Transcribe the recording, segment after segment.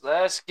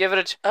Let's give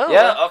it a... Oh.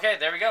 Yeah, okay,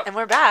 there we go. And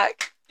we're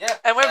back. Yeah.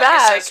 And we're I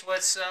back. guess that's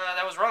what's,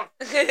 that was wrong.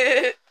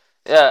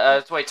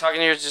 Wait, talking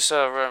to you just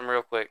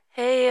real quick.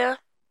 Hey.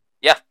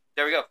 Yeah,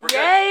 there we go. We're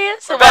Yay.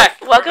 good. So We're back.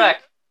 welcome, We're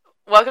back.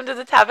 welcome to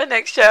the Tavin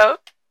Nick Show.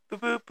 Boop,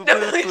 boop, boop, No,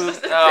 boop, you're boop.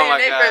 supposed to say Oh your my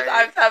name God. first.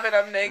 I'm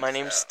Tavin, I'm Nick. My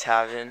name's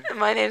Tavin.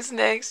 My name's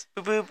Nix.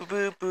 Boop, boop, boop,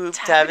 boop, boop.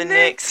 Tavin Tavin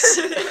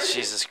Nix.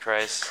 Jesus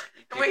Christ.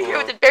 We're here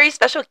with a very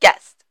special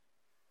guest.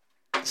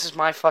 This is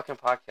my fucking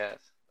podcast.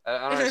 I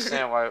don't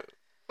understand why...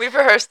 We've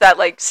rehearsed that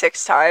like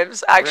 6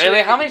 times, actually.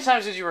 Really? How many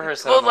times did you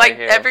rehearse that? Well, on the like way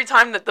here? every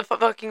time that the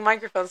fucking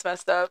microphone's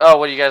messed up. Oh,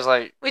 what do you guys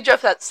like? We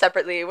drove that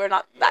separately. We're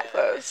not that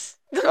close.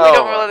 We Oh.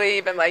 don't really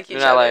even like each You're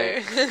not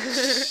other.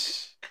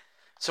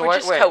 So We're what?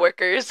 just Wait.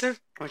 coworkers.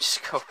 We're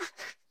just co.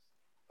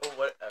 Oh,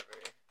 whatever.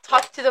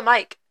 Talk to the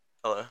mic.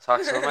 Hello.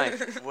 Talk to the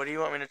mic. What do you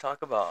want me to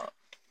talk about?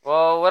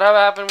 Well, what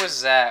happened with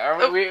Zach?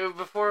 Are we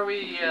before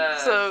we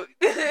So.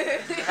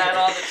 had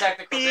all the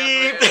technical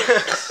Beep.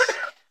 difficulties?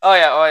 Oh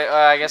yeah. Oh,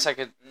 I guess I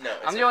could. No,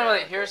 I'm the only one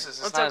that hears this.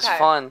 It's It's not okay. as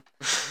fun.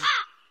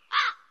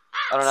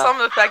 I don't know. Some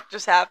effect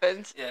just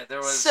happened. Yeah, there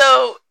was.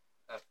 So,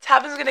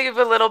 Tavin's gonna give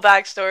a little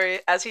backstory,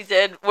 as he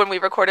did when we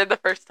recorded the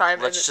first time.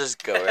 Let's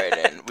just go right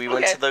in. We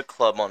went Okay. to the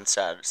club on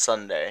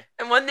Sunday.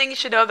 And one thing you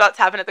should know about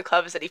Tavin at the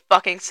club is that he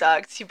fucking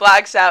sucks. He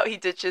blacks out, he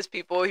ditches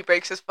people, he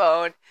breaks his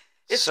phone.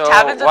 It's So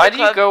Tavin's at why the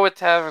do you club. go with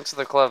Tavin to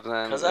the club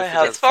then? Because if I you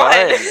have get- It's fun.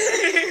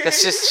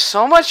 It's just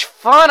so much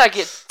fun. I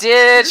get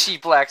ditched. He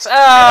blacks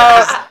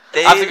out.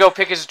 They- I have to go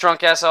pick his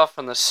drunk ass off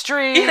from the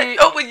street.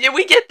 Oh,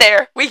 we get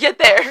there. We get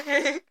there.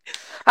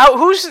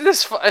 Who's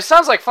this? It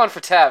sounds like fun for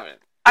Tavin.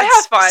 I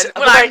have fun so-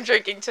 when but I'm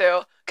drinking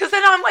too. Because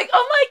then I'm like,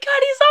 oh my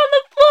god, he's on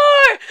the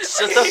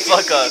floor. Shut the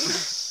fuck up.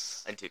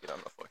 I do get on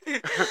the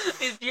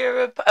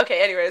floor.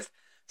 Okay, anyways.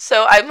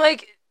 So I'm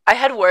like, I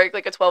had work,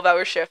 like a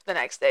 12-hour shift the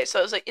next day. So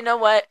I was like, you know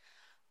what?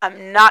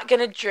 I'm not going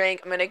to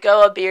drink. I'm going to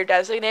go. I'll be your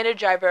designated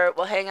driver.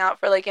 We'll hang out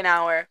for like an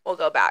hour. We'll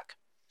go back.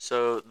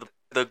 So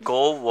the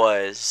goal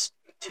was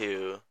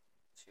to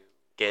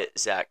get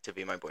Zach to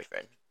be my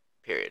boyfriend.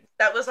 Period.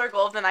 That was our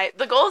goal of the night.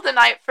 The goal of the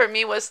night for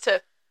me was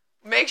to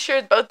make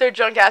sure both their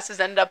drunk asses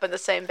ended up in the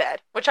same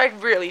bed, which I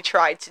really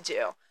tried to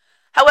do.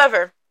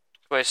 However,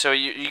 Wait, so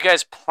you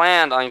guys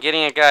planned on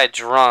getting a guy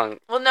drunk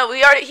well, no,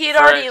 he had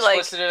for already like,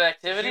 explicit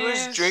activities?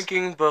 He was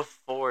drinking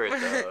before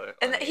though.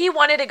 and Like, he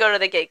wanted to go to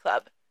the gay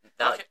club.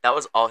 that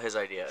was all his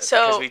idea.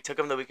 So- because we took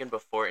him the weekend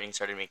before and he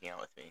started making out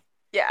with me.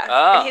 Yeah,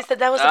 Oh. and he said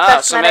that was the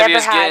best so night maybe I he ever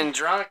was had. getting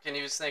drunk and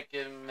he was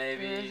thinking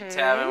maybe Mhm.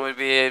 Tavin would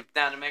be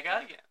down to make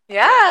out again.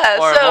 Yeah,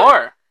 Or so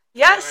more.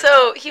 yeah, never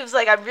so he was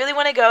like, I really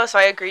want to go, so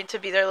I agreed to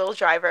be their little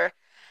driver.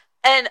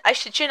 And I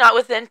shit you not,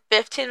 within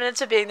 15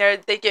 minutes of being there,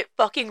 they get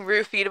fucking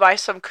roofied by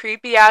some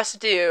creepy ass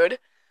dude.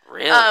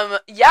 Really?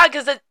 Yeah,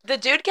 because the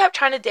dude kept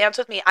trying to dance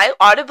with me. I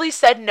audibly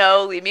said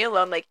no, leave me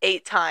alone, like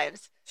 8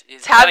 times.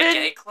 Is that a Tavin-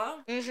 gay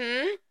club? Mm-hmm.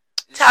 You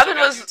Tavin still gotta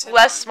was do tip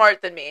less on.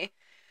 smart than me.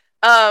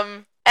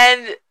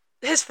 And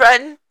his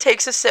friend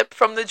takes a sip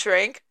from the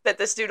drink that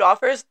this dude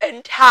offers,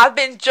 and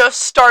Tavin just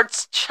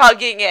starts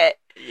chugging it.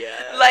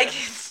 Yeah. Like,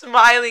 he's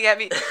smiling at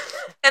me.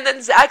 And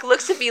then Zach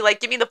looks at me like,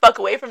 get me the fuck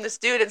away from this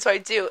dude. And so I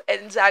do.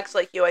 And Zach's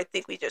like, yo, I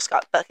think we just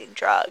got fucking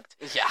drugged.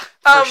 Yeah,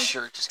 for Um,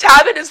 sure. Just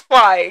Tavin is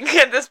flying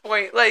at this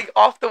point, like,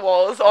 off the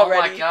walls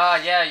already. Oh my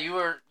god, yeah,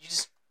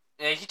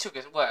 he took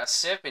a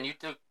sip and you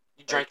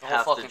drank the whole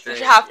half the fucking drink.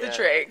 thing. Half the Yeah.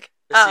 drink.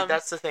 But see,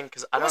 that's the thing,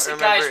 because I What was don't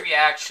the remember. guy's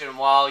reaction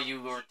while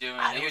you were doing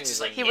I it? He don't was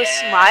just even- like, He was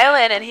yeah.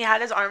 smiling, and he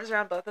had his arms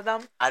around both of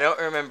them. I don't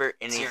remember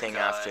anything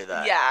God. after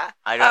that. Yeah.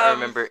 I don't Um,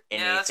 remember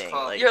Yeah, that's anything.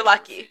 called like, You're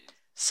lucky.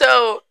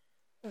 So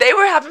they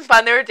were having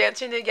fun. They were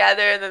dancing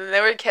together, and then they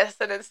were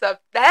kissing and stuff.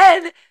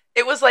 Then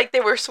it was like they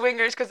were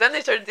swingers, because then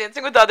they started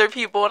dancing with other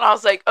people, and I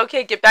was like,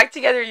 okay, get back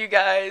together, you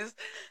guys.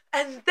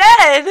 And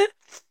then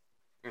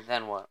And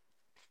then what?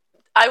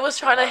 I was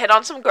trying to hit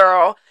on some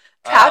girl.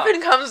 Oh.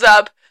 Tavin comes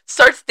up,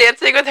 starts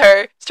dancing with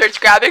her, starts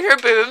grabbing her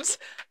boobs.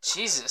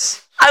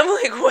 Jesus. I'm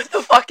like, what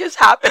the fuck is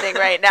happening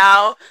right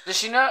now? Does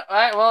she not?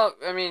 Well,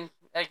 I mean,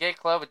 at a gay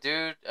club, a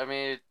dude, I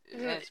mean,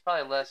 Mhm. it's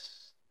probably less...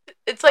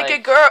 It's like a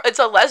Like- girl, it's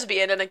a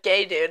lesbian and a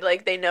gay dude.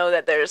 Like, they know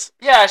that there's,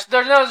 Yeah,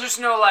 there's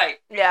no,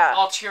 like, yeah.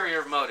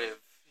 ulterior motive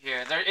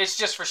here. It's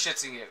just for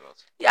shits and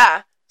giggles.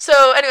 Yeah.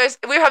 So, anyways,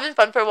 we were having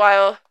fun for a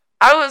while.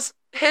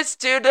 His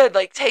dude had,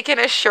 like, taken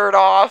his shirt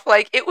off.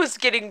 Like, it was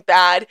getting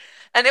bad.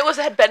 And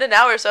had been an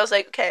hour, so I was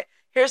like, okay,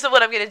 here's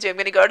what I'm going to do. I'm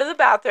going to go to the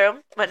bathroom.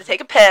 I'm going to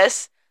take a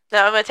piss.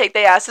 Then I'm going to take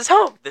the asses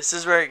home. This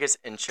is where it gets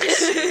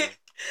interesting.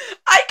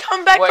 I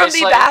come back Wait, from it's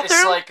the like, bathroom.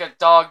 It's like a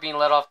dog being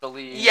let off the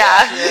leash.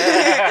 Yeah.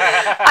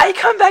 Yeah. I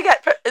come back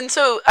and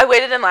so I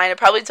waited in line. It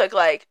probably took,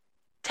 like,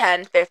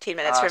 10, 15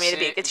 minutes for me to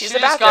See, get to use you the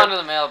should've just bathroom. gone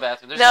to the male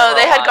bathroom. There's No, never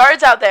they a had line.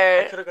 guards out I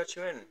there. could have got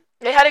you in.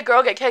 They had a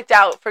girl get kicked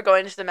out for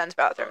going to the men's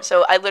bathroom.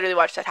 So I literally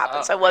watched that happen.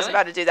 Oh, So I wasn't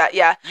really? about to do that.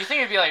 Yeah. You think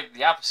it'd be like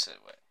the opposite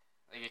way?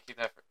 Like you keep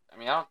that for... I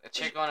mean, a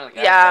chick going to the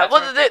guy's Yeah.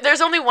 bathroom? Well,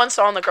 there's only one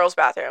stall in the girls'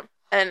 bathroom.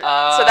 And so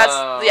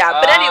that's, yeah.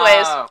 But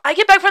anyways, Oh. I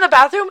get back from the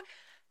bathroom.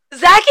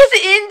 Zach is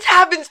in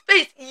Tavin's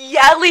face,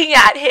 yelling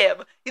at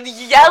him.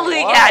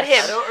 Yelling What? at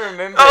him. I don't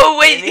remember Oh,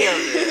 wait. any of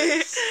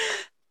this.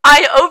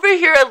 I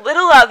overhear a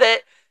little of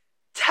it.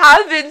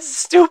 Tavin's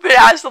stupid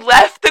ass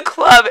left the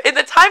club. In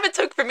the time it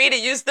took for me to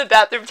use the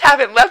bathroom,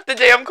 Tavin left the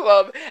damn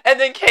club and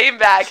then came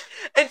back.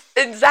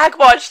 And Zach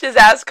watched his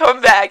ass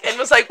come back and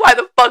was like, "Why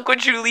the fuck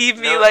would you leave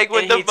me? Like,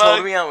 what the fuck?" He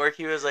told me at work,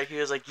 he was like, "You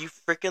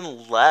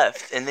freaking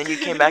left, and then you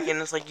came back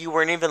and it's like you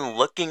weren't even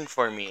looking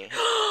for me."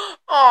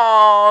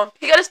 Aw,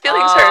 he got his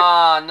feelings hurt.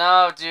 Oh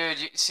no, dude.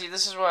 See,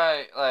 this is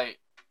why, like,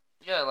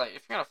 yeah, like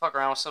if you're gonna fuck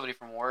around with somebody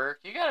from work,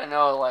 you gotta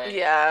know, like,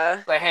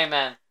 Yeah. like, hey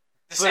man.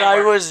 this But ain't I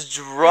working. was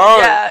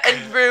drunk. Yeah,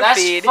 and roofied.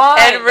 That's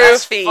fine. And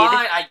That's roofied.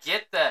 fine. I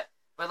get that.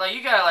 But like,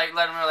 you gotta like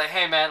let them know, like,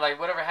 hey man, like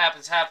whatever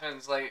happens,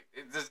 happens. Like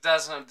this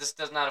does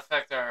not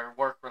affect our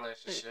work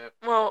relationship.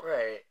 Well,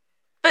 Right.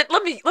 but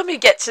let me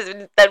get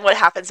to then what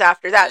happens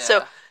after that. Yeah.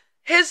 So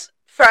his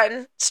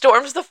friend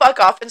storms the fuck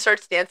off and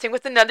starts dancing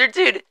with another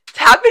dude.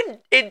 Tabin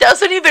it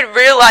doesn't even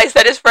realize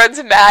that his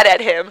friend's mad at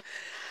him.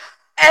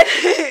 And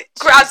he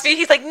grabs me,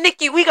 he's like,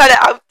 "Nikki, we gotta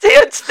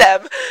outdance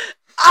them."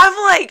 I'm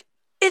like,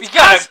 You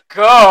gotta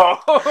go.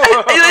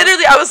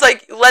 I was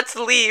like, "Let's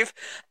leave."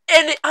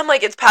 And I'm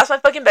like, it's past my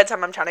fucking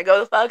bedtime. I'm trying to go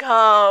the fuck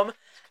home.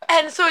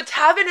 And so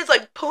Tavin is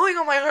like pulling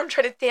on my arm,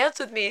 trying to dance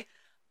with me.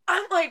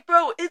 I'm like,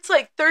 bro, it's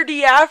like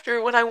 30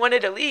 after when I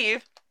wanted to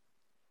leave.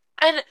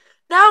 And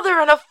now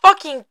they're in a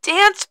fucking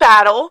dance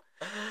battle.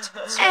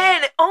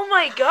 And oh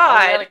my Oh, we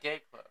god. had a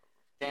gay club.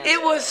 Damn.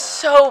 It was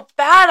so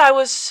bad. I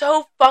was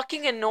so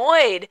fucking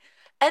annoyed.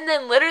 And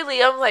then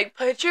literally I'm like,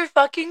 "Put your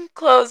fucking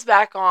clothes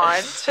back on,"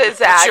 to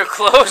Zach. Put your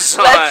clothes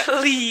on. Let's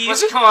leave.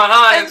 What's going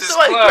on in And this so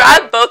I club?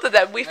 grabbed both of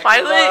them. We Make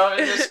finally love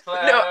in this no,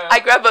 club. I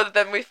grabbed both of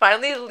them. We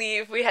finally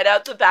leave. We head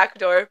out the back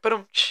door.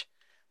 But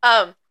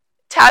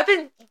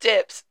Tavin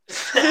dips.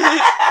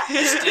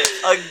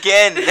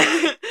 Again.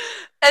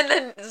 And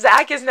then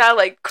Zach is now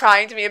like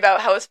crying to me about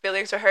how his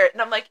feelings are hurt,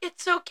 and I'm like,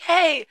 "It's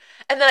okay."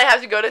 And then I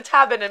have to go to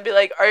Tavin and be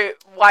like,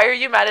 "Why are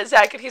you mad at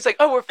Zach?" And he's like,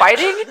 "Oh, we're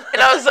fighting."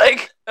 And I was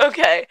like,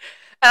 "Okay."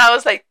 And I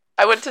was like,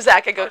 I went to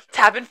Zach. I go,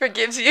 "Tavin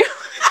forgives you."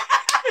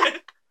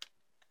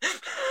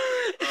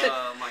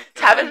 Oh my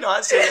god. Tavin did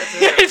not say that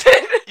to I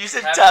did. You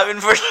said Tavin- Tavin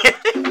for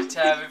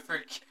Tavin for.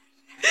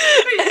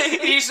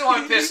 He's the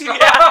one pissed off.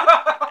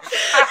 I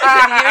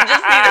said, "You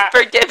just need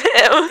to forgive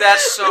him."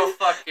 That's so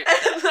fucking.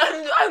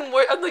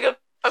 And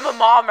I'm a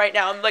mom right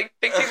now. I'm like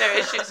fixing their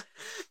issues.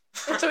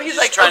 And so he's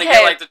like, trying "Okay." to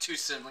get like the two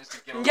siblings to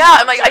get. Yeah,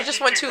 I'm like, "I just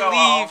want to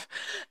leave."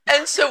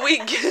 And so we're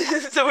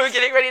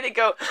getting ready to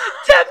go.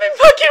 Tavin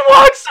fucking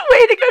walks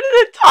away to go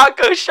to the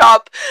taco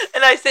shop.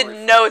 And I said,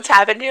 "No,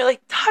 Tavin." And you're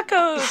like,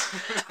 "Tacos."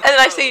 And then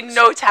I say,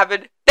 "No,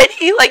 Tavin." Then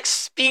he like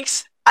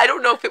speaks, I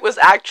don't know if it was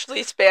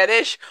actually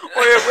Spanish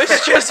or it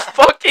was just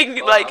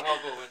fucking like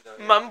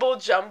mumble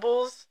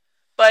jumbles.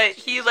 But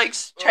he like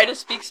tried to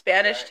speak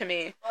Spanish to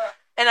me.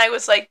 And I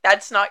was like,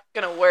 "That's not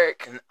gonna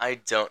work." And I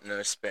don't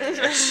know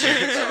Spanish.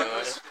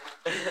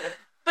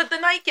 But the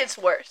night gets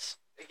worse.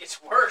 It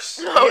gets worse.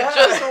 No, Yeah.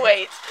 just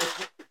wait.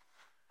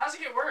 How's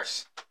it get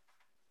worse?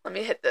 Let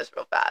me hit this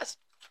real fast.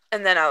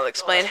 And then I'll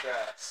explain.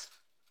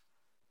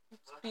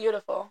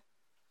 Beautiful.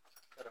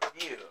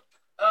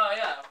 Oh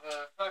yeah,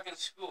 fucking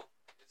school.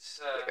 It's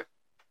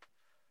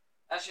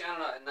actually I don't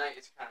know. At night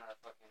it's kind of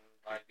fucking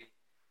vibey,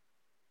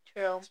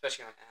 True.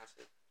 especially on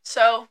acid.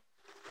 So,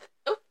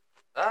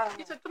 Ah,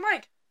 you took the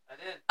mic. I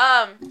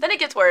did. Then it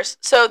gets worse.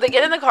 So they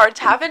get in the car.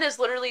 Tavin is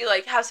literally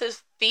like has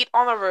his feet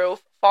on the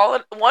roof,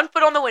 falling 1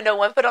 foot on the window,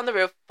 1 foot on the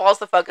roof, falls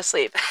the fuck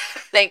asleep.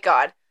 Thank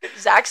God.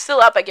 Zach's still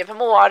up. I give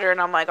him a water,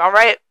 and I'm like, "All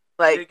right."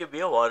 Like, It could be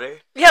a water.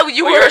 yeah,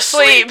 you Well, were you're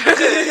asleep. what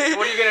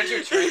are you gonna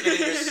do? Drink it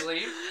in your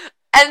sleep?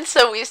 And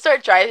so we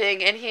start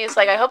driving, and he's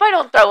like, "I hope I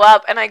don't throw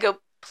up." And I go,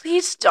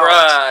 "Please don't."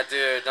 Bruh,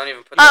 dude, don't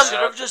even put You that should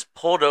out. have just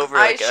pulled over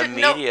I like should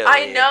immediately. know.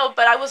 I know,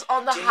 but I was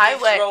on the Did you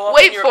highway. throw up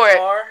Wait in your for it.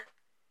 car?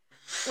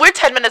 We're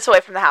 10 minutes away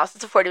from the house.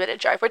 It's a 40-minute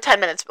drive. We're 10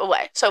 minutes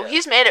away. So Yeah.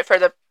 he's made it for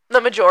the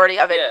majority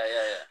of it.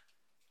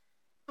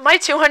 Yeah. My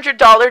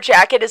 $200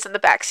 jacket is in the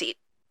back seat.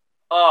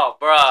 Oh,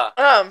 bruh.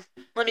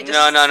 Let me just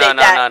No. state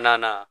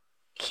that.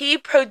 He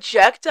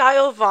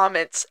projectile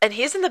vomits, and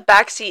he's in the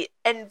back seat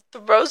and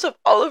throws up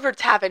all over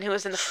Tavin, who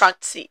is in the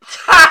front seat.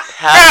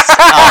 Pass out.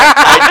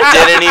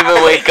 I didn't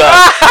even wake up.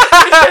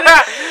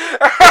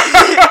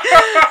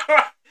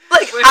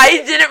 Like,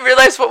 I didn't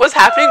realize what was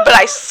happening, but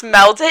I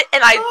smelled it,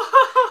 and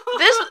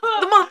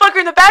the motherfucker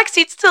in the back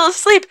seat's still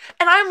asleep,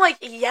 and I'm like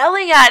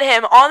yelling at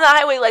him on the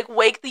highway, like,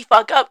 "Wake the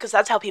fuck up," because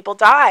that's how people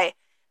die.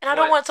 And I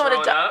don't What, want someone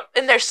to throwing die up?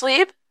 in their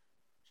sleep,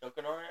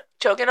 Choking on it?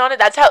 choking on it.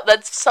 That's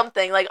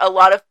something, like, a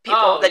lot of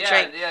people that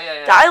drink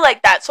Yeah. die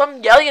like that. So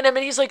I'm yelling at him,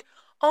 and he's like,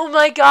 "Oh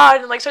my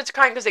God," and like starts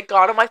crying because it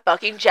got on my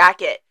fucking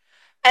jacket.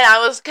 And I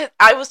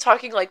was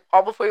talking like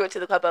all before we went to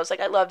the club. I was like,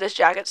 "I love this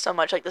jacket so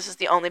much. Like, this is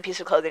the only piece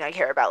of clothing I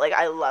care about. Like,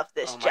 I love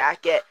this Oh my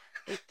jacket."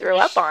 He threw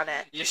up on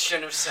it. You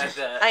shouldn't have said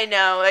that. I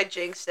know, I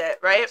jinxed it,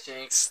 right? You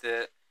jinxed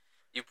it.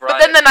 You brought But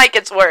then it. the night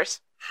gets worse.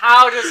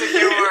 How does it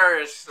get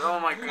worse? Oh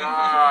my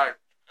god.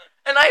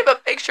 And I have a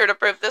picture to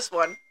prove this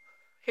one.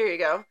 Here you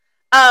go.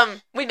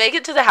 We make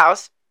it to the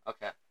house.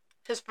 Okay.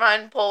 His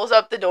friend pulls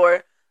up the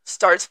door,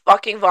 starts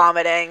fucking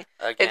vomiting.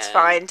 Again, It's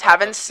fine. like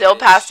Tavin's a still bitch.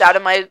 passed out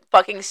in my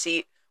fucking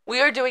seat. We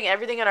are doing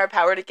everything in our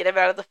power to get him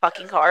out of the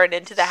fucking car and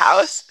into the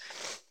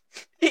house.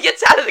 He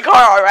gets out of the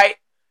car, all right.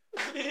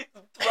 He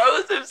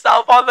throws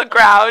himself on the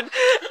ground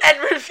and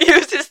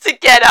refuses to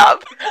get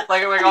up.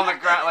 Like on the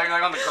ground, like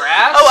on the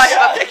grass. Oh, I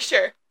have a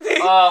picture.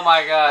 Oh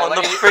my god! On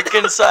Like, the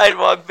freaking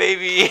sidewalk,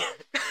 baby.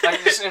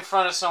 like just in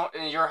front of someone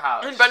in your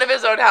house. In front of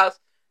his own house.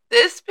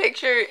 This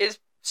picture is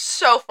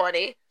so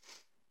funny.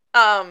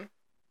 I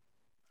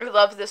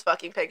love this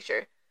fucking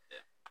picture.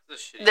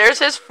 It's a shitty There's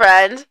his story.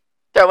 friend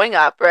throwing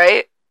up,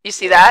 right? You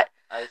see that?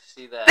 I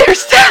see that.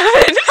 There's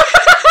Tavin.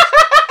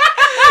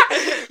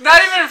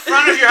 Not even in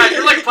front of your house.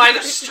 You're like by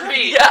the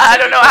street. Yeah, I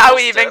don't know how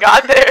we even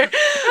got there.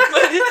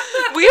 But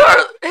we are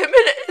him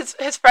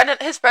and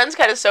his friends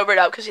kind of sobered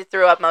up because he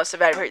threw up most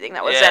of everything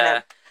that was in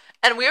him.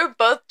 And we were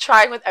both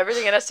trying with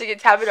everything in us to get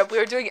Tavin up. We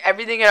were doing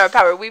everything in our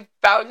power. We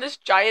found this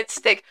giant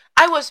stick.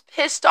 I was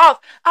pissed off.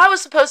 I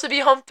was supposed to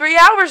be home 3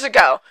 hours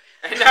ago.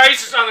 And now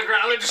he's just on the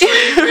ground, like just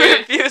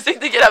sleeping. Refusing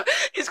to get up.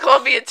 He's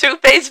called me a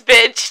two-faced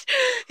bitch.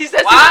 He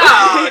says,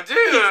 Wow, dude.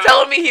 He's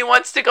telling me he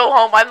wants to go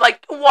home. I'm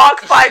like, walk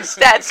 5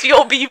 steps,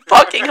 you'll be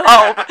fucking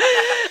home.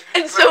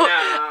 And so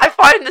I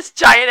find this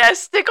giant ass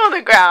stick on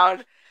the ground,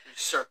 You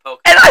start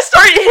poking. and I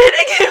start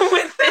hitting him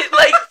with it,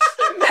 like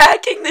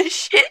smacking the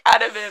shit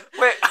out of him.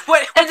 Wait,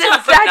 what And then time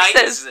of Zach night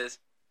says- is this?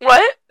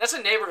 What? That's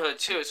a neighborhood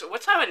too. So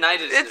what time of night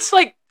is It's this?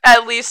 like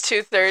at least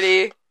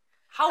 2:30.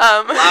 How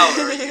loud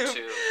are you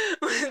two?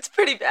 It's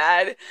pretty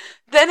bad.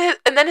 Then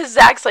his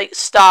Zach's like,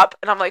 stop,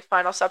 and I'm like,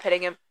 fine, I'll stop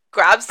hitting him.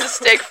 Grabs the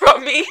stick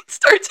from me,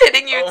 starts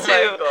hitting you Oh too.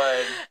 my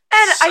god.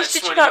 And I just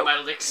shit you wanna get not. my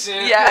licks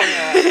in.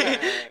 Yeah.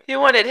 He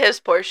wanted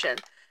his portion.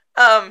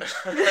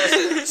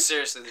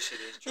 Seriously, this shit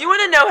is. You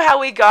want to know how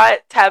we got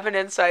Tavin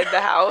inside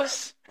the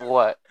house?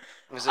 What?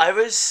 Was it I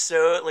was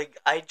so like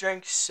I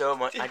drank so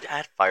much. I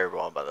had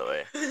Fireball, by the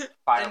way.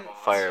 Fireball?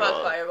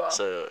 Fireball. Fireball.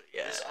 So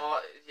yeah. It's all,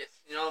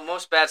 you know,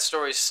 most bad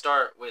stories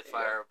start with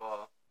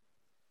Fireball.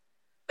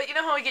 But you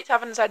know how we get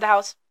Tavin inside the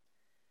house?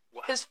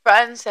 What? His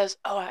friend says,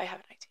 oh, I have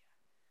an idea.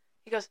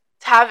 He goes,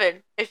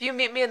 Tavin, if you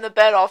meet me in the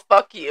bed, I'll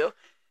fuck you.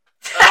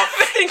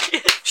 Tavin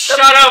gets Shut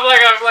up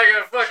like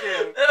a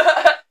fucking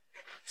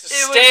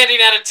standing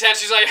at attention.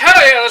 She's like,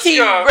 hell yeah, let's He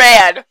go.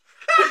 ran.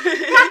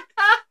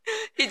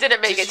 He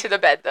didn't make it to the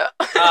bed, though.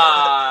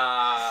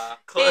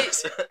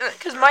 Close.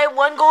 Because my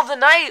one goal of the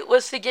night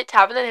was to get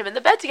Tavin and him in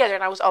the bed together,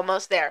 and I was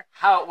almost there.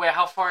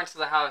 How far into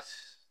the house?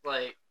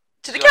 Like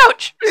To the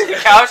couch. To the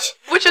couch?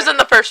 Which is in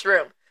the first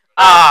room.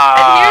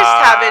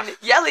 Ah. And here's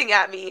Tavin yelling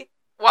at me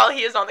while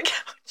he is on the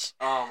couch.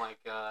 Oh my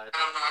god.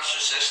 I'm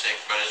narcissistic,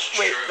 but it's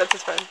Wait, true. that's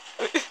his friend.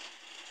 I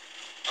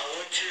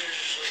want you to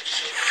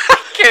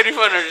just Can't even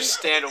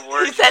understand a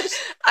word. He said,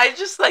 I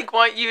just like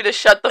want you to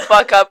shut the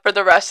fuck up for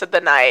the rest of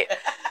the night.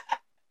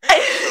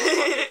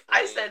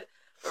 I said,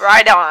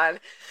 right on. And,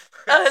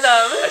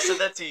 I said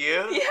that to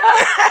you? yeah.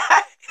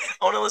 I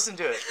want to listen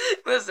to it.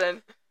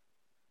 Listen,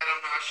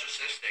 I'm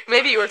narcissistic.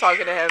 maybe you were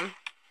talking to him.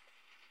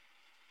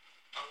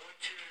 I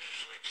want you to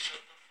just like shut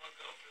the fuck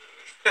up for the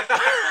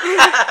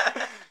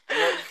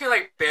rest of You can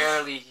like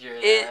barely hear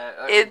It- that.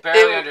 Like, it-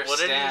 barely it- understand. What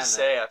did he that.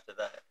 say after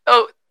that?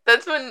 Oh,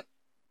 that's when,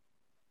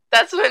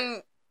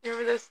 you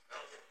remember this?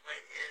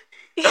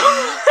 What?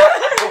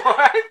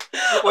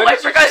 Oh, What I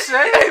did you forgot, just say?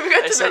 I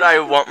forgot I to said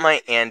mention- I want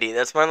my Andy.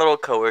 That's my little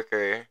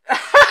coworker.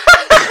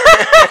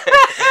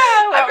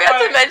 I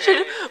forgot to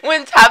mention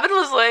when Tavin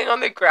was laying on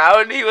the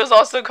ground, he was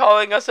also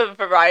calling us a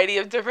variety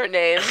of different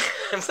names,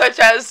 such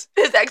as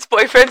his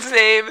ex-boyfriend's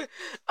name.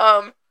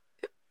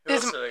 Who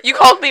else did I You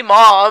call? called me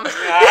mom.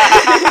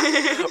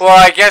 Well,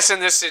 I guess in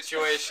this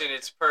situation,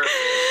 it's perfect.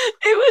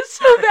 It was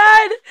so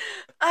bad.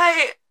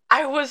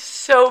 I was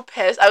so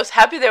pissed. I was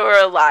happy they were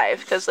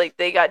alive because like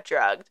they got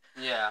drugged,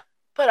 Yeah.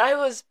 but I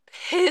was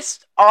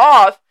pissed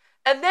off.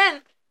 And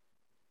then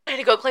I had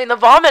to go clean the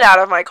vomit out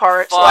of my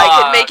car so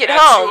I could make it Fuck,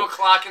 home. at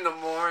 2:00 in the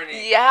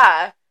morning.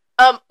 Yeah.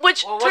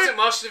 Which Well, wasn't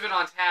most of it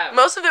on tab?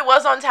 most of it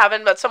was on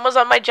Tavin, but some was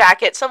on my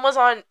jacket. Some was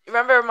on.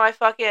 Remember my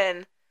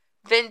fucking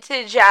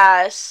vintage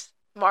ass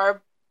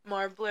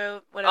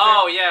Marbleu, whatever.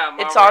 Oh yeah.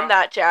 it's Marlboro. on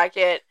that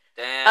jacket.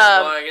 Damn.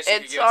 Um, Well, I guess you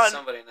could it's give it to on-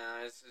 somebody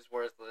now. It's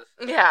worthless.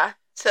 Yeah.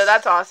 So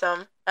that's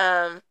awesome.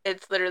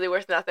 It's literally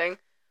worth nothing.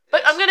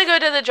 But I'm gonna go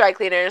to the dry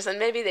cleaners and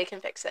maybe they can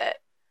fix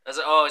it. Is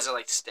it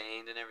like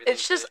stained and everything?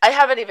 It's just too? I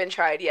haven't even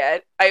tried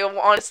yet. I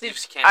honestly You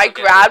just can't I look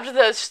at grabbed it.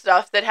 the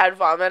stuff that had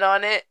vomit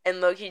on it and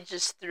Loki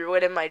just threw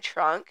it in my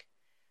trunk.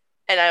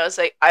 And I was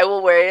like, I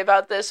will worry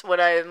about this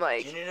when I'm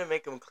like You need to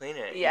make him clean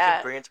it. You Yeah.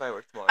 can bring it to my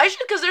work tomorrow. I should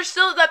because there's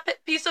still that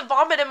piece of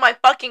vomit in my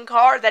fucking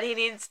car that he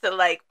needs to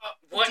like.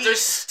 What? deep-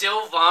 There's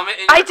still vomit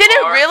in I your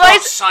didn't car? realize-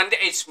 Oh, Sunday.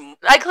 It's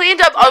I cleaned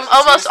up Was it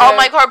almost all Tuesday?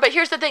 my car, but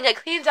here's the thing: I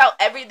cleaned out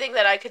everything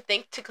that I could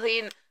think to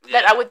clean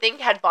that I would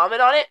think had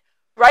vomit on it.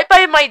 Right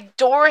by my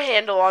door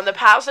handle on the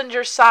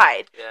passenger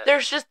side, Yeah.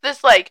 there's just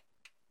this like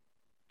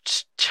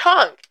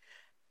chunk,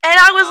 and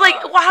I was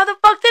like, well, "How the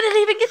fuck did it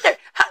even get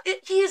there?"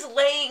 He's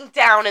laying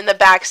down in the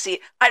back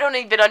seat. I don't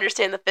even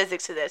understand the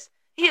physics of this.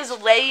 He is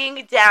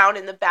laying down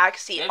in the back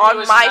seat Maybe it on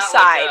was my not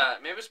side.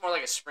 Like maybe it's more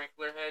like a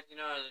sprinkler head, you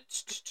know.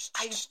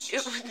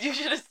 You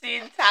should have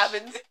seen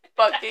Tavin's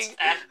fucking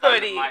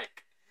hoodie.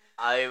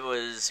 I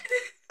was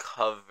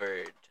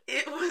covered.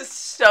 It was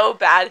so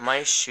bad.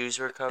 My shoes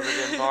were covered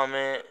in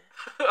vomit.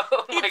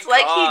 Oh my It's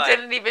like God. he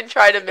didn't even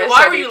try to miss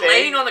Why were anything. you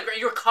laying on the ground?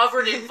 You were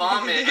covered in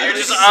vomit. You're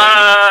just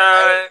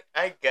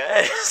I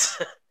guess.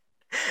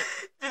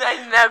 Did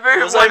I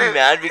never Was I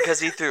mad because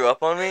he threw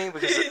up on me?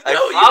 Because No,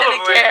 you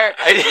I didn't care.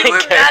 I didn't You were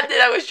care. mad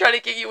that I was trying to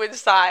get you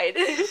inside.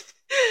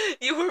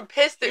 You were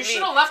pissed at You me.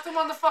 should have left him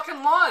on the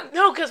fucking lawn.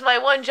 No, because my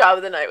one job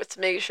of the night was to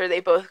make sure they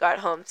both got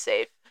home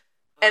safe.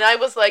 And I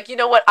was like, you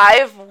know what?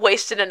 I've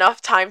wasted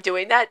enough time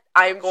doing that.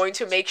 I am going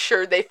to make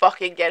sure they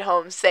fucking get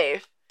home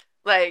safe.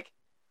 Like,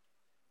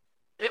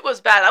 it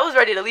was bad. I was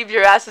ready to leave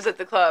your asses at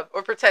the club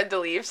or pretend to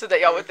leave so that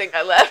y'all would think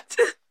I left.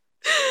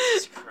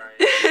 Jesus Christ.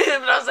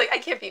 But I was like, I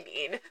can't be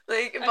mean.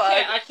 Like, but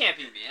I can't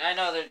be mean. I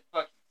know they're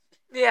fucking.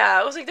 yeah,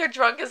 I was like, they're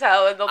drunk as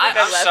hell and they'll think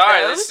I I'm left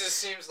sorry. them. This just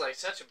seems like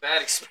such a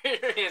bad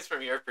experience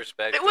from your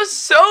perspective. It was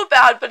so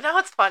bad, but now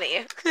it's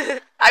funny.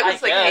 I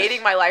was like guess.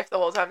 hating my life the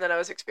whole time that I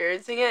was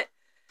experiencing it.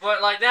 But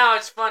like now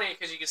it's funny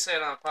because you can say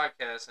it on a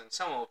podcast and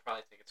someone will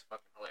probably think it's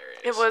fucking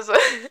hilarious. It was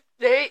a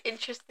very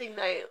interesting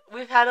night.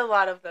 We've had a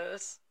lot of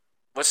those.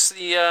 What's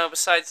the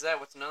besides that?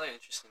 What's another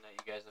interesting night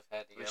you guys have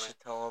had We together? should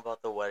tell him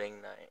about the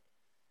wedding night.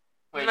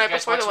 Wait, The you night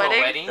guys before went the to a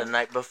wedding? wedding? The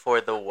night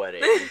before the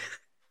wedding.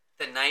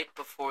 The night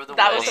before the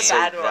That wedding. was a So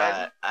bad one.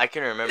 that- I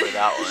can remember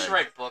that You should one.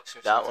 write books or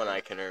That something. one I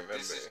can remember.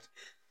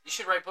 You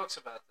should write books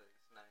about these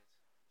nights.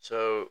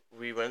 So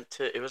we went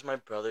to. It was my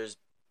brother's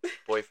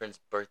boyfriend's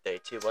birthday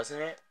too,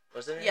 wasn't it?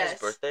 Wasn't it Yes. his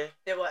birthday?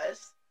 It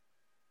was.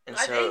 And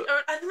I so think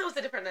that was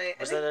a different night.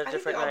 Was I think, that a I think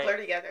different they all night? blur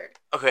together.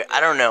 okay, I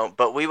don't know,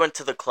 but we went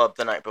to the club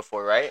the night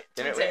before, right?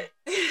 Didn't we?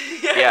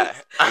 Yes. Yeah,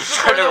 I'm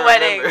Before trying to the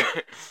wedding.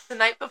 remember The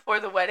night before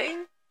the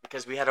wedding?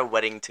 because we had a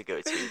wedding to go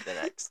to the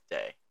next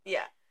day,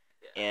 Yeah.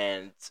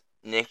 and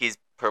Nikki's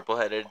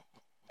purple-headed.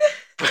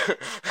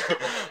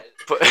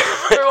 Threw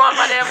on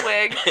my damn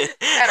wig.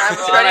 And I was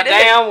Throw on ready a to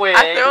hit, damn wig.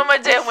 I threw on my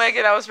damn wig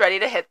and I was ready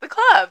to hit the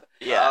club.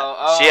 Yeah,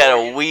 Oh, she had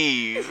oh, a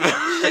weave.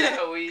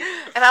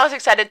 And I was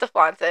excited to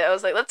flaunt it. I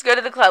was like, let's go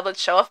to the club.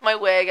 Let's show off my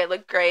wig. I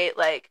look great.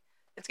 Like,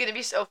 it's going to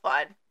be so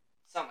fun.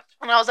 So much.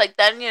 And I was like,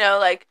 then, you know,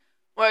 like,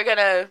 we're going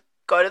to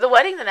go to the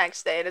wedding the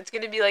next day. And it's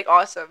going to be, like,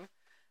 awesome.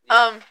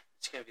 Yeah.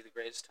 It's gonna be the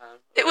greatest time.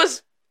 It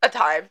was a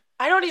time.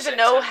 I don't even Same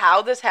know time.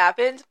 how this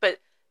happened, but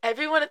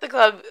everyone at the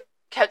club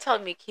kept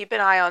telling me, keep an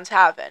eye on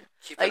Tavin.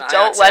 Keep an Like, eye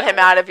don't on let Sam. him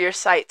out of your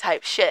sight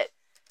type shit.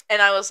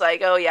 And I was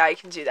like, oh, yeah, I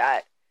can do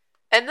that.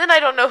 And then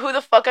I don't know who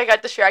the fuck I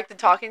got distracted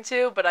talking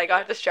to, but I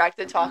got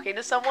distracted talking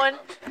to someone.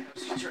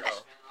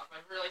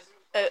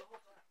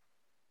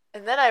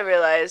 And then I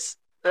realized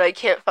that I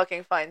can't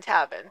fucking find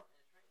Tavin.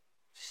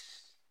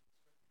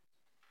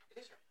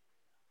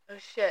 Oh,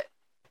 shit.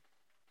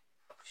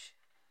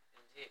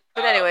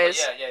 But anyways,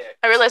 yeah.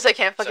 I realized I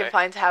can't fucking Sorry.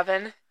 find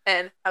Tavin.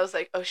 And I was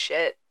like, oh,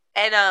 shit.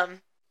 And,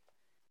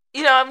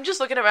 you know, I'm just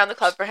looking around the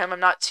club for him. I'm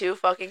not too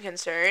fucking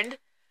concerned.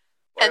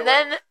 And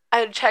then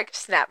I checked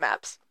Snap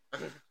Maps.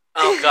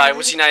 Oh God,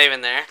 was he not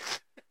even there?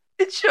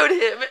 It showed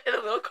him in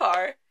a little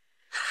car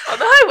on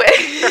the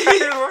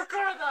highway.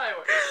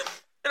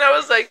 And I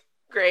was like,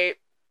 great.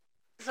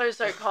 So I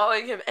started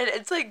calling him, and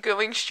it's like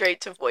going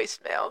straight to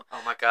voicemail.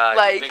 Oh my God,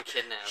 Like, you've been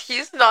kidnapped.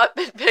 He's not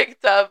been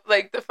picked up,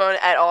 like, the phone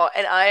at all,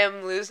 and I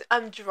am losing.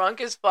 I'm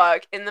drunk as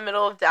fuck in the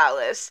middle of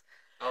Dallas.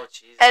 Oh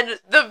Jesus. And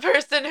the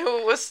person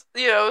who was,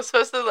 you know,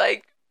 supposed to,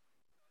 like,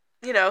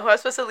 you know, who I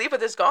was supposed to leave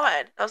with is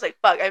gone. I was like,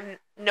 fuck, I have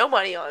no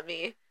money on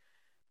me.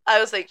 I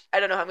was like,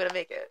 I don't know how I'm gonna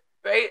make it.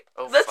 Right?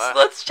 Oh, fuck.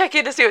 Let's check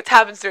in to see what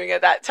Tavin's doing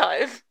at that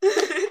time. are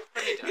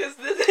you doing? 'Cause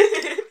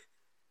this-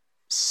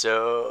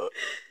 So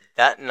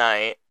that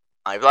night,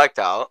 I blacked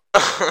out.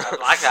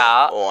 blacked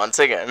out. Once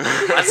again.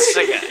 Once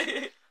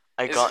again.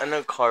 I got in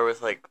a car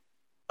with like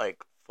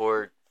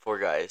four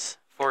guys.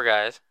 4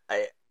 guys.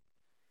 I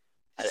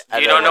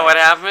You don't know what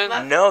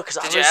happened? No, because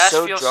I Did was your ass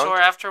so feel drunk. sore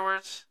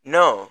afterwards?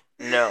 No.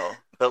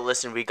 But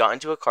listen, we got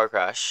into a car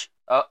crash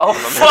Oh,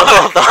 in the middle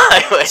of the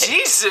highway.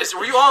 Jesus,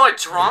 were you all like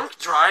drunk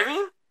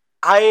driving?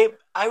 I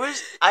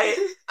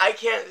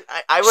can't.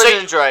 I So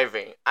wasn't you-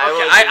 driving. I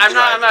Okay, wasn't I'm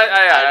not- driving.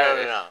 I-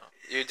 don't know.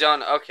 You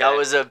don't. Okay. That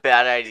was a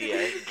bad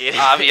idea.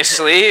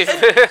 obviously.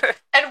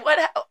 And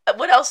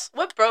what else?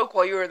 What broke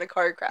while you were in the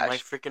car crash? My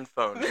freaking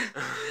phone.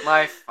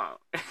 my phone.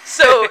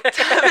 So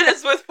Tavin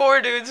is with 4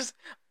 dudes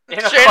In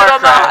a stranded car on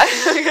crash.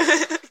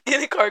 the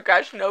in a car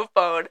crash, no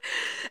phone,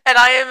 and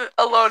I am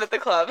alone at the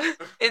club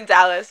in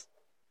Dallas.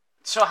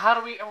 So how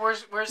do we?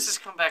 Where's this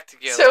come back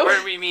together? So, Where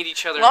did we meet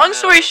each other? in Long the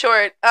story middle?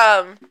 short,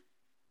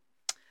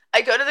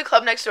 I go to the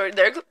club next door.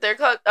 Their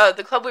club,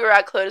 the club we were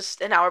at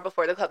closed an hour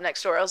before the club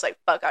next door. I was like,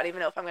 fuck, I don't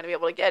even know if I'm gonna be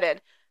able to get in.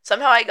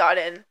 Somehow I got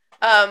in.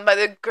 By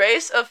the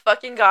grace of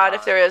fucking God,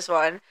 if there is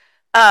one.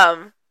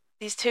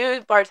 these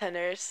two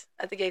bartenders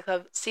at the gay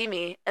club see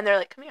me, and they're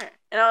like, "Come here,"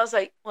 and I was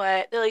like,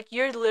 "What?" They're like,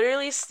 "You're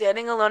literally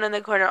standing alone in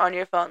the corner on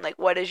your phone. Like,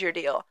 what is your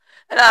deal?"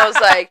 And I was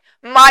like,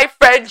 "My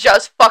friend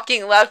just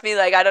fucking left me.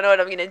 Like, I don't know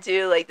what I'm gonna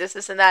do. Like, this,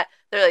 and that."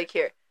 They're like,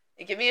 "Here,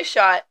 they give me a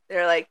shot."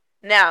 They're like,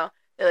 "Now."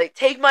 They're like,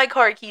 "Take my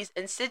car keys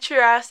and sit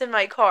your ass in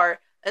my car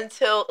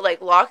until,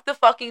 like, lock the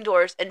fucking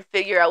doors and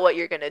figure out what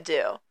you're gonna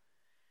do."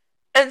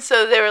 And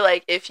so they were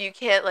like, "If you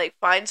can't, like,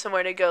 find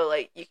somewhere to go,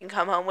 like, you can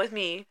come home with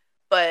me,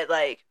 but,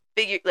 like,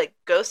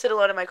 go sit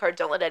alone in my car.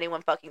 Don't let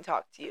anyone fucking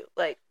talk to you."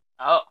 Like,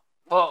 Oh,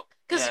 well,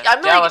 'Cause yeah,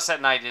 I'm, like, Dallas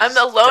at night is I'm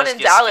alone does in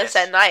get Dallas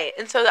sketchy. at night.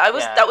 And so that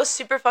Yeah. was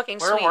super fucking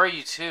Where sweet. were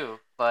you too?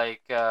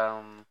 Like,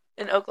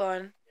 In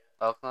Oakland.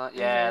 Oakland?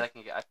 Yeah, Mhm. that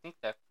can get. I think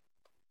that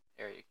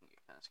area can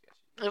get kind of sketchy.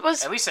 It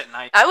was. At least at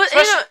night. I was,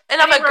 Especially and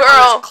I'm a anywhere where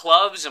girl. there's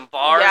clubs and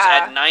bars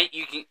Yeah. at night.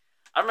 You can.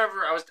 I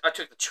remember I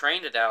took the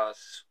train to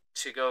Dallas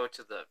to go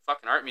to the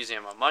fucking art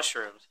museum on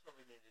mushrooms.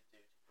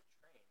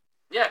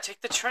 Yeah,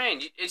 take the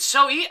train. It's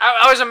so easy.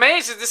 I was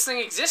amazed that this thing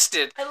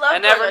existed. I love I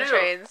never going on knew.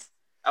 trains.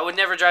 I would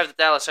never drive to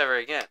Dallas ever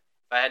again if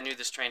I knew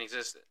this train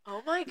existed.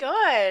 Oh my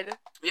god.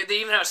 Yeah, they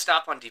even have a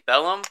stop on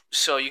DeBellum,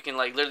 so you can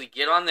like literally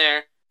get on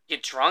there,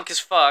 get drunk as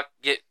fuck.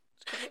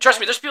 Trust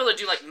me, there's people that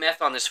do like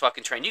meth on this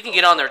fucking train. You can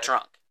get on there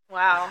drunk.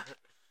 Wow.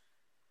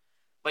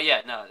 But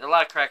yeah, no, a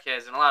lot of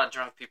crackheads and a lot of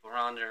drunk people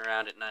wandering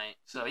around at night.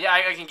 So yeah,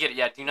 I can get it.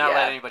 Yeah, do not Yeah.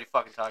 let anybody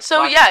fucking talk. So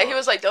Lock the yeah, he doors.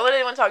 was like, "Don't let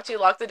anyone talk to you.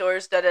 Lock the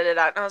doors." Da da da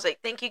da. And I was like,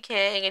 "Thank you,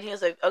 King." And he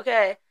was like,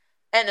 "Okay."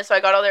 And so I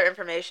got all their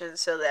information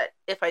so that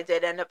if I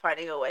did end up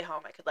finding a way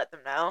home, I could let them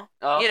know.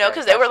 Oh, You know, okay,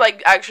 because they were gotcha.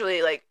 like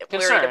actually like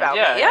Concerned, worried about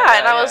yeah, me. yeah,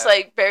 And I was yeah.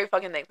 like very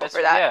fucking thankful That's,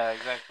 for that. Yeah,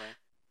 exactly.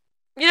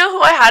 You know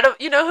who I had?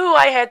 You know who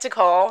I had to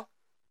call?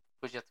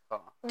 Who'd you have to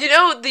call? You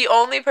know, the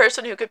only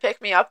person who could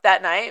pick me up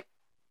that night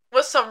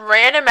was some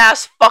random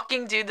ass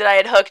fucking dude that I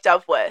had hooked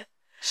up with.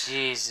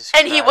 Jesus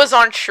And he was Christ.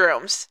 on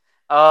shrooms.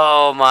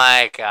 Oh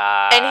my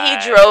god. And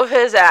he drove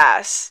his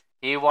ass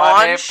He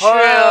wanted on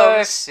shrooms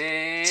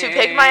pussy to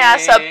pick my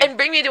ass up and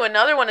bring me to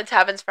another one of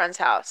Tavin's friend's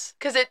house.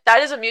 Because that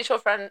is a mutual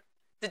friend.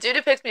 The dude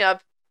who picked me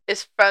up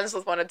is friends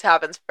with one of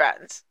Tavin's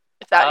friends.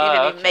 If that Oh,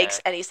 even okay. makes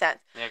any sense.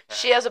 Okay.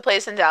 She has a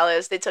place in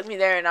Dallas. They took me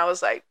there and I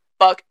was like,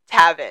 fuck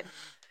Tavin.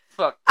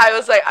 Fuck. I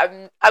was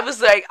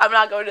like, I'm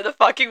not going to the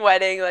fucking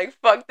wedding. Like,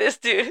 fuck this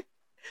dude.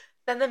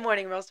 Then the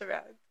morning rolls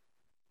around.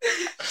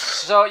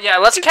 So yeah,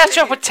 let's catch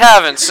up with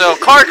Tavin. So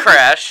car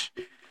crash.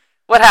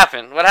 What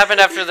happened? What happened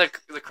after the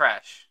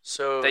crash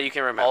So that you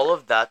can remember? all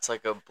of that's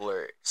like a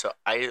blur. So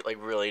I like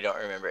really don't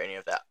remember any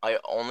of that. I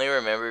only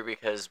remember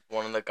because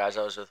one of the guys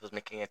I was with was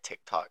making a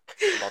TikTok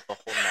about the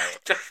whole night.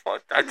 the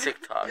fuck that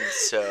TikTok. And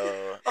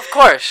so Of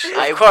course.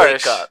 I Of course.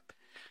 wake up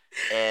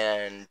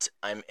and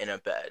I'm in a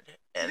bed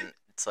and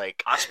it's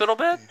like Hospital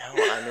bed?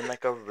 no, I'm in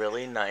like a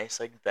really nice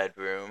like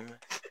bedroom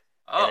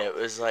Oh. and it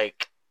was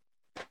like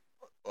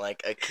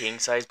a king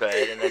size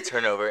bed and I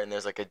turn over and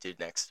there's like a dude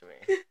next to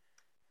me.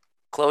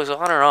 Clothes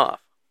on or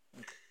off?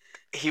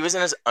 He was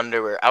in his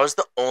underwear. I was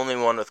the only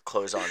one with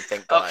clothes on,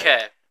 thank God.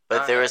 Okay.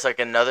 But there Alright. was like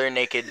another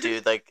naked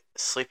dude like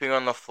sleeping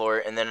on the floor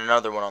and then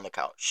another one on the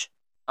couch.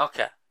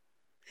 Okay.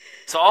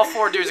 So all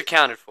four dudes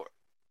accounted for.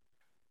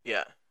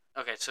 Yeah.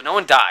 Okay, so no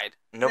one died.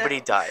 Nobody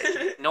No. died.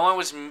 No one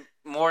was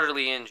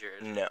mortally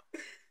injured. No.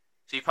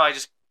 So you probably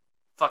just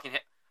fucking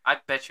hit. I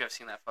bet you I've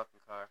seen that fucking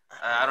car.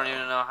 I don't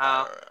even know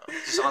how. I don't know.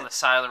 Just on the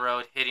side of the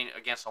road, hitting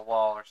against a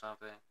wall or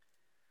something.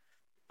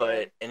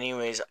 But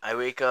anyways, I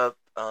wake up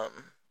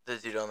the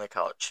dude on the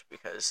couch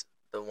because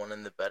the one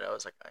in the bed I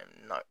was like,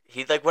 I'm not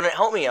he like wouldn't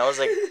help me. I was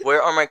like,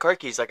 where are my car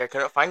keys? Like I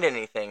couldn't find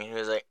anything. He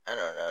was like, I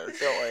don't know,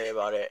 don't worry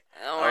about it.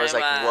 I was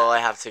like, well, I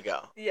have to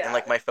go. Yeah. And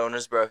like my phone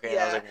was broken and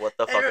I was Yeah. like, what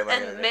the fuck am I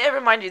And gonna may do? I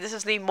remind you, this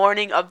is the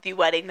morning of the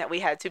wedding that we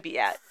had to be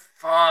at.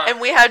 Fuck. And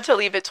we had to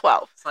leave at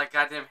 12. It's like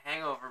goddamn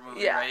Hangover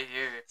movie Yeah. right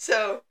here.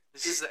 So,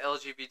 This is the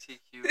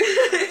LGBTQ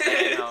version of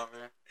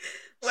Hangover.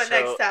 what So,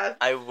 next time?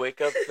 I wake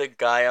up the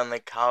guy on the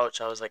couch.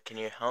 I was like, can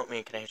you help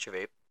me? Can I hit your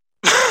vape?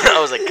 I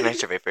was like, can I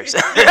hit your vape first?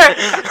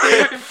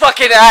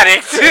 Fucking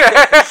addict.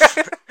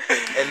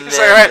 And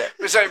sorry, then-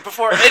 right. Sorry,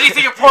 before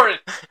anything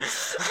important.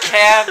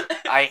 Can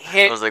I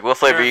hit? I was like, what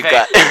flavor you Your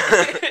got?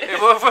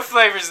 what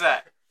flavor is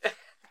that?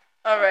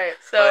 Alright,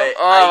 so. But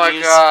Oh my I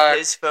used God.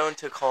 his phone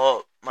to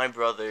call my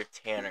brother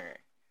Tanner.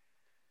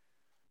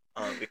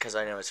 Because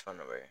I know his phone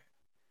number.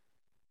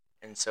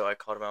 And so I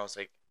called him. I was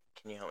like,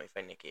 "Can you help me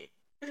find Nikki?"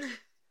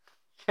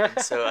 And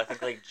so I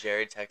think like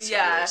Jared texted me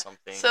Yeah. or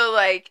something. So,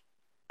 like,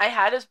 I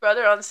had his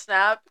brother on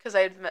Snap because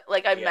I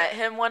Yeah. met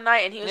him one night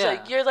and he was Yeah.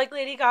 like, "You're like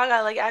Lady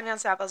Gaga, like add me on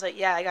Snap." I was like,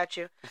 "Yeah, I got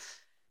you."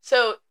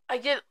 So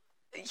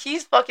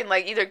he's fucking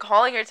like either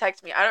calling or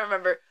texting me. I don't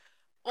remember.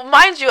 Well,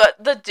 mind you,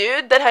 the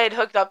dude that I had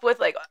hooked up with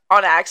like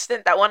on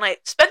accident that one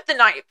night spent the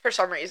night for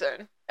some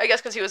reason. I guess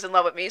because he was in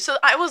love with me. So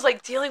I was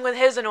like dealing with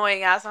his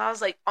annoying ass, and I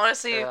was like,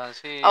 honestly,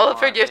 I'll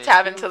forgive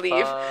Tavin to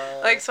leave.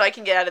 Like, so I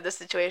can get out of this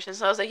situation.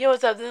 So I was like, "Yo,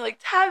 what's up?" And they're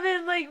like,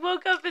 "Tavin, like,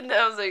 woke up," and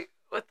I was like,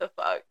 "What the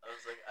fuck?" I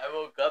was like, I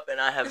woke up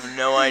and I have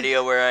no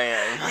idea where I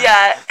am.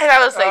 Yeah, and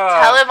I was like, Oh.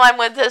 "Tell him I'm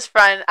with his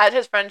friend at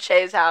his friend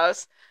Shay's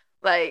house."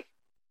 Like,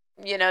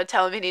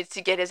 tell him he needs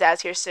to get his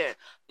ass here soon.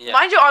 Yeah.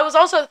 Mind you, I was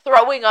also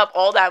throwing up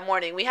all that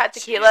morning. We had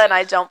tequila, and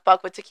I Jesus. don't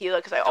fuck with tequila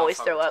because I Don't always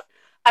fuck throw with up.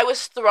 I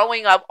was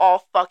throwing up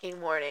all fucking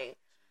morning.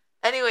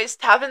 Anyways,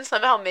 Tavin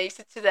somehow makes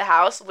it to the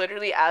house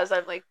literally as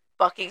I'm like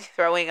fucking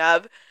throwing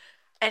up.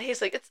 And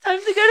he's like, it's time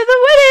to go to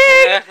the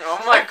wedding. Yeah.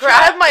 Oh my I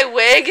grab god. my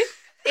wig.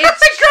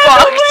 It's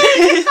fucked.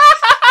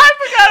 I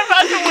forgot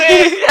about the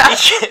wig. Yeah.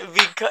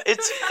 Because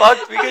it's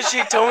fucked because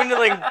she told me to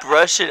like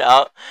brush it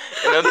out,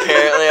 and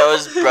apparently I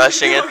was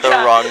brushing it the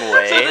Yeah. wrong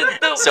way,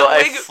 the so I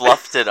wig-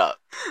 fluffed it up.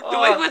 The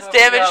wig was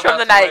damaged from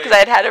the night because I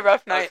had had a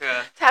rough night.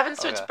 Okay. Tavin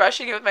starts Okay.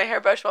 brushing it with my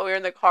hairbrush while we were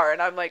in the car,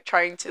 and I'm like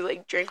trying to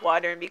like drink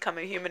water and become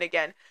a human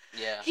again.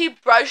 Yeah. He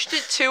brushed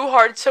it too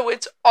hard, so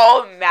it's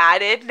all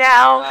matted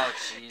now. Oh,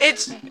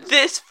 It's Jesus.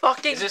 this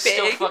fucking Is it big.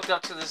 still fucked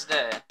up to this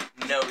day?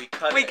 No, we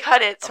cut We it.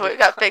 cut it, so Oh, it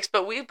got fixed.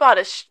 But we bought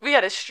we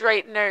had a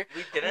straightener.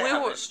 We didn't we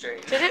have were- it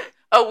straight. Did it?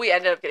 Oh, we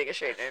ended up getting a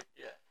straightener.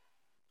 Yeah.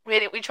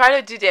 We tried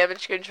to do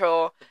damage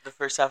control. The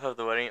first half of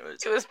the wedding, it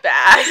was. It was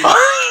bad.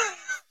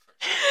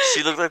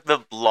 She looked like the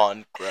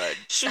blonde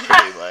grudge, pretty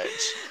much. Why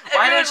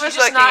Everyone don't you was just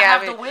looking not at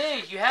have me. the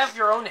wig? You have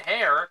your own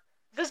hair.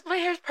 Because my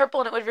hair's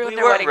purple and it would ruin We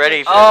their weren't wedding. ready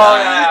cake. for Oh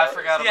that. yeah, I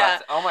forgot Yeah. about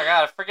that. Oh my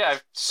god, I forget. I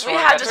swear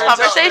had I this turned out-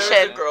 conversation.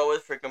 There was a girl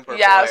with freaking purple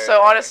Yeah, hair.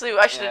 so honestly,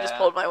 I should have just Yeah.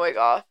 pulled my wig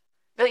off.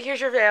 Be like,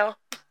 here's your veil.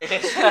 But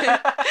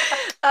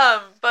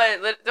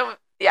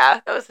yeah,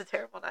 that was a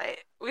terrible night.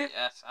 Yeah,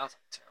 sounds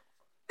like terrible.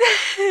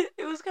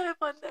 It was kind of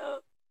fun though.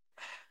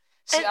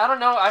 See, And- I don't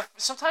know.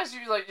 Sometimes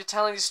you're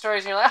telling these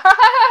stories and you're like,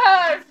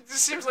 it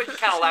just seems like you're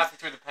kind of laughing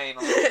through the pain a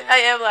little bit. I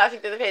am laughing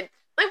through the pain.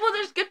 Like, well,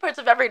 there's good parts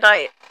of every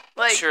night.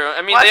 Like, True. I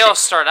mean, they watching- all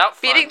start out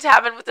fun. beating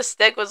Tavin with a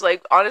stick was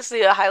like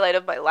honestly a highlight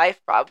of my life,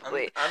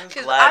 probably. I'm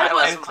 'Cause glad. I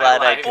was I'm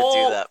glad I like could do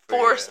full that for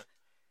force you.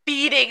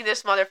 Beating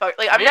this motherfucker.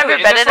 Like, I've Really? never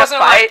And been this in a wasn't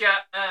fight.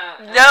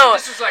 Like, No.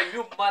 This was like,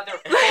 you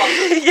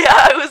motherfucker. Yeah,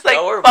 I was like,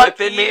 Y'all were fuck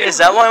whipping me. you. Is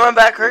that why my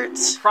back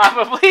hurts?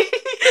 Probably.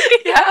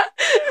 Yeah.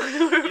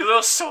 You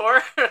little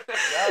sore.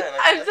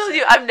 I'm telling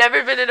you, I've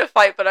never been in a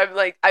fight, but I'm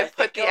like, I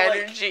put the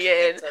energy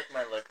in. It's like my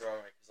leg wrong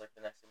because like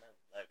the next time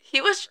my leg.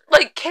 He was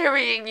like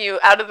carrying you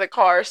out of the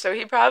car, so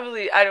he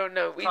probably, I don't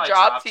know, we Probably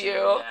dropped you,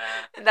 Yeah.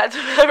 and that's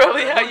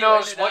probably how Who you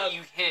knows ended what up.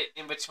 you hit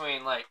in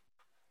between, like,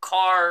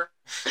 Car,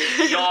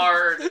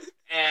 yard,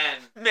 and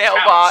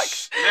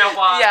Mailbox. couch.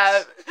 Mailbox.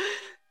 Yeah,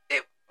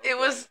 it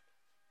was.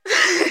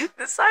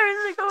 The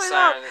sirens are going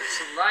off. Siren,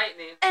 some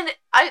lightning. And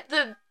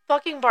the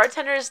fucking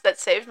bartenders that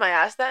saved my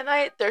ass that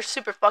night, they're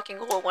super fucking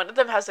cool. One of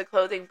them has a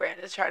clothing brand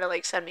and is trying to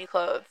like send me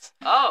clothes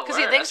Oh, because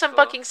he word, thinks that's I'm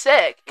cool. fucking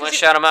sick. You 'Cause want he-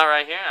 to shout him out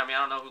right here? I mean, I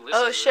don't know who listens.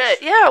 Oh to shit!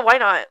 This. Yeah, why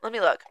not? Let me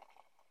look.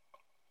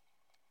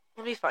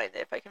 Let me find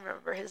it if I can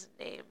remember his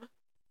name.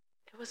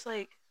 It was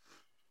like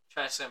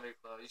trying to send me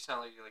clothes. You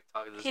sound like you're, like,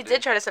 talking to this he dude.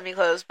 did try to send me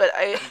clothes, but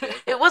He did?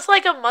 it was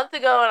like a month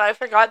ago and I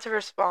forgot to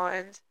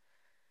respond.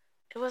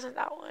 It wasn't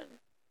that one.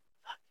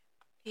 Fuck.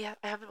 Yeah,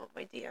 I have him on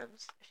my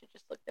DMs. I should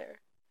just look there.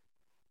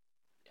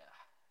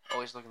 Yeah.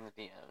 Always looking at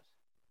the DMs.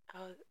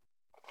 Oh.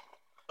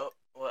 Oh,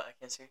 what? I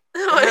can't see.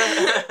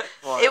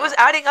 It was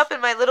adding up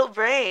in my little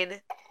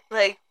brain,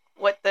 like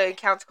what the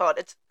account's called.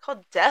 It's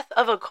called Death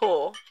of a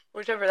Cool,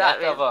 whichever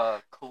that Death means. of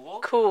a cool?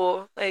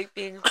 Cool, like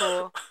being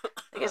cool.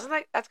 Like,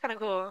 isn't that's kind of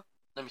cool?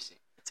 Let me see.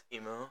 It's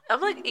emo.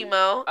 I'm like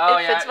emo. Oh,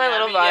 it yeah, fits my yeah, I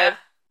little mean, vibe.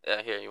 yeah.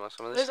 Yeah, here. You want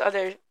some of this? There's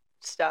other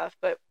stuff,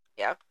 but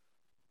yeah.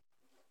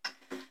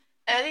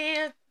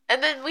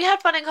 And then we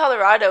had fun in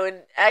Colorado, and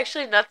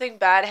actually nothing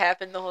bad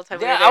happened the whole time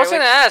we were Yeah, there. I was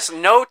gonna ask.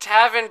 No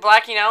Tavin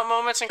blacking out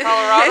moments in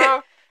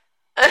Colorado.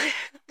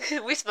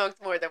 We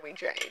smoked more than we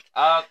drank.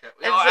 Okay.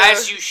 And No, so-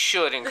 as you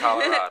should in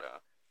Colorado.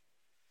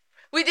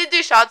 We did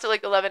do shots at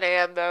like 11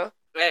 a.m. though.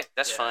 Hey,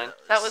 that's Yeah, fine.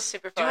 That was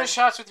super fun. Doing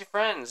shots with your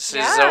friends is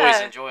Yeah. always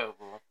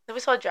enjoyable. Then we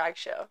saw a drag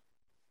show.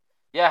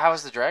 Yeah, how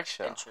was the drag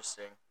show?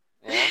 Interesting.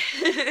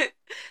 Yeah.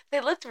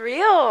 They looked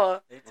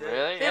real. They did.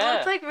 Really? They Yeah.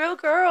 looked like real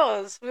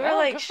girls. We were Oh,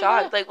 like good for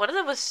shocked. them. Like one of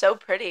them was so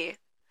pretty.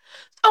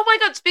 Oh my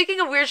god, speaking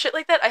of weird shit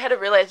like that, I had a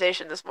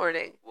realization this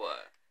morning.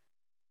 What?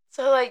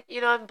 So like,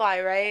 I'm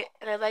bi, right?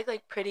 And I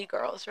like pretty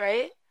girls,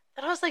 right?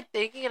 And I was like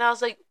thinking and I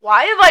was like,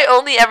 why have I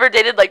only ever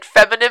dated like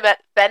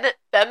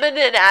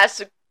feminine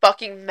ass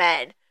fucking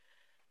men?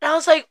 And I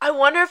was like, I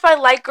wonder if I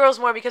like girls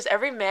more because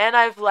every man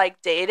I've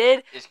like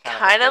dated It's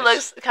kind of a bitch.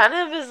 looks kind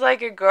of is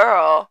like a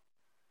girl.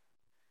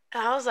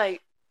 And I was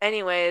like,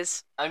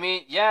 anyways, I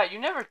mean, yeah, you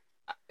never,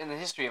 in the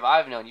history of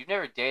I've known, you've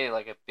never dated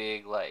like a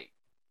big, like,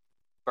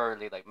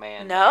 burly, like,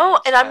 man. no, man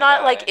and I'm kinda not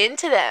guy. like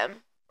into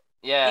them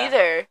yeah.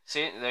 either.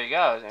 See, there you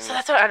go. I mean, So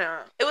that's what I don't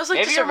know. It was like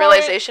maybe just you're a more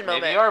realization maybe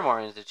moment. you are more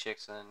into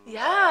chicks than.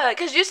 Yeah,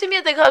 because you see me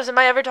at the clubs. Am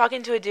I ever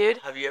talking to a dude?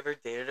 Have you ever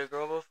dated a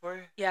girl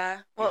before? Yeah.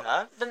 You Well,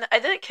 have? then I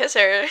didn't kiss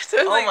her.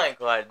 So Oh like, my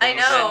god. I then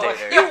you should know. date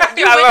her.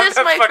 You I love witnessed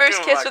that my fucking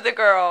first kiss look. with a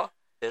girl.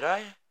 Did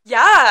I?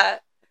 Yeah.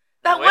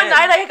 That one When?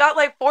 night I got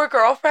like 4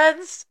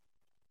 girlfriends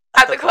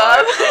at the bar?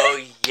 club.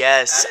 Oh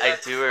yes, I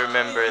At do the club.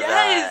 remember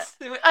that.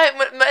 Yes.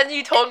 And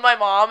you told my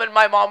mom, and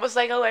my mom was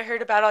like, "Oh, I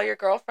heard about all your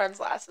girlfriends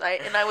last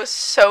night," and I was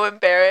so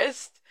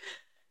embarrassed.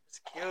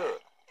 It's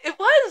cute. It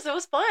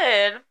was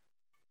fun.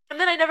 And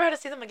then I never had to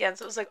see them again,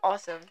 so it was like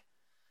awesome.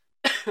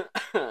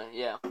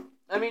 Yeah.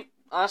 I mean,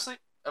 honestly,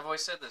 I've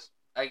always said this.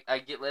 I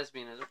get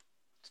lesbianism.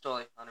 It's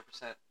totally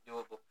 100%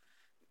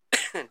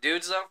 doable.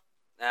 Dudes though,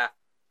 nah.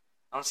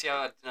 I don't see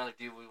how another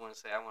dude would want to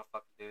say, I want to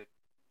fuck a dude.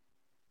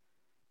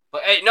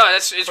 But hey, no,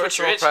 it's what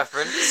Personal you're into.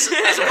 preference.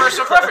 It's a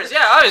personal preference.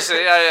 Yeah,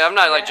 obviously, I'm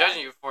not like Yeah.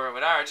 judging you for it,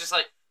 whatever. It's just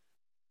like,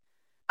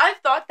 I've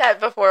thought that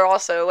before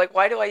also. Like,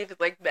 why do I even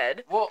like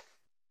men? Well,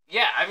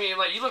 yeah, I mean,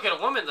 like you look at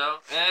a woman though,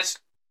 and it's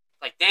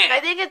like, damn. I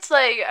think it's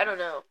like, I don't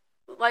know.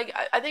 Like,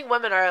 I think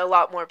women are a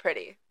lot more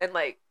pretty. And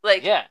like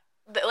yeah.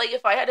 like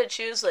if I had to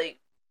choose, like,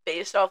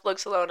 based off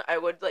looks alone, I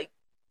would, like,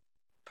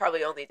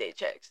 probably only date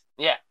chicks.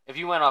 Yeah. If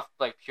you went off,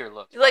 like, pure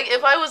looks. Like, if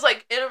probably. I was,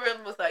 like, in a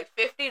room with, like,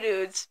 50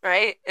 dudes,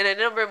 right? And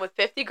in a room with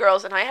 50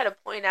 girls, and I had to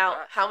point out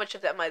Right. how much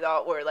of them I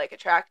thought were, like,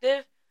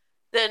 attractive,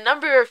 the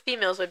number of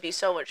females would be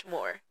so much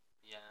more.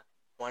 Yeah.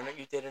 Why don't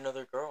you date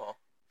another girl?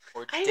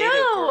 Or I date a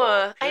girl?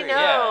 know. I period.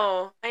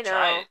 know. I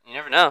Try know. it. You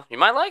never know. You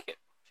might like it,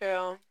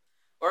 True.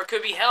 or it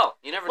could be hell.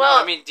 You never Well-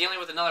 know. I mean, Dealing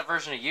with another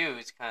version of you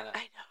is kind of. I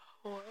know.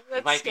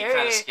 That's might be scary.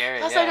 kinda scary,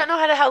 Plus, yeah. I don't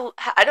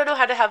know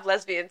how to have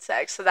lesbian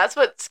sex, so that's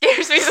what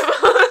scares me the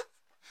most.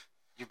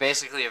 You're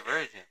basically a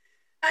virgin.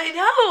 I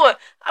know.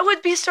 I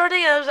would be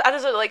starting as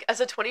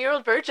a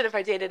 20-year-old virgin if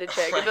I dated a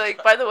chick. I'd be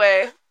like, by the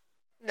way,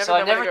 never So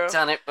I've met a never girl.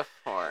 done it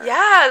before.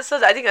 Yeah, so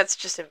I think that's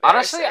just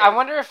embarrassing. Honestly, I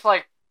wonder if,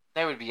 like,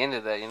 they would be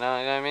into that, you know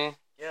what I mean?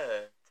 Yeah.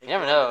 Take You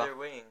never them under know. their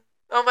wing.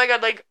 Oh my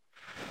god, like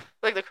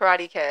the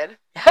Karate Kid.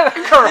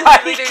 Karate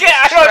Like, they Kid, just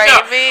I don't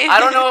know. train me. I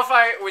don't know if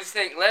I would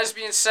think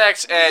lesbian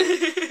sex and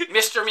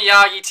Mr.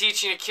 Miyagi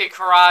teaching a kid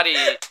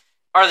karate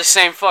are the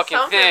same fucking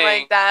Something thing.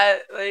 like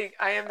that. Like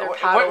I am their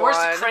Padawan. Where's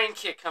the crane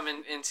kick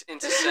coming into They're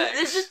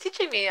sex? just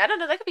teaching me. I don't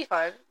know. That could be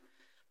fun.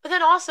 But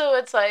then also,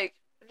 it's like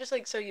I'm just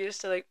like so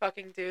used to like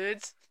fucking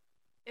dudes.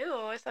 Ew,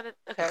 I sounded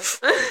okay.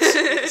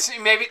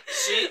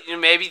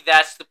 Maybe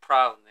that's the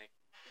problem, Nick.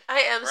 I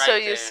am Right so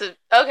there. used to.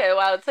 Okay,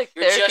 wow, it's like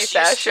You're therapy just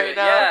used sesh to right it.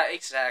 now. Yeah,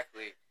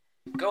 exactly.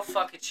 Go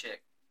fuck a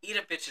chick. Eat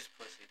a bitch's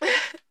pussy.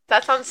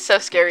 That sounds so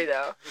scary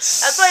though.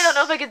 That's why I don't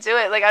know if I could do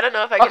it. Like I don't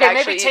know if I could Okay,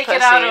 actually maybe eat take pussy.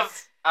 it out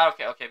of.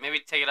 Okay, maybe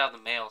take it out of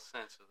the male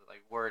sense of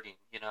like wording,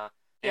 you know?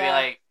 Maybe Yeah.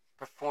 like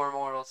perform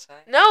oral sex.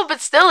 No, but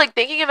still, like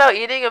thinking about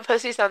eating a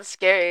pussy sounds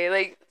scary.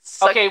 Like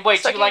Okay, wait,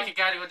 do sucking- you like a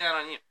guy to go down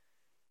on you?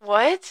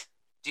 What?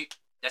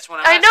 That's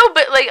what I'm I asking. know,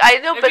 but like I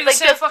know, It'd but be the like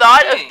same the fucking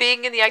thought thing. of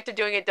being in the act of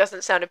doing it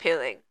doesn't sound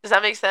appealing. Does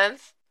that make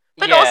sense?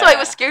 But also, I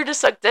was scared to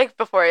suck dick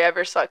before I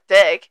ever sucked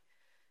dick.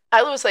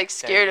 I was like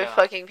scared you of go.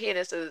 fucking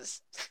penises.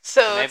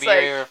 So Maybe it's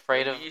like you're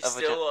afraid of You a vagina.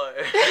 still are.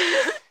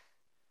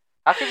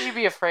 How could you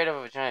be afraid of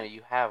a vagina?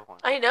 You have one.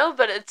 I know,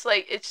 but it's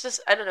like it's just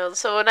I don't know.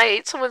 So when I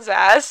ate someone's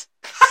ass,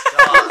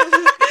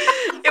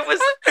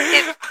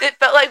 it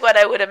felt like what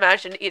I would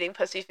imagine eating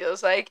pussy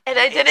feels like, and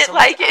I ate didn't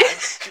someone's like it.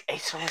 ass? You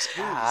ate someone's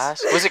Jeez.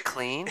 ass. Was it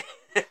clean?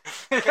 Y'all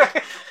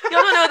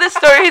don't know this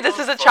story. This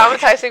is a Funny.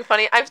 traumatizing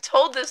funny. I've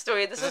told this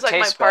story. This Does is it like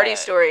my taste party bad?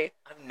 story.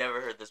 I've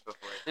never heard this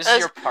before. This Uh, is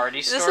your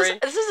party story?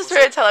 This is a Was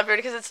story I it- tell everyone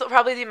because it's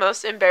probably the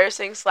most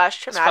embarrassing / It's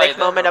traumatic probably the-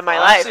 moment of my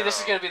Honestly, life. this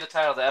is going to be the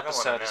title of the I don't wanna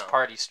episode, is know.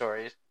 Party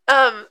Stories.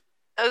 I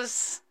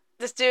was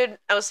this dude.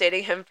 I was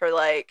dating him for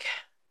like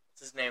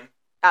What's his name?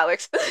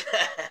 Alex.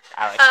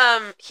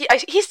 Alex.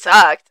 He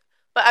sucked,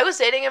 but I was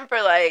dating him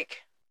for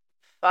like,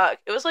 fuck,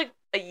 it was like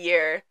a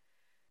year,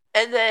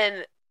 and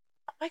then,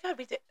 oh my god,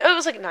 we did. It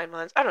was like 9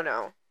 months. I don't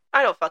know.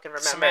 I don't fucking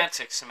remember.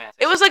 Semantics.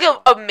 It was like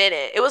a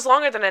minute. It was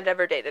longer than I'd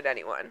ever dated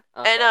anyone.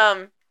 Okay.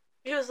 And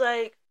he was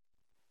like,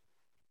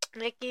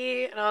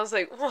 Nikki, and I was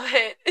like,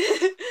 what?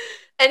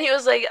 And he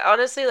was like,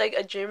 honestly, like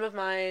a dream of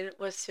mine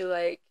was to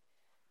like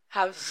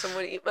have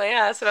someone eat my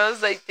ass, and I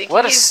was like thinking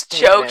What a he's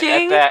statement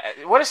joking. At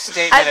that. What a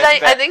statement.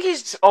 I think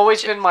he's It's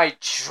always been my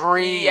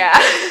dream. yeah.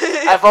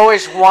 I've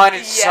always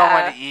wanted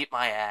someone Yeah. to eat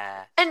my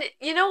ass. And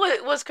you know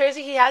what was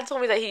crazy? He had told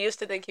me that he used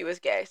to think he was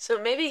gay,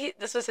 so maybe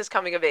this was his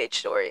coming of age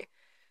story.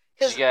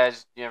 Did 'Cause- you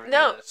guys, you ever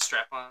No. do the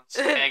strap-ons,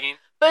 pegging?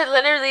 But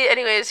literally,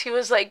 anyways, he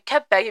was like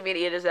kept begging me to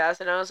eat his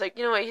ass, and I was like,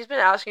 you know what? He's been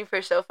asking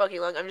for so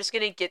fucking long. I'm just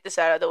gonna get this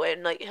out of the way,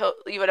 and like,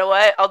 you know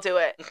what? I'll do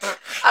it.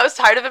 I was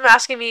tired of him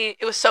asking me.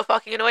 It was so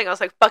fucking annoying. I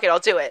was like, fuck it, I'll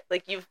do it.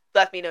 Like, you've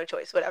left me no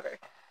choice. Whatever.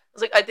 I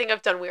was like, I think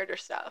I've done weirder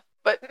stuff,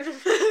 but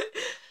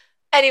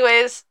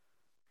anyways,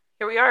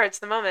 here we are. It's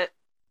the moment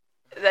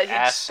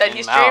Ass that in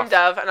he's mouth. dreamed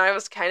of, and I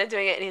was kind of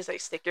doing it, and he's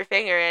like, stick your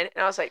finger in,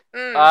 and I was like,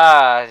 Yeah,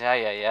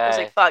 I was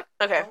like, fuck,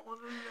 okay.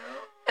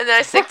 And then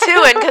I stick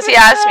two in because he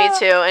asked me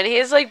to, and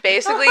he's like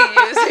basically using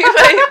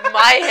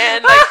my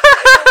hand. Like,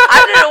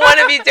 I didn't want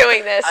to be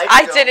doing this.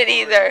 I don't didn't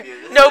believe either.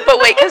 you. This No, is-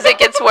 but wait, because it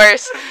gets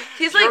worse.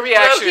 He's like, Your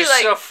reaction he is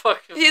like, so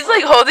fucking he's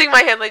funny. like holding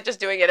my hand, like just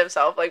doing it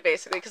himself, like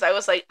basically, because I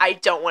was like, I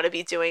don't want to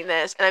be doing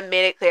this, and I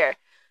made it clear.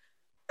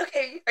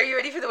 Okay, are you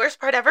ready for the worst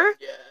part ever?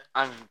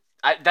 Yeah.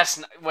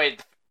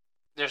 Wait,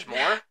 there's more?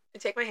 I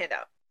take my hand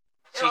out.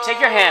 So you take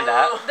your hand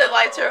out, The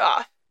lights are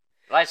off.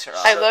 lights are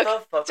off. I Shut look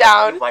the fuck up.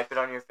 down. You wipe it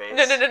on your face.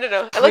 No.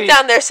 I Please. look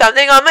down. There's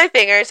something on my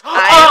fingers.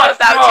 I Oh, am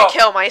about no. to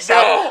kill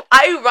myself. No.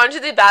 I run to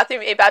the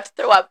bathroom, about to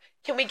throw up.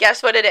 Can we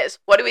guess what it is?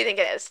 What do we think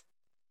it is?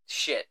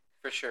 Shit,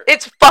 for sure.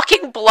 It's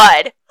fucking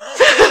blood.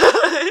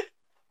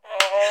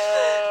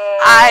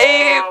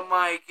 Oh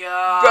my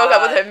god. broke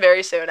up with him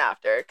very soon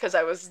after because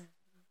I was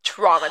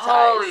traumatized.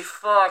 Holy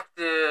fuck,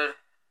 dude.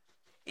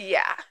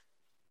 Yeah.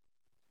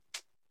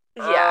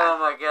 Oh Yeah.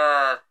 my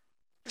god.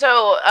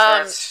 So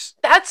that's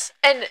That's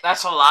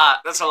a lot.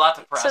 That's a lot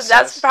to so process.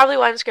 that's probably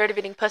why I'm scared of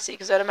eating pussy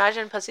because I'd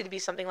imagine pussy to be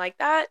something like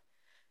that.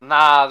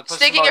 Nah, the pussy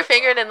Sticking your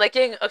finger in and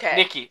licking. Okay.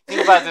 Nikki,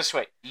 think about it this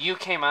way. You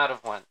came out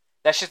of one.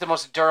 That's just the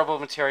most durable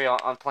material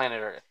on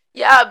planet Earth.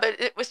 Yeah, but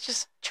it was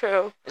just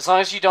true. As long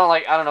as you don't,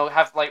 like, I don't know,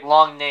 have, like,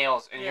 long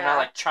nails and you're Yeah. not,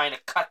 like, trying to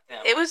cut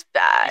them, It was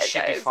bad. you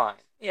should be guys. fine.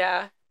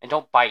 Yeah. And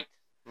don't bite,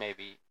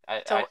 maybe.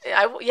 So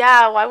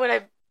yeah. Why would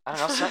I? I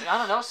don't know. I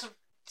don't know.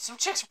 Some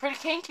chicks are pretty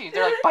kinky.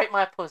 They're like, bite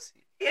my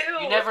pussy. Ew.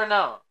 You never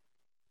know.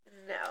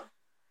 No.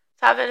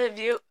 Have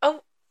you?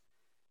 Oh.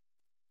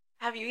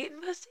 Have you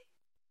eaten pussy?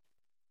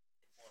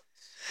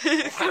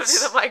 Go to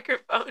the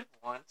microphone.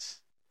 Once.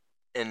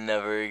 And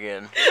never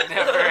again.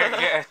 Never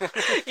again.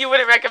 You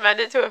wouldn't recommend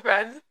it to a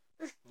friend?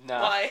 No.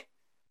 Why?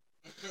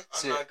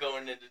 I'm not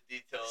going into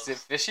details. Is it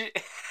fishy?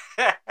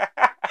 Does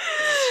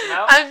it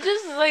smell? I'm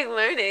just like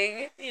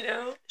learning, you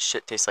know.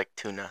 Shit tastes like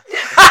tuna.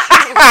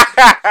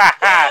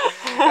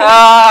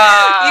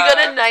 Ah. You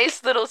got a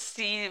nice little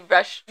sea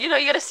rush. You know,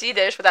 you got a sea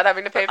dish without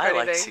having to pay for I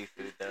anything. like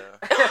seafood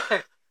though.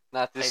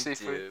 Not I this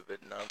seafood. do,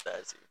 but not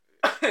that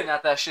seafood.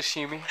 Not that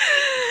sashimi.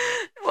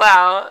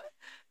 Wow.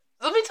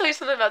 Let me tell you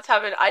something about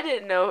Tavin I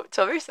didn't know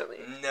till recently.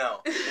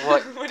 No,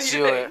 What? What do you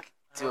Do think? it.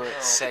 Do I it. don't know.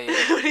 Say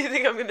it. What do you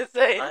think I'm gonna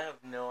say? I have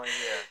no idea.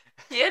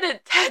 He had a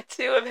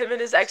tattoo of him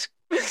and his ex.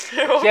 He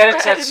had a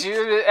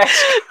tattoo.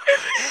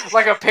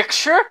 Like a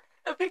picture?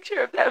 A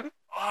picture of them.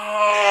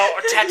 Oh,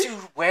 a tattoo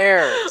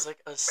where? It was like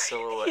a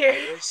silhouette. here.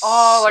 It was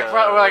Oh, like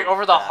so like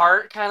over the bad.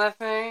 heart kind of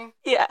thing.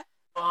 Yeah.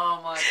 Oh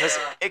my Cause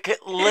god.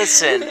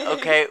 listen,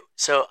 okay.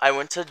 So I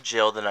went to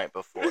jail the night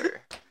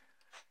before.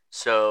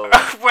 So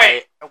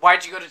Wait,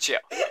 why'd you go to jail?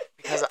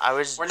 because I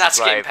was We're not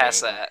skating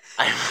past driving.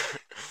 that.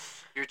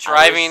 You're I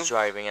driving was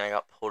driving and I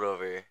got pulled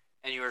over.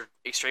 and you were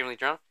extremely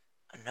drunk?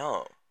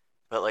 No,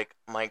 but like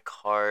my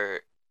car,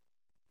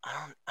 I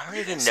don't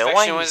even know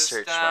why Inspection he was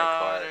searched my down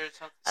car. or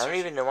something? I don't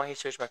even know why he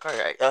searched my car.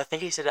 I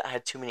think he said I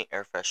had too many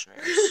air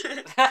fresheners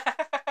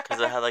because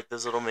I had like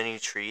those little mini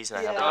trees and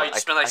I had Yeah. them. Oh, you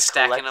just been, like, I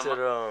stacking them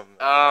collected them.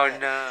 Oh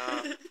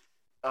no.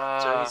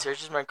 So he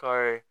searches my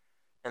car,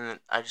 and then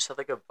I just had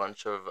like a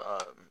bunch of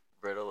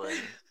Ritalin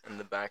in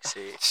the back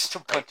seat. Just a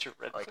bunch of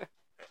red. like,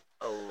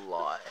 A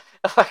lot.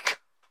 like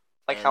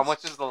how And-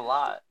 much is the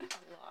lot?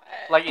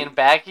 Like in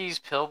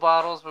baggies, pill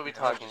bottles. What are we No,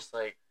 talking? Just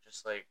like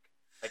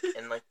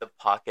in like the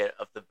pocket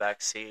of the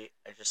back seat.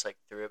 I just like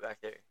threw it back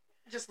there.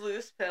 Just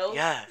loose pills.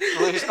 Yeah.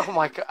 Oh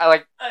my god! I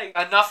like.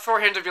 Enough for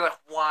him to be like,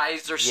 why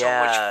is there so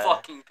Yeah. much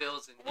fucking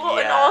pills in here? Well,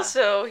 and Yeah.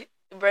 also,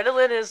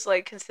 Ritalin is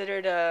like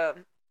considered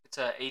It's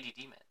a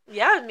ADD med.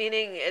 yeah,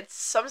 meaning it's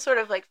some sort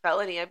of like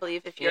felony, I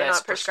believe, if you're Yeah, it's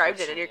not prescribed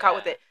it and you're caught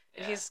with it.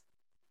 And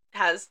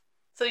Yeah.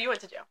 So you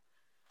went to jail.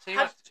 So you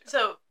How- went to jail.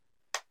 So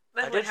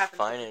then I what did happened?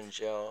 fine in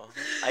jail.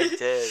 I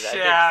did. I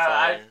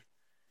Yeah, did fine.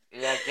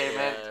 Yeah, gay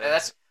man. Yeah.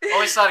 That's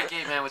always thought a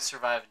gay man would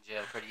survive in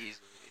jail pretty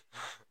easily.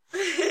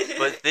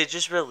 But they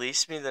just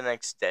released me the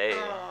next day.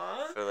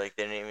 Aw. For like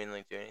they didn't even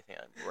like do anything.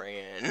 I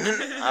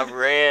ran. I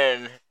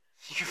ran.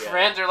 Your Yeah.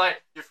 friends are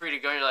like, You're free to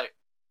go. You're like,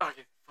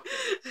 okay,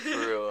 For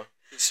real.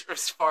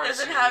 as far And as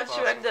then soon how as did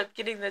you end possible. up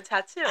getting the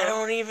tattoo? I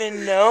don't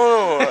even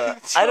know.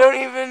 I don't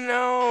even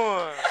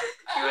know.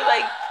 You were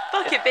like,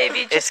 fuck it,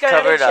 baby, just It's go to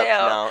covered up jail.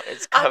 now.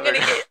 It's I'm covered gonna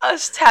up. get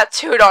us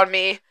tattooed on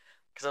me.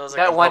 'Cause I was like,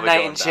 that I'm one probably night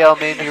going in back. jail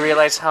made me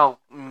realize how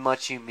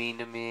much you mean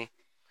to me.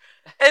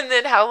 And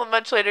then how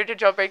much later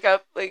did y'all break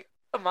up? Like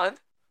a month?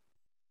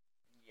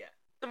 Yeah.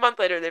 A month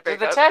later they Did break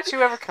the up.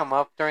 tattoo ever come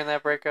up during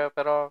that breakup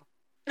at all?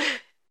 Oh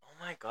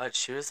my god,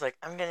 she was like,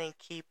 I'm gonna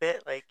keep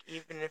it, like,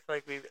 even if,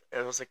 like,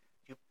 I was like,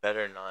 you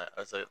better not. I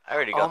was like, I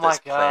already Oh got my this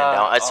planned out.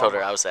 God. I told Oh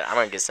her, my- I was like, I'm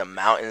gonna get some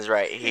mountains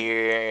right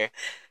here.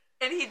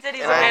 And he did.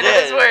 He's And a I man of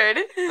his did.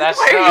 word. That's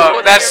Why are you dope.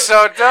 holding That's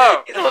your- so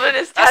dope. He's holding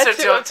his That's a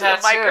tattoo dope up to the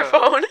tattoo.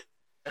 microphone.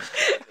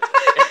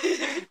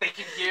 They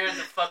can hear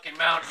the fucking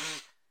mountain.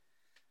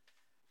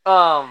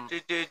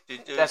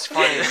 That's That's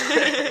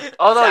funny.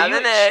 Although you,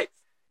 7X.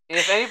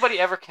 if anybody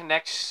ever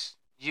connects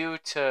you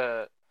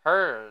to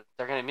her,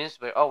 they're gonna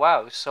immediately be, oh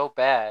wow, it was so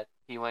bad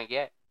he went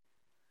gay.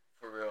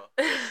 For real.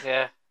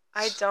 Yeah.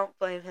 I don't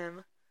blame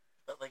him.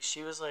 But, like,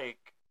 she was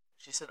like,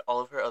 she said all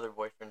of her other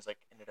boyfriends, like,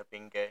 ended up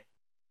being gay.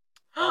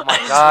 Oh my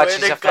I god, swear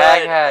she's to a fag God,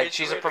 I hag.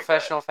 She's a swear to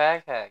professional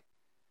fag hag.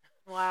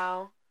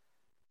 Wow.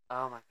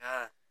 Oh my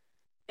god.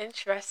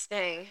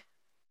 Interesting.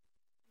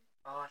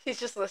 Oh, He's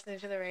just listening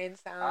to the rain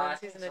I sounds.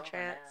 think He's in a it's over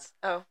trance.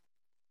 Oh.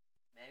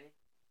 maybe.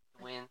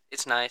 Wind.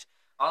 It's nice.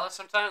 Although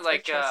sometimes,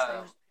 like,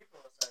 Interesting.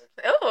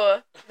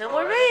 Oh, no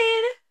more Oh,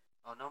 rain.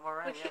 Oh, no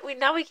more We rain. can't,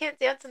 now we can't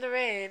dance in the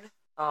rain.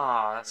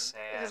 Oh, that's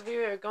Because sad. we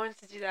were going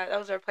to do that. That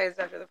was our plans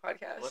after the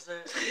podcast. Was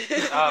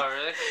it? Oh,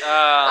 really?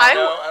 I-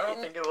 No, I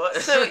don't think it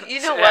was. So,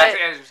 you know Yeah, what? I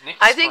think it was Nikki's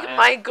I think plan.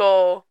 my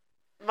goal,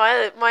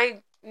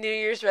 my New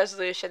Year's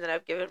resolution that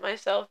I've given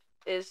myself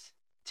is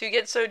to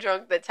get so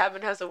drunk that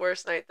Tavin has a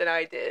worse night than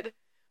I did.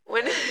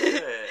 When Let's do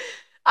it.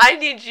 I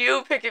need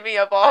you picking me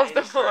up off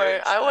the floor.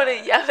 encourage I want to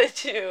that. yell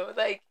at you.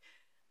 Like,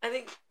 I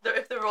think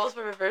if the roles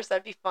were reversed,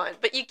 that'd be fun.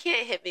 But you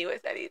can't hit me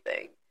with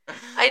anything.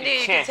 I knew you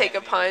could can't take hit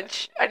a me with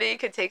punch. I knew you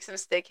could take some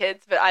stick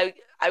hits, but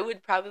I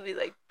would probably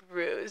like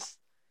bruise.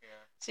 Yeah.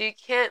 So you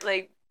can't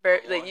like I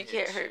like want you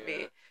can't hit hurt you.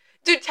 me.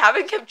 Dude,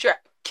 Tavin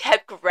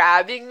kept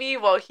grabbing me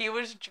while he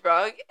was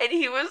drunk, and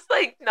he was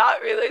like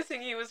not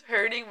realizing he was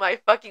hurting my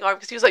fucking arm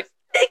because he was like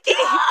Nikki,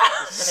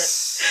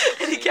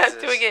 and he kept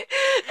Jesus. doing it.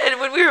 And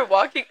when we were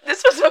walking,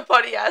 this was a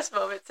funny ass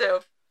moment too.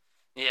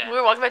 Yeah. When we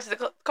were walking back to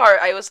the car,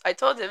 I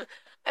told him,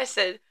 I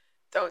said,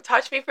 "Don't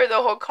touch me for the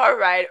whole car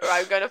ride, or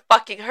I'm gonna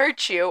fucking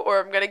hurt you, or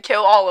I'm gonna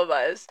kill all of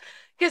us."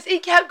 Because he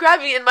kept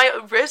grabbing me, and my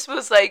wrist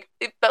was like,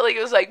 it felt like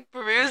it was like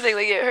bruising,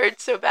 like it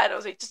hurt so bad. I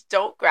was like, just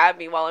don't grab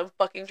me while I'm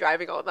fucking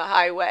driving on the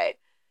highway,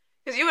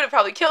 because you would have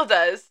probably killed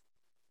us.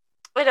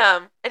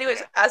 And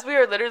anyways, as we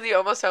were literally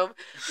almost home,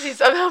 he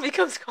somehow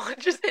becomes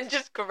conscious and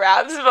just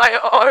grabs my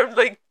arm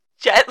like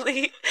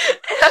gently,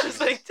 and I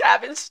was like,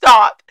 "Tavin,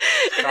 stop!"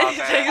 And then he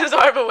Stop takes it. his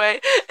arm away,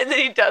 and then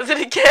he does it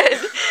again,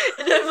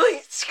 and I'm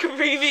like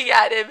screaming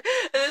at him,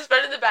 and his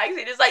friend in the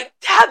backseat is like,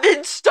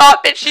 "Tavin,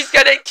 stop it! She's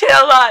gonna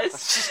kill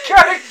us!" She's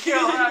gonna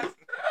kill us.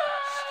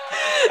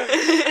 You're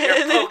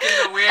and, then, poking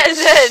the witch. and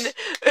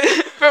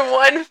then, for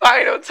one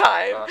final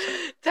time, Awesome.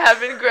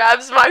 Tavin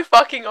grabs my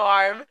fucking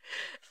arm,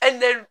 and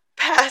then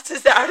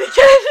passes out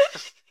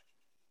again.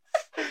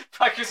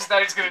 Fuck, you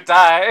thought he's gonna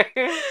die.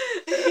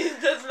 He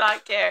does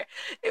not care.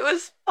 It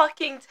was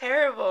fucking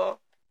terrible.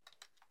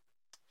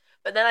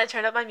 But then I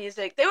turned up my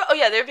music. They were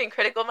being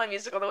critical of my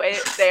music on the way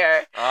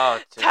there. Oh,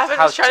 dude, Tavin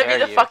how was trying to be dare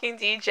the you. fucking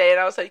DJ, and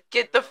I was like,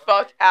 "Get the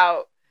fuck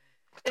out."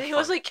 And he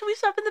was fuck? like, "Can we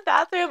stop in the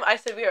bathroom?" I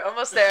said, "We are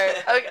almost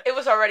there." Like, it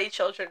was already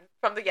children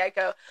from the get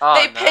go. Oh,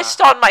 They nah.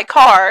 pissed on my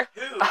car.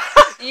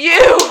 Who? You.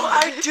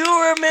 I do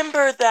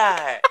remember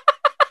that.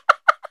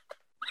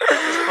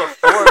 That was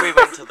before we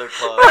went to the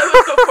club. That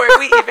was before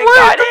we even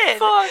got in.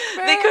 Fuck,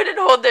 They man. couldn't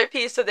hold their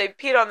peace, so they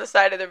peed on the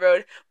side of the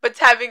road. But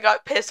Tavin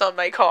got pissed on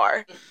my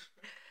car.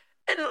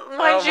 And mind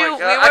Oh you, my we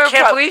God. I were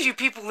can't believe you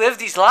people live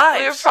these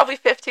lives. we were probably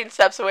 15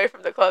 steps away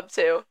from the club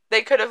too.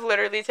 They could have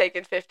literally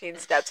taken 15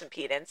 steps and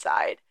peed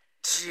inside.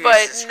 But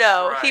Jesus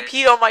no, he Christ.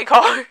 peed on my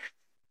car.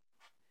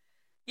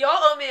 Y'all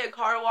owe me a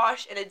car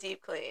wash and a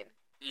deep clean.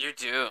 You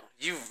do.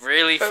 You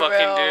really For fucking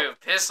real. do.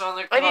 Piss on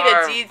the car. I need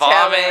a detailing.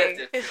 Vomit. I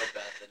did feel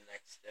bad the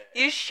next day.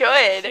 You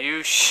should.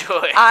 You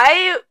should.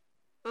 I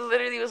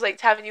literally was like,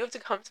 Tavin, you have to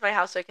come to my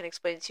house so I can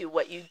explain to you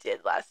what you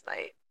did last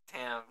night.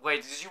 Damn.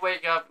 Wait, did you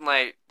wake up and,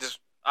 like, just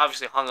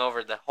obviously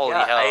hungover the holy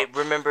Yeah, hell? I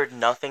remembered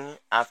nothing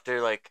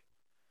after like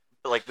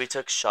we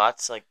took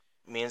shots. Like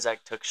me and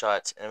Zach took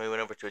shots, and we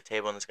went over to a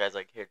table, and this guy's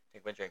like, "Here,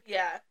 take my drink."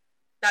 Yeah.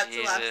 That's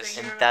the last Jesus. thing you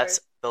And remember. that's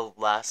the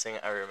last thing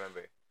I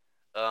remember.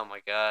 Oh my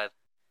god.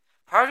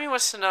 Part of me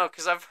wants to know,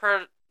 because I've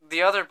heard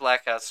the other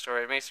blackout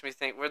story. It makes me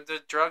think, would the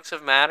drugs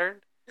have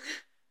mattered?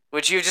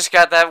 Would you have just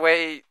got that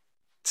way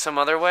some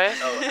other way?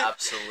 Oh,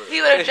 absolutely.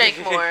 He would have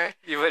drank more.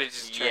 You would have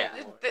just drank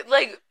Yeah. more.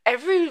 Like,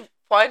 every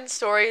fun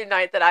story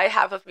night that I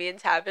have of me and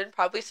Tavin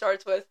probably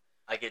starts with,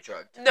 I get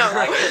drugged. no,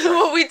 I get drugged.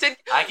 well, we did.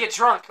 I get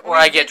drunk. Or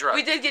I we get did- drugged.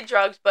 We did get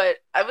drugged, but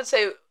I would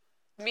say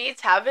me,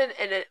 Tavin,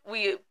 and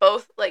we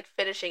both like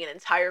finishing an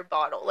entire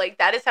bottle. Like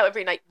that is how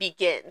every night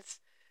begins.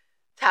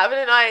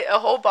 Tavin and I, a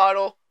whole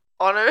bottle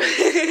on a.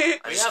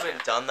 We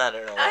haven't done that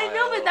in a while. I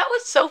know, but that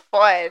was so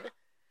fun.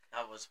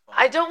 That was fun.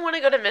 I don't want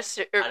to go to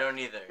Mr. I don't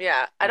either.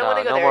 Yeah, I don't want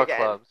to go no there more again.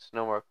 clubs.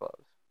 No more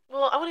clubs.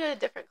 Well, I want to go to a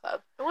different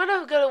club. I want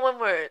to go to one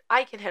where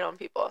I can hit on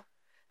people.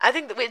 I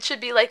think that it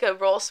should be like a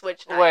role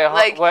switch night. Wait,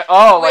 like, wait.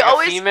 Oh, we like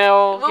always- a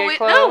female well, gay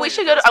club? no, we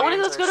should go to. I want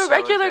to let's go to a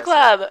regular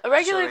club. A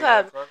regular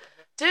club, club.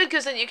 dude.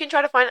 Because then you can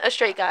try to find a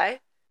straight guy,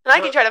 and I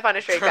can try to find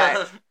a straight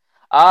guy.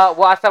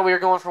 Well, I thought we were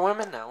going for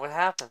women now. What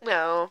happened?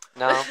 No.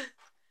 No.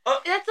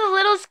 That's a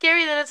little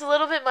scary. Then it's a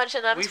little bit much,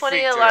 and I'm We 20.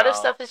 freaked A her lot of out.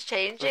 stuff is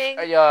changing.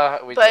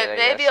 Yeah, we but did, I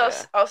maybe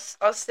guess, yeah.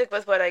 I'll stick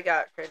with what I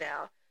got for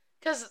now,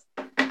 because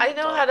I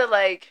know Done. how to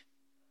like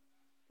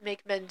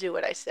make men do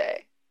what I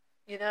say.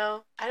 You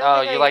know. I don't Oh,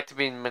 think you I- like to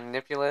be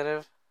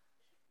manipulative?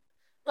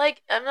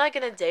 Like, I'm not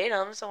gonna date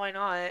him, so why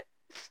not?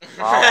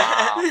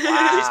 Wow, She's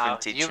wow.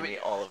 been teaching You- me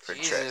all of her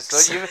Jesus,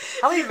 tricks.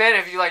 so how many men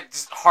have you like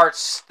just heart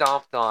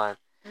stomped on?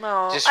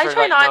 No, Just I for,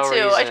 try like, not no to.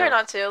 I try reason.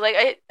 not to. Like,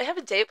 I have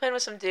a date plan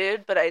with some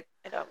dude, but I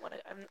don't want to.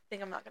 I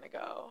think I'm not gonna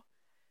go.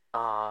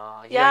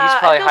 Yeah, Yeah, he's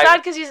probably I feel bad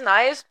because he's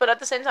nice, but at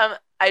the same time,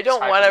 I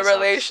don't Hyping want a us up.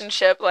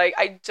 relationship. Like,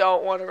 I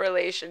don't want a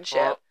relationship.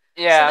 Well,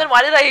 So yeah, then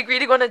why did I agree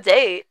to go on a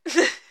date?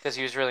 because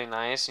he was really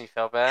nice and you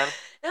felt bad.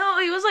 No,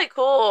 he was like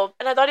cool,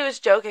 and I thought he was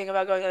joking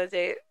about going on a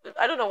date.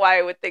 I don't know why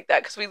I would think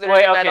that because we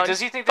literally Wait, met okay, on does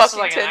he think this is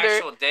fucking like Tinder. An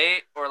actual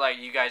date, or like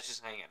you guys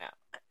just hanging out?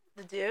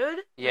 the dude.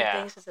 Yeah. he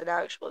thinks it's an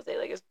actual date.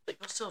 Like, it's,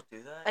 People still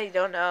do that? I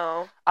don't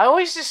know. I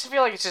always just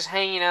feel like it's just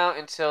hanging out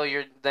until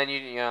you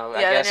know,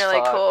 I Yeah, then guess you're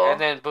like, fuck, cool. and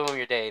then boom,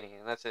 you're dating,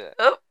 and that's it.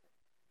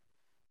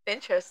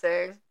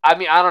 Interesting. I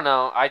mean, I don't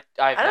know. I've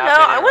I don't not know.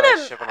 been in I a wanna-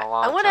 relationship in a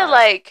long I want to time.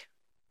 like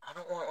I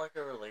don't want like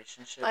a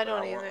relationship. I but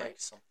don't I want either. like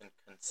something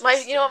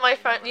consistent. you know what my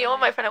friend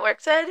I at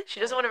work said? She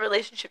doesn't want a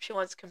relationship. She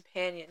wants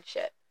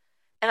companionship.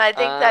 and I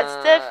think that's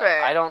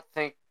different. I don't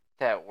think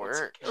that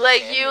works.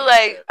 Like you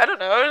like I don't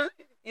know.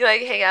 You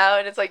like hang out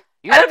and it's like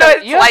You I have don't know. to-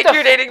 It's you have like to-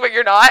 you're dating, but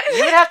you're not.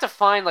 You would have to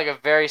find like a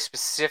very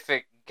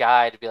specific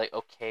guy to be like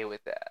okay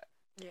with that.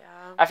 Yeah.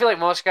 I feel like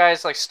most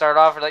guys like start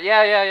off with like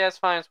yeah, it's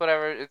fine, it's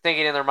whatever,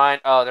 thinking in their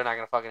mind, oh, they're not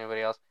gonna fuck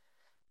anybody else,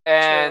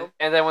 and True.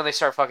 and then when they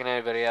start fucking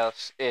anybody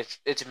else, it's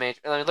major.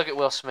 I mean, look at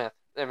Will Smith.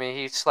 I mean,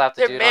 he slapped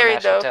the They're dude married, on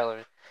national though.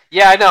 television.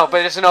 Yeah, I know,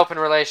 but it's an open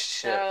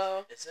relationship.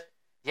 No, Is it?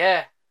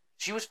 Yeah,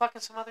 she was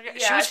fucking some other guy.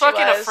 She Yeah, was she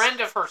fucking a was.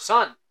 friend of her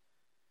son.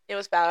 it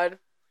was bad.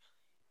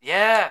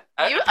 Yeah,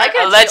 I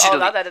can allegedly. say all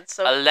about that. It's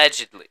so.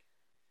 Allegedly.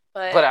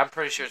 but I'm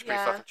pretty sure it's pretty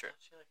Yeah. fucking true.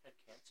 She like had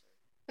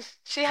cancer.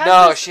 She has.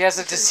 No, this- she has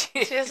a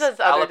disease. She has this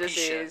other Alopecia.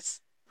 disease.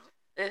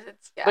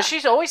 It's, yeah. But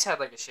she's always had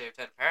like a shaved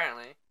head,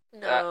 apparently.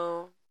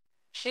 no,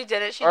 she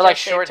didn't. She Or, just like,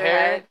 shaved short her hair?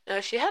 head.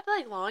 No, she had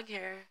like long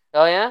hair.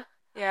 Oh yeah.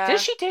 Yeah.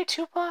 Did she date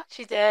Tupac?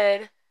 She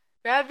did.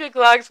 Grab your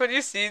Glocks when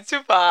you see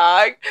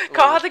Tupac.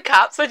 Call Ooh. the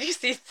cops when you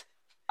see.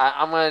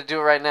 I'm gonna do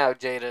it right now.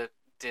 Jada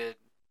did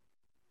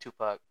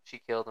Tupac. She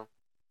killed him.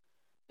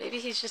 Maybe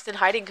he's just in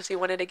hiding because he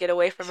wanted to get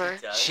away from her.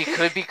 She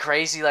could be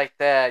crazy like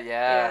that.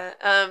 Yeah.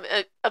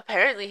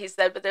 Apparently he's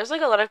dead, but there's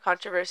like a lot of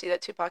controversy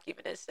that Tupac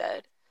even is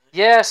dead.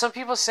 Yeah. Some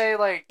people say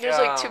like There's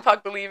like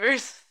Tupac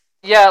believers.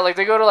 Yeah, like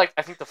they go to like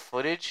I think the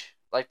footage,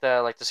 like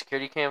the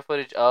security cam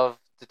footage of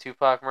the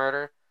Tupac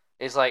murder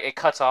is like it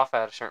cuts off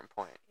at a certain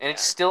point, and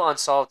it's Yeah. still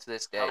unsolved to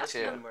this day How was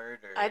he too.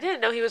 murdered? I didn't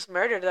know he was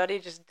murdered. I thought he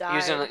just died.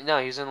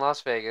 He was in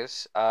Las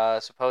Vegas.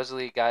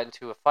 Supposedly got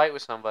into a fight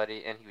with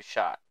somebody and he was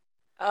shot,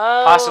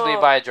 oh, possibly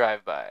by a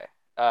drive-by.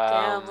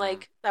 damn,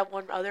 like that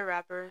one other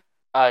rapper.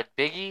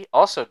 Biggie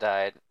also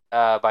died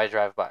by a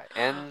drive-by,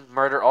 and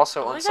murder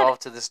also Oh my God.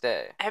 unsolved to this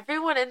day.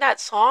 Everyone in that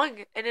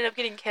song ended up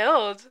getting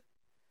killed,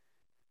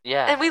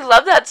 Yeah, and we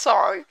love that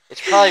song.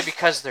 it's probably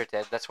because they're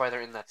dead. That's why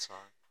they're in that song.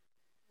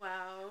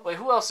 Wow. Wait,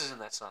 who else is in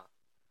that song?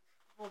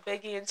 Well,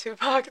 Biggie and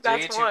Tupac.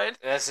 That's Biggie, one.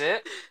 That's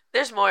it.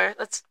 There's more.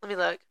 Let me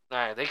look. All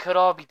right, they could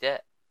all be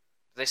dead.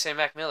 They say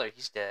Mac Miller,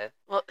 he's dead.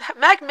 Well,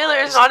 Mac Miller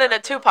is is not in a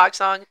Mac Miller? Tupac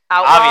song.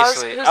 Outlaws.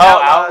 Obviously. Who's Oh,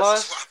 Outlaws?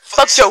 Outlaws?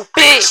 Fuck your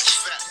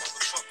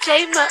bitch.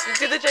 J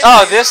do the J.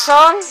 Oh, this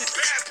song?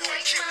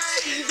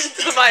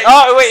 to the mic.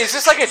 Oh, wait, is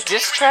this like a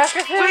diss track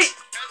of his? Wait.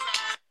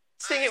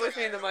 Sing it with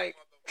me in the mic.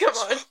 Come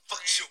on.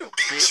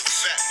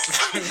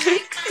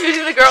 You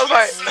do the girl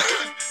part.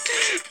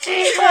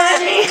 Take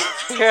money.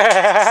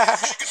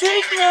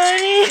 Take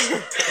money.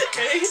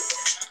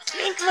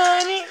 Take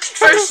money.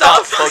 First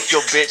off, Fuck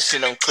your bitch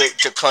and I'm click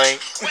to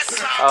clank.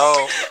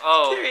 Oh.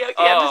 karaoke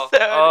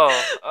episode.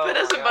 Oh. Put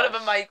us my in front of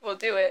a gosh. mic. We'll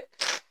do it.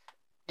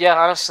 Yeah,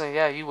 honestly,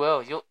 yeah, you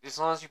will. You'll as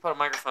long as you put a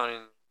microphone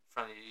in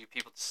front of you,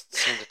 people just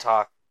seem to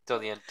talk till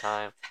the end of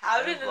time.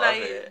 Having I a love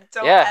night. it.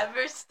 Don't Yeah.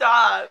 ever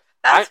stop.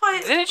 That's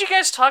why Didn't you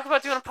guys talk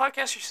about doing a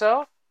podcast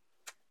yourself?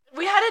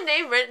 we had a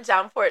name written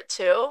down for it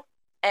too,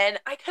 and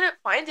I couldn't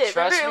find it.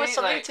 Trust Remember, it was me,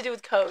 something like- to do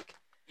with Coke.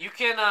 You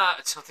can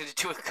it's something to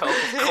do with Coke, of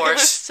It was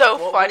course. so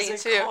What funny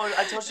was it too. called?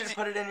 I told you to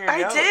put it in your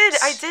I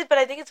notes. did, but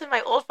I think it's in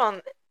my old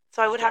phone,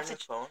 so I would have to.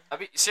 Phone? I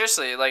mean,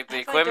 seriously, like the I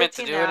have, like, equipment to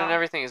 13 do it and now.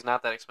 everything is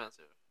not that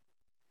expensive.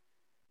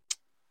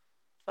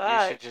 You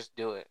Fuck. should just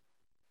do it.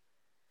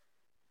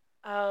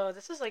 Oh,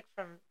 this is like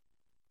from.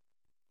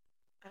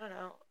 I don't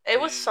know. It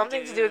was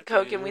something to do with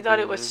Coke, and we thought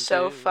it was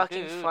so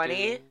fucking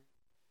funny.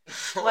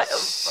 What the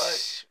fuck?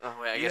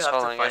 Oh wait, I You guess have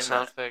hold to on, I got find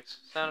sound that. effects.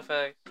 Sound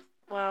effects.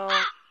 Well,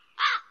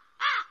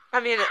 I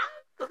mean,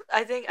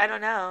 I think I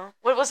don't know.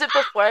 What was it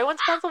before I went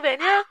to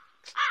Pennsylvania?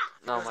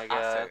 Oh my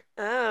god. After.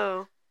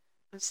 Oh,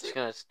 Just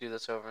gonna do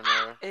this over and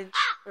over.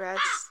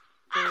 interesting.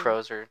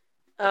 Crows are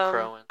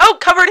crowing. Oh,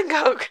 covered in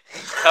Coke.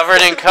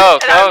 Covered in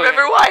Coke. And I Oh,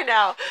 remember why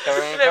now.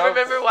 Covered in I Coke?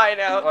 remember why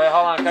now. Wait,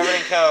 hold on. Covered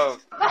in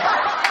Coke.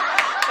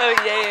 Oh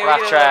yeah. Rough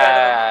we did track.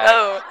 that.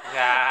 Oh,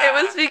 Yeah.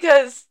 it was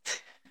because.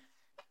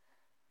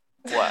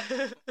 What?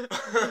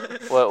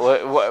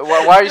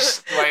 What? Why are you?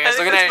 Why are you I guys think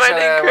looking at it's each fun to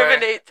other?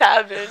 incriminate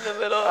Tabin a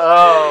little.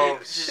 Oh.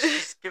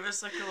 Just give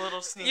us like a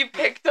little sneak You peek.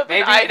 picked up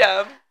Maybe- an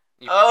item.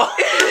 Oh.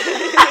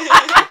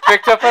 You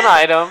picked up an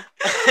item.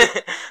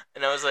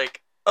 And I was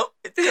like, oh,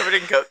 it's covered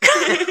in Coke.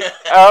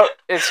 Oh,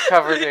 it's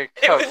covered in It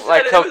Coke, was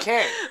like that it was-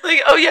 cocaine.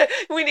 Like, oh yeah,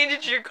 we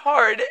needed your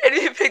card, and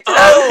he picked it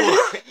up.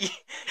 Oh.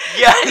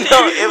 Yeah,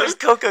 no, it was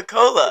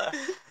Coca-Cola.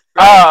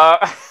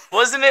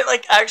 Wasn't it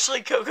like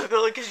actually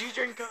Coca-Cola because you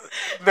drink Coke?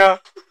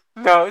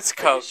 No, it's Are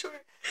you Coke. sure?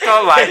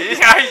 Don't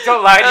lie.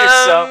 Don't lie to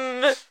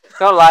yourself.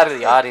 Don't lie to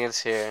the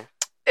audience here.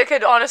 It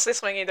could honestly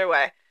swing either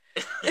way.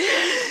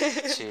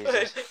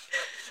 Jesus.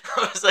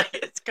 I was like,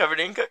 it's covered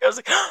in Coke. I was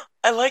like, oh,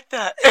 I like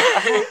that.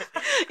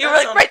 You were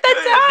That like, write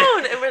sounds that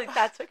good. down, and we're like,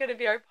 that's going to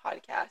be our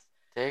podcast.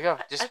 There you go.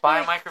 I Just feel buy a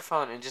like-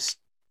 microphone and just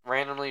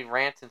randomly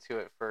rant into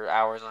it for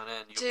hours on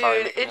end. You'll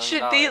probably Dude, make $1 it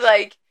should million. be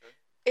like,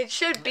 it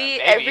should be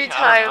Maybe, every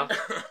I don't time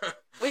know.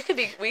 we could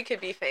be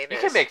famous. You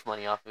can make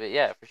money off of it,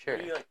 yeah, for sure.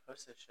 Where do you like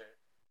post this shit?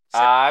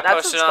 I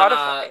That's posted on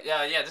on Spotify.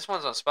 yeah, this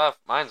one's on Spotify.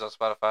 Mine's on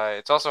Spotify.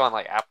 It's also on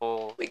like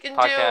Apple We can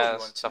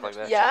Podcasts, stuff like do.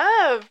 that.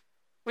 Yeah,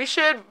 we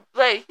should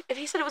like. And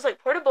he said it was like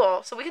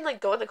portable, so we can like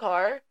go in the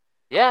car.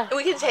 Yeah. And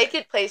we can take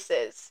it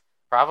places.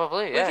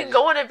 Probably, yeah. We can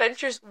go on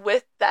adventures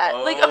with that.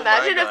 Like, Oh my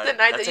imagine if God, the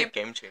night that's that a you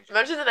game changer.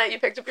 imagine the night you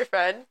picked up your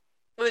friend,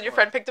 and then your What?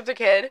 friend picked up the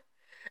kid,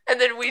 and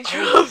then we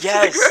drove Oh, to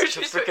yes, the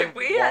grocery to store. freaking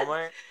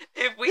Walmart.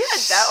 If we had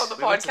that on the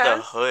We went to the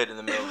podcast, hood in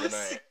the middle it of was the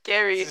night.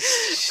 scary.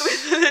 With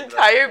With an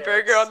entire the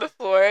burger kids. on the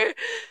floor.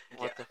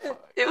 What the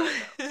fuck? It I don't was, know.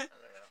 I don't know.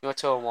 You went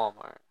to a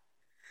Walmart.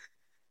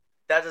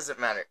 That doesn't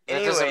matter. That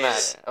Anyways, doesn't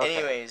matter. Okay.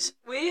 anyways,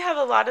 we have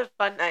a lot of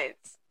fun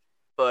nights.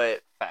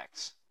 but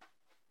Facts.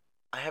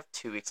 I have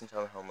 2 weeks until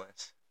I'm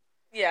homeless.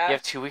 Yeah. You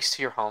have 2 weeks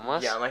till you're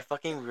homeless? Yeah, my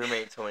fucking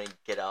roommate told me to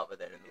get out by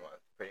the end of the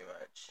month, pretty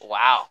much.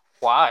 Wow.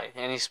 Why?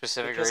 Any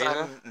specific Because reason?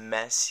 I'm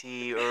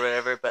messy or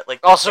whatever, but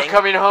like the Also thing-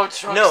 coming home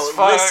drunk No, as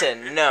fuck.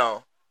 listen,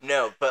 no,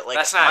 but like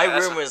That's not- my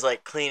that's room not- was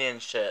like clean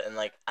and shit, and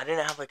like I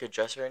didn't have like a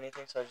dresser or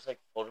anything, so I just like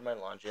folded my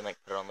laundry and like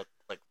put it on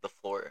the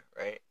floor,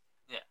 right?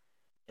 Yeah.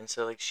 And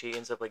so like she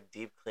ends up like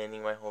deep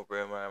cleaning my whole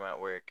room when I'm at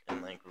work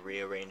and like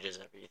rearranges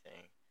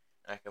everything.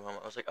 And I come home,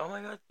 I was like, oh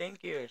my God,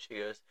 thank you, and she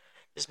goes,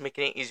 just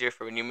making it easier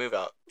for when you move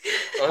out.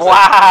 I was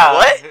Wow.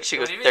 like, what? She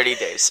What goes, do you 30 mean?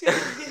 days.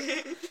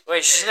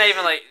 Wait, she's not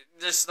even like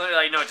just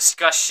like no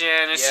discussion.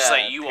 It's just Yeah,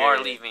 like you are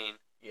period. leaving.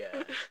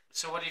 Yeah.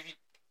 So what if you?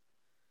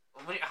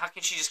 How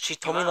can she just? She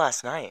kick told you me out?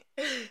 last night.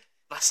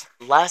 Last.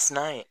 Last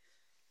night.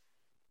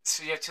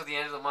 So you have till the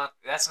end of the month.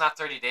 That's not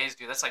 30 days,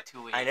 dude. That's like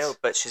 2 weeks. I know,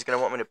 but she's gonna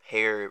want me to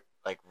pay her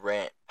like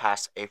rent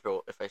past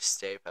April if I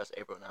stay past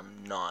April, and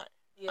I'm not.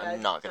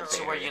 I'm not gonna no. pay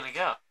So where are you gonna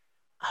go?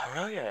 I don't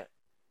know yet.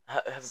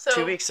 I have So,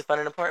 2 weeks to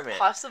find an apartment.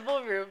 Possible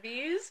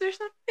roomies or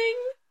something?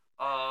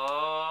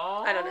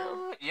 Oh. I don't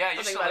know. Yeah, you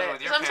I'll think still about live it.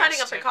 with your 'Cause I'm parents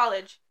signing up for too.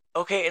 college.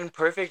 Okay, and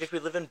perfect. If we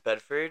live in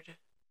Bedford,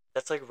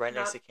 that's like right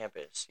next Not- to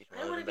campus. You I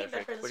don't live want to be in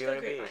Bedford. Where Let's do you go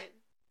want to to be? Grapevine.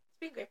 Let's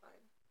be in Grapevine.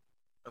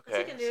 It's Okay.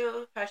 like a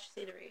new fresh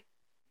scenery.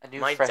 A new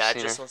My fresh dad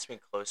scenery. just wants me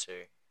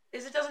closer.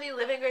 Doesn't he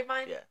live in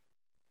Grapevine? Yeah.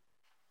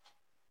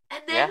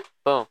 And Yeah. then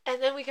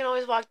Boom. we can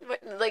always walk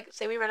like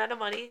say we run out of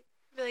money.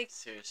 Be like,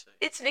 Seriously.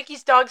 it's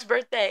Nikki's dog's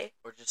birthday.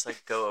 Or just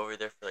like go over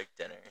there for like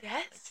dinner.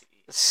 Yes. Like, to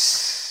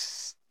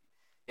eat.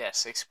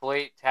 Yes,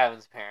 exploit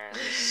Tavin's parents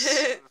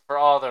for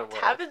all their work.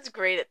 Tavin's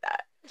great at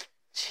that.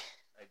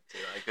 I do.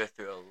 I go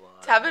through a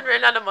lot. Tavin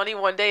ran out of money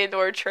one day into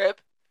our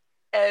trip,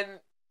 and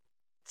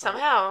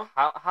somehow,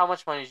 How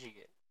much money did you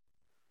get?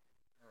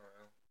 I don't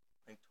know.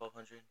 Like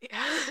 1,200.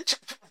 yeah,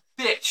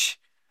 Bitch.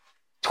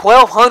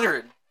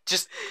 1,200.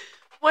 Just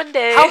one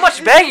day. how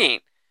much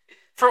begging?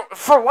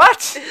 For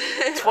what?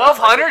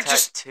 1,200 Like a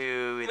just.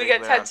 tattoo. We like,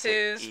 got went out to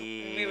tattoos.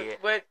 eat. We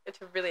went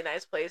to really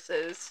nice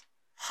places.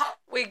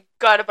 We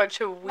got a bunch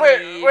of weed.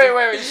 Wait!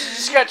 You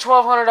just got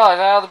 $1,200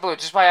 out of the blue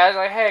just by asking,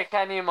 like, hey,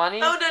 can I need money?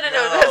 Oh no!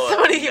 No, That's the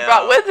money he no.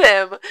 brought with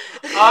him.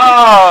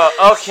 Oh,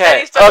 And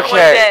okay, he spent it one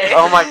day. okay.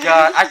 Oh my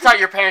God! I thought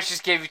your parents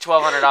just gave you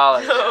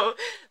 $1,200. No,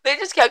 they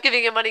just kept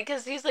giving him money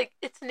because he's like,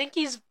 it's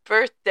Nikki's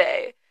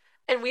birthday,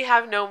 and we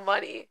have no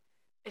money.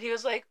 And he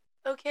was like,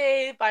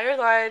 okay, buy her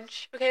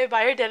lunch. Okay,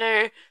 buy her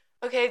dinner.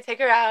 Okay, take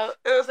her out.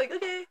 And I was like,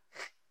 okay,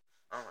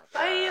 Oh my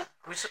bye. God.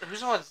 Who's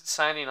the one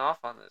signing off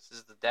on this? Is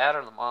it the dad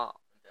or the mom?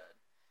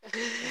 I'm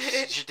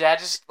Does your dad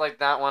just like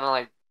not want to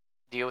like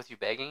deal with you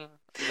begging?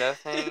 Is that a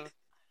thing?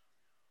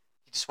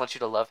 He just wants you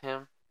to love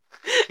him.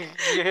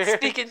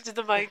 Speak into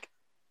the mic.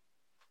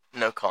 dead.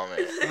 No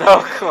comment. No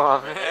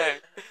comment.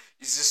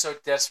 He's just so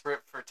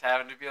desperate for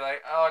Tavin to be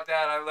like, "Oh,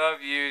 Dad, I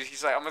love you."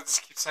 He's like, "I'm gonna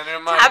just keep sending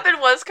him money." Tavin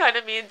was kind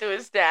of mean to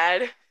his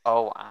dad.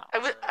 Oh wow.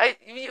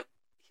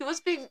 He was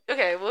being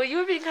okay. Well, you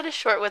were being kind of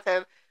short with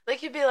him. Like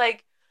he'd be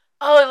like,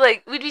 oh,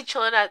 like we'd be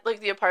chilling at like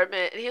the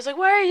apartment, and he was like,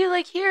 why are you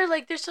like here?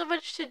 Like there's so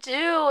much to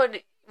do,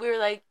 and we were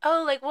like,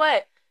 oh, like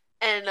what?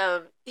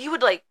 And he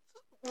would like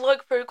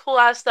look for cool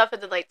ass stuff,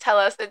 and then like tell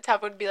us, and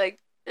Tavin would be like,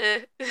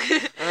 eh.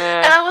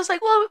 And I was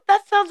like, well,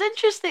 that sounds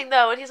interesting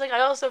though. And he's like, I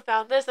also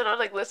found this, and I was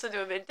like, listen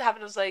to him, and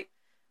Tavin was like,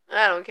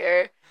 I don't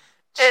care.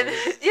 And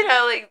you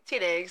know, like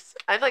teenagers,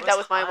 I'm like that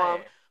with my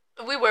mom.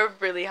 We were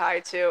really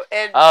high too,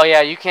 and Oh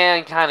yeah, you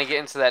can kind of get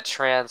into that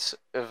trance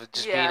of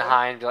just being Yeah.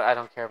 high and be like, I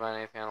don't care about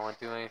anything. I don't want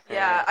to do anything.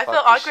 yeah, I fuck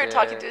felt this awkward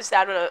talking shit." to his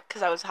dad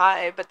because I was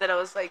high. But then I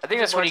was like, I think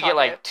that's when you get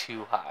like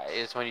too high.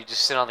 Is when you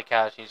just sit on the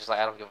couch and you're just like,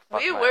 I don't give a fuck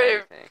We about were-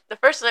 anything. the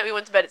first night we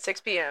went to bed at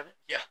 6 p.m.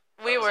 Yeah.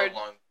 We were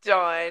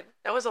done.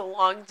 That was a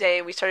long day,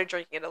 and we started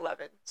drinking at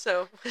 11.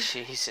 So,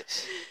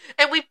 Jesus.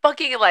 and we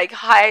fucking like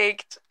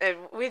hiked, and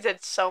we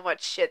did so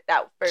much shit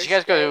that first. Did you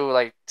guys day. go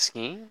like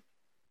skiing?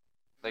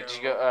 Like did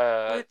you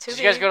go? With Did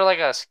you guys Tubi. go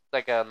to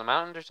like on the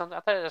mountains or something? I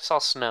thought I saw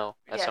snow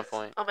at some Yes,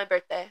 point. on my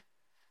birthday.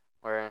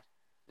 Where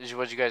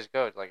where'd you guys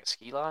go? Like a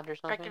ski lodge or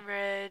something?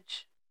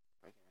 Breckenridge.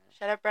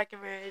 Shut up,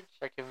 Breckenridge.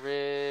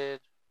 Breckenridge.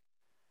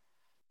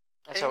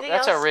 That's Anything a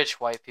else? rich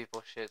white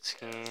people shit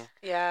skiing.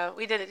 Yeah,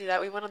 we didn't do that.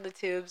 We went on the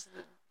tubes.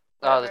 and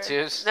Oh, the whatever.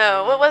 tubes?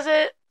 No, what was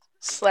it?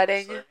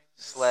 Sledding.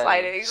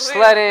 Sledding. Sliding.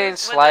 Sledding,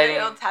 sliding.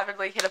 On Tavin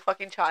like hit a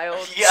fucking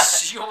child. Yeah.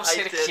 You almost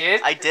I hit a did.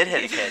 kid? I did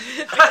hit a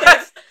kid.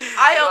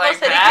 I almost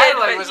hit a bad? kid,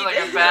 Like, but was it he like a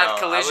didn't. bad No,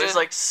 collision? I was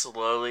like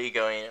slowly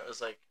going. It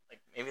was like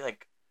maybe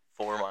like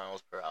 4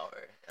 miles per hour.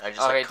 I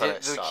just Okay, like couldn't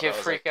did the stop. kid I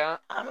was freak like,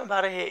 out? I'm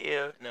about to hit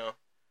you. No,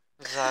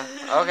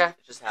 Okay. it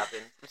just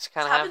happened. It's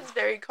kind of happened. Tavin's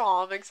very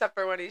calm, except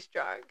for when he's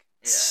drunk.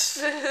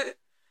 Yeah.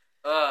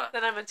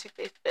 Then I'm a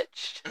two-faced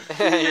bitch.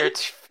 You're a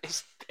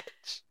two-faced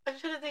bitch. I'm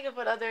trying to think of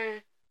what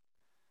other.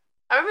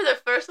 I remember the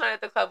first night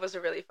at the club was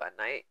a really fun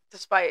night,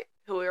 despite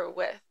who we were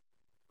with.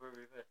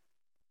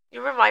 You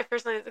remember my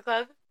first night at the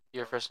club?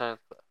 Your first night at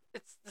the club.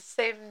 It's the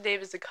same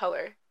name as the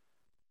color.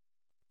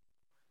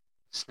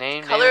 His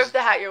name Color is of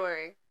the hat you're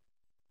wearing.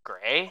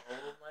 Gray. Oh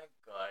my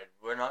god,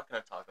 we're not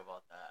gonna talk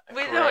about that.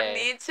 We Gray. don't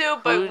need to,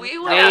 but Who we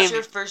That went named- was out.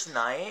 your first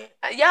night?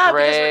 Yeah,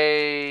 because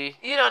Gray.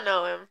 you don't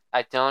know him.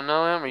 I don't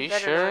know him. Are you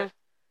Better sure? not.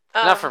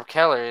 Not from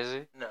Keller, is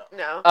he? No.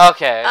 No.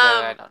 Okay.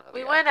 I don't know. the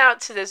We guy. went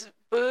out to this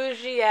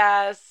bougie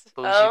ass.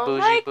 Bougie, oh bougie,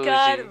 my bougie.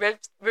 god,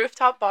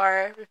 rooftop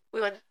bar.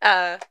 We went.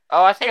 Oh,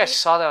 I think I and-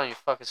 saw that on your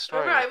fucking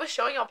story. Remember I was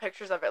showing y'all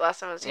pictures of it last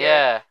time I was here.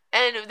 Yeah.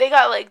 And they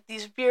got like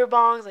these beer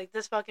bongs, like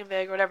this fucking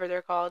big, whatever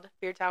they're called,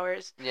 beer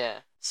towers. Yeah.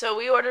 So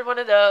we ordered one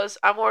of those.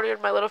 I'm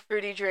ordering my little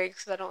fruity drinks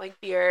because I don't like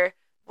beer.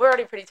 We're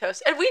already pretty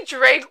toasted. And we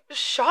drank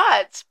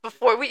shots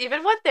before we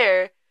even went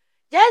there.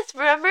 Yes,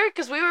 remember?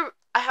 Because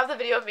I have the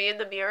video of me in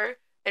the mirror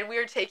and we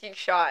were taking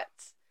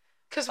shots.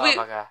 Because Oh my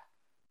god.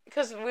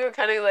 we were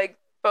kind of like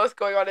both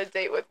going on a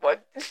date with one.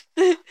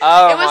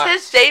 Oh it was my.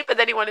 his date, but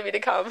then he wanted me to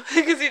come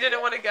because he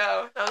didn't want to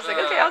go. I was like,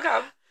 okay, I'll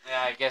come.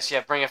 Yeah, I guess.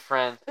 Yeah, bring a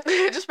friend.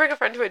 Just bring a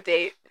friend to a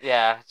date.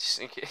 Yeah, just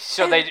in case,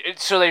 so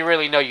they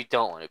really know you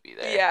don't want to be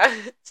there. Yeah.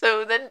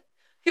 So then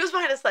he was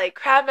behind us like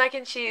crab mac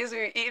and cheese. We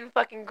were eating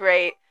fucking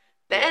great.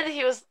 Then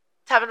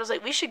Tevin was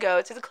like, we should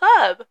go to the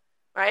club.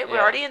 Right? We're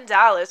Yeah. already in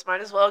Dallas.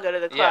 Might as well go to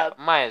the club.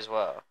 Yeah, might as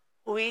well.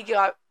 We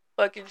got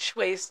fucking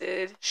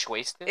wasted.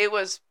 Schwasted? It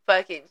was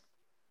fucking.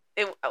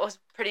 It was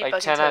pretty Like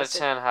fucking 10 out of toasted.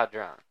 10, how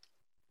drunk?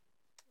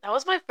 That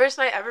was my first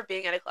night ever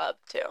being at a club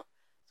too. It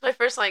was my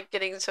first night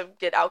getting to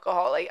get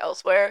alcohol like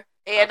elsewhere,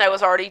 and I Okay.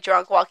 was already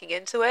drunk walking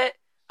into it.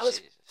 I was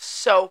Jesus.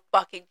 so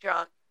fucking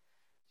drunk.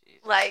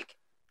 Jesus. Like,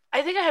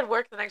 I think I had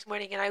work the next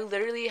morning, and I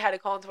literally had to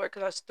call into work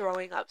because I was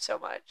throwing up so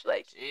much.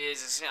 Like,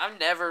 Jesus, I've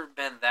never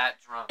been that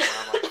drunk when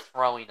I'm like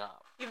throwing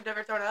up. you've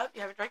never thrown up?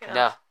 You haven't drank enough?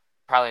 No,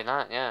 probably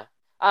not. Yeah,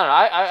 I don't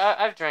know.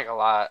 I've drank a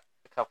lot,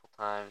 a couple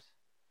times.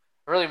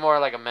 Really, more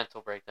like a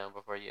mental breakdown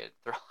before you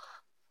throw.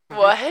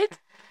 What?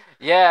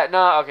 Yeah,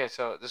 no. Okay,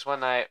 so this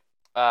one night,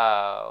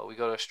 we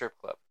go to a strip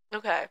club,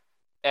 Okay.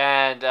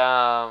 and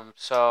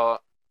so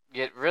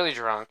get really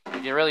drunk,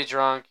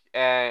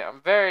 and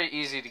I'm very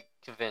easy to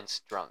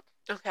convince drunk.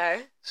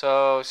 Okay.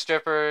 So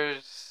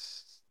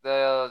strippers,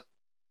 they'll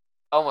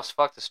almost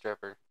fucked a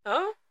stripper.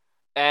 Oh?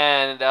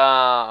 And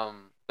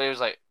but it was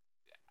like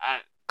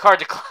card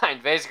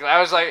declined. Basically,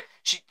 I was like,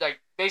 she like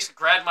basically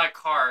grabbed my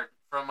card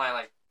from my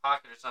like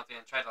pocket or something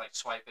and tried to like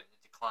swipe it and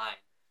it declined.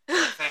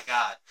 Like, thank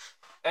God.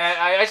 And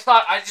I just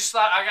thought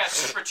I got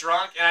super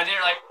drunk and I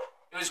didn't like.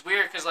 It was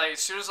weird because like as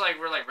soon as like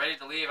we're like ready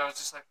to leave, I was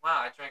just like,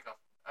 wow, I drank a.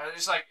 I was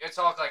just like it's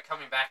all like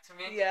coming back to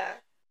me. Yeah.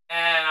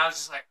 And I was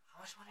just like, how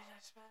much money did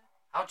I spend?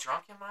 How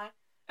drunk am I?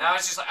 And I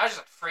was just like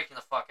freaking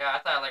the fuck out. I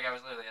thought like I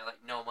was literally like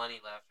no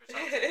money left or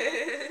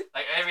something.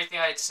 Like everything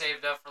I had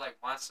saved up for like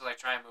months to like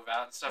try and move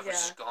out and stuff was Yeah.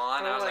 just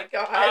gone. I Oh was my like,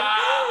 God.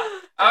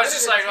 ah! I was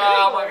just That like, would've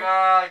oh been my terrible.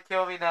 god,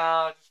 kill me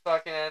now, just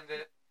fucking end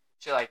it,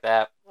 shit like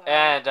that. Wow.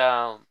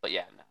 And but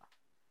yeah, no,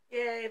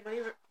 Yay,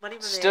 money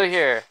remains. still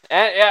here.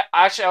 And yeah,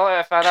 actually,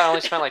 I found out I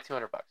only spent like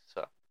 $200,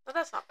 so Well,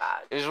 that's not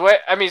bad. it was way.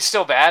 I mean, it's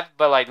still bad,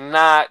 but like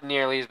not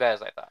nearly as bad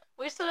as I thought.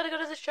 We still gotta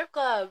go to the strip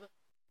club.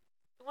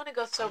 I want to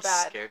go so I'm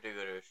bad. scared to go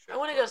to a strip I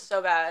want to go club.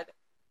 so bad.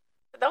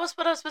 That was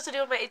what I was supposed to do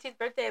on my 18th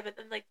birthday, but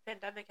then like the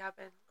pandemic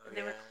happened and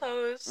they were yeah.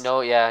 closed.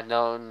 No, yeah,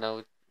 no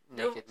naked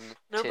No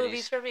titties.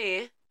 movies for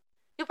me.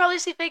 You'll probably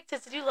see fake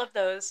tits, and you love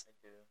those. I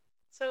do.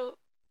 So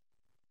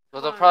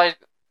Well, they'll Come on. probably.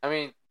 I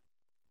mean,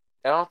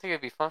 I don't think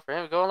it'd be fun for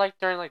him. Go like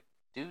during like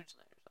dudes'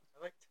 night or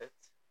something. I like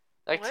tits.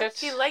 Like what? tits.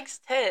 He likes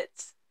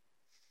tits.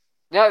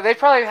 No, they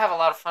probably have a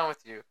lot of fun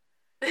with you.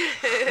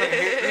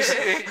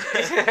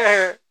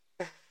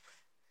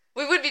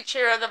 We would be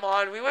cheering them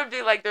on. We would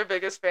be like their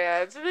biggest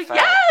fans. We'd be like,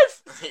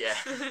 Facts.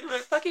 yes! Yeah. We're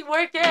fucking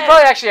working. You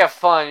probably actually have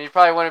fun. You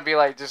probably wouldn't be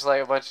like just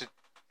like a bunch of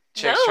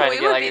chicks No, trying we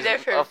to get would like be there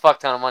for- a fuck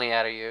ton of money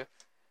out of you.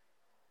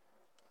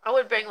 I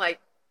would bring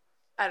like,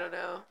 I don't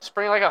know. Just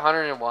bring like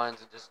 101s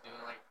and just do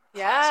like classic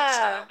Yeah.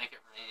 style, make it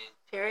rain.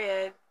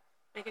 Period.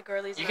 Make a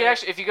girlies You night. can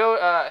actually, if you go,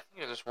 I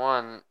think there's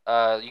one.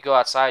 You go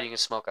outside, you can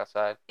smoke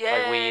outside,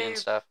 like weed Yay. and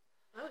stuff,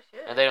 Oh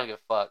shit. and they don't give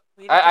a fuck.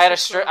 We I had a need to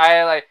strip. smoke.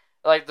 I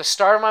like the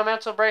start of my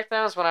mental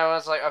breakdowns when I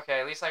was like, okay,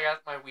 at least I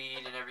got my weed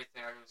and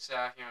everything. I'm gonna sit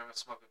out here, I'm gonna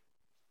smoke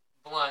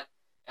a blunt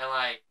and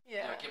like you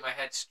know, Yeah. get my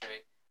head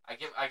straight. I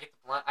get the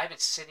blunt. I've been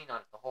sitting on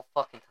it the whole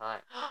fucking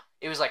time.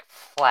 It was like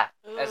flat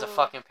as a Ooh.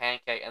 fucking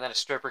pancake, and then a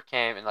stripper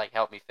came and like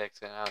helped me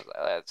fix it. And I was like,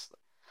 that's.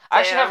 I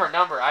actually have Damn. her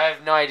number. I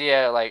have no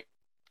idea like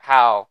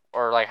how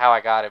or like how I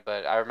got it,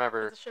 but I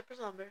remember The stripper's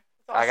number.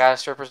 That's I awesome. got a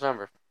stripper's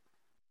number.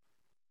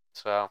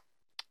 So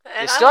And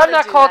you I still have wanna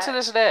not do called that. to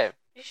this day.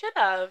 You should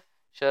have.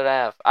 Should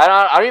have. I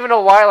don't even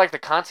know why like the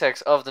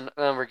context of the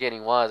number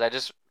getting was. I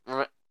just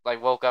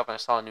like woke up and I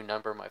saw a new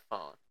number on my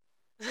phone.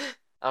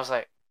 I was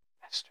like,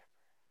 that's stripper.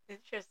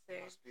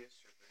 Interesting. Must be a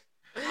stripper.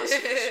 It must be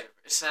a stripper.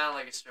 It sounded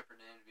like a stripper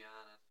name, to be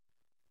honest.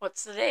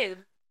 What's the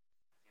name?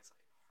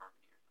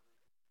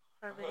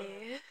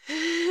 Harmony.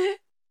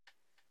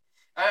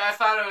 I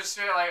thought it was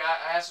straight, like,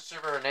 I asked her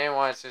for her name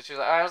once, and she was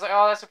like, I was like,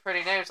 oh, that's a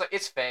pretty name. It's like,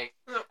 it's fake.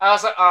 I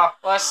was like, oh,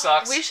 well, that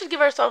sucks. We should give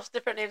ourselves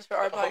different names for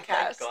our Oh my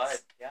podcast. god.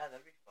 Yeah,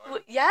 that'd be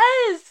fun.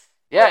 Yes.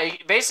 Yeah,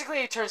 basically,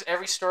 it turns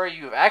every story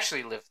you've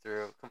actually lived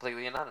through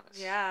completely anonymous.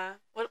 Yeah.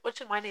 What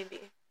should my name be?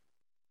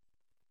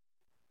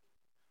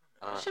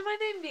 What should my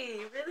name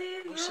be?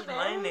 Really? You What don't should know?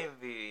 my name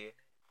be?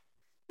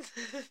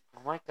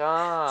 Oh my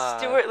god.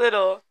 Stuart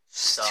Little.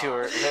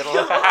 Stuart Stop.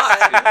 Little.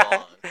 That's too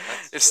long.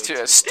 That's way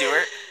too Stuart.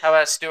 long. How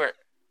about Stuart?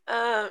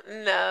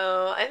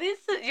 No. I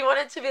think you want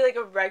it to be like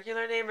a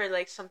regular name or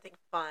like something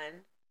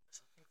fun.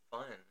 Something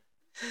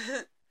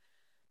fun.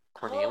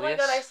 Cornelius? Oh my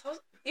god,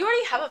 you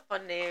already have a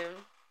fun name.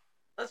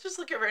 Let's just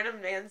look at random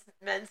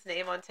men's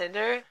name on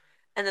Tinder,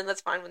 and then let's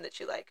find one that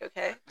you like,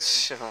 okay?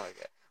 Oh my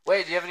god.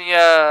 Wait, do you have any,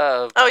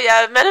 Oh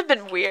yeah, men have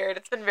been weird.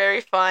 It's been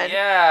very fun.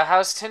 Yeah,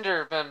 how's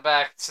Tinder been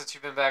back since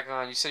you've been back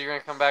on? You said you were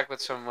gonna come back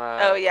with some,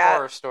 Oh, yeah.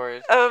 horror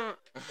stories.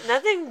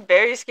 Nothing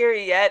very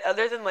scary yet,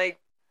 other than like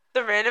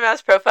the random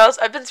ass profiles.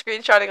 I've been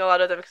screenshotting a lot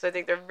of them because I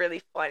think they're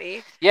really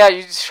funny. Yeah,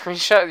 you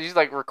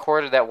like,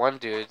 recorded that one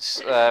dude's,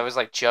 it was,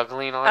 like,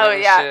 juggling on Oh it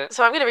and yeah, shit.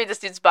 so I'm gonna read this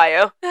dude's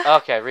bio.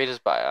 Okay, read his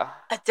bio.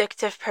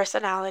 Addictive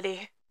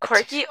personality,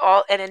 quirky,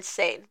 alt, and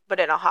insane, but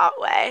in a hot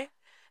way.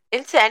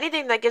 Into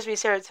anything that gives me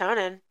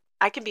serotonin.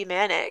 I can be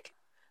manic.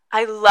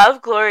 I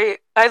love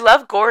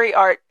gory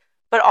art,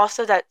 but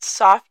also that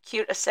soft,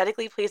 cute,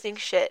 aesthetically pleasing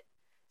shit.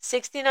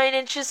 69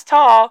 inches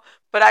tall,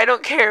 but I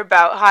don't care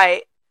about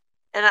height.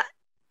 And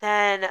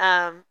then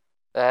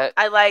That,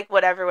 I like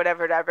whatever.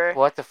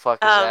 what the fuck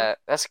is that?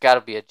 That's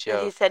gotta be a And he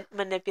joke. said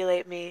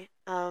manipulate me.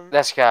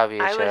 That's gotta be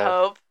a I joke. would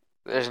hope.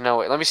 There's no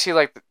way. Let me see,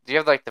 like, do you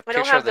have, like, the I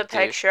picture don't have of the the dude?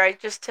 picture. I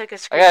just took a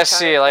screenshot. I gotta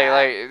see, of like,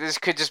 that. this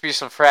could just be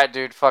some frat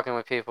dude fucking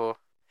with people.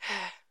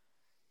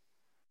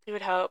 You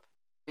would hope.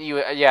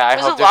 Yeah, I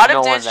There's hope a lot there's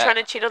of no one dudes that. trying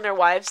to cheat on their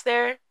wives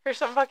there for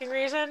some fucking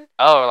reason.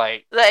 Oh,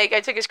 like, Like, I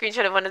took a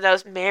screenshot of one of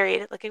those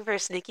married, looking for a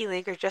sneaky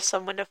link or just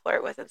someone to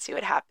flirt with and see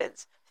what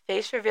happens.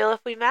 Face reveal if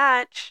we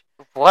match.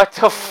 what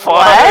the fuck?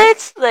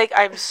 What? Like,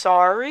 I'm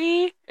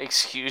sorry.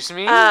 Excuse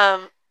me? There's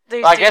Well,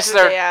 I dudes guess with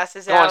they're their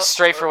asses Going out.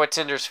 straight for what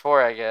Tinder's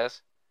for, I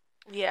guess.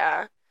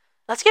 Yeah.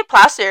 Let's get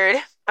plastered.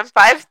 I'm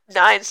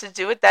 5'9", so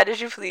do with that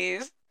as you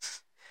please.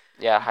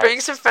 Yeah, Bring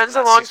some friends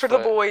not along 6 for the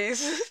foot.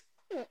 boys.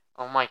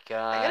 Oh my I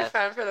got a god.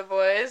 friend for the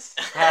boys.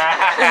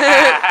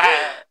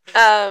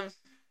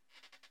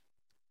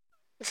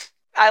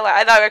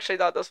 I actually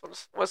thought this one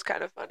was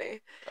kind of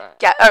funny.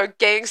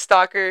 Gang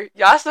stalker,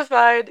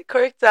 yassified,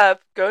 corked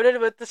up, goaded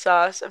with the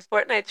sauce, and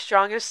Fortnite's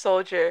strongest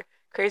soldier.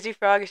 Crazy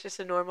Frog is just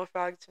a normal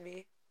frog to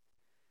me.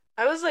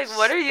 I was like,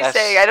 what are you That's-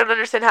 saying? I don't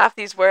understand half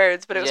these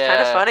words, but it was kind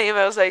of Yeah. funny. And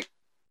I was like,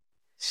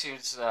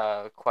 Seems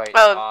quite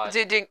oh, odd.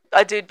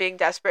 a dude being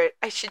desperate.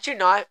 I shit you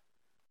not.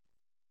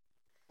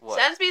 What?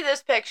 Sends me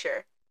this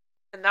picture.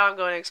 And now I'm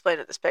going to explain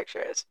what this picture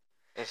is.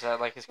 Is that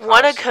like his Won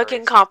a college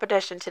cooking degree?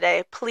 competition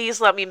today.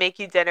 Please let me make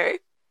you dinner.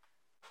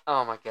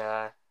 Oh my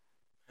god.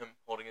 Him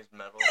holding his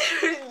medal.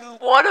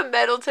 Won a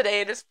medal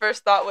today, and his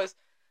first thought was,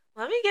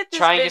 let me get this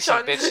Try and bitch get some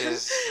on-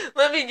 bitches.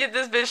 let me get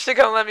this bitch to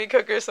come let me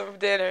cook her some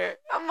dinner.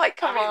 I'm like,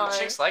 come I mean, on.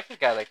 chicks like a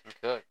guy that can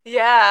cook.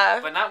 Yeah.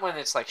 But not when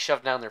it's like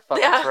shoved down their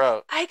fucking Yeah.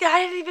 throat. I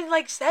didn't even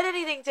like said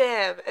anything to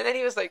him. And then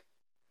he was like,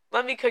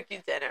 let me cook you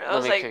dinner. I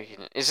was like, cook you.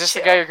 Is this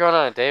chill. the guy you're going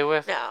on a date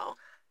with? no.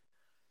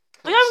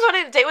 The guy I was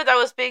going on a date with, I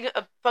was being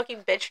a fucking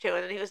bitch to,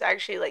 and then he was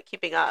actually like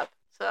keeping up.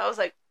 So I was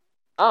like,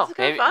 Oh, This is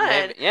kinda maybe,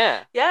 fun.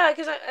 yeah. yeah,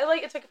 because I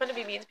like it's like fun to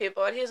be mean to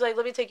people. And he was like,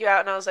 let me take you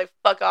out. And I was like,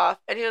 fuck off.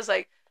 And he was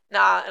like,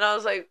 nah. And I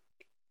was like,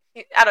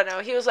 I don't know.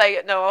 He was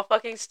like, no, I'll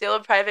fucking steal a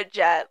private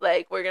jet.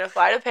 Like, we're going to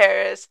fly to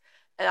Paris.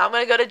 And I'm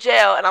going to go to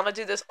jail. And I'm going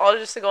to do this all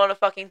just to go on a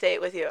fucking date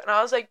with you. And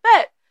I was like,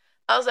 bet.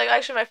 I was like,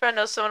 actually, my friend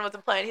knows someone with a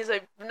plane. He's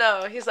like,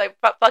 no. He's like,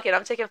 fuck it.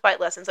 I'm taking flight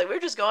lessons. Like, we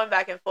were just going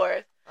back and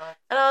forth.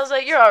 And I was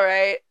like, you're all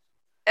right.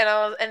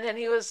 And then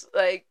he was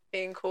like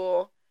being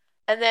cool.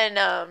 And then,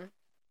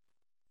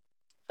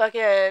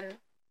 fucking,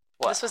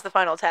 What? this was the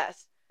final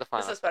test. The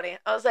final. This was funny.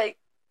 I was like,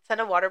 send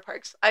a water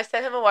parks. I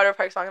sent him a water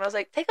park song, and I was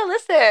like, take a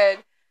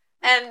listen.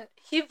 And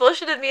he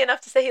bullshitted me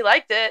enough to say he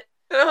liked it.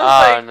 And I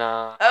was Oh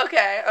no. like,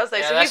 okay. I was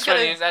like, Yeah, so that's he's gonna,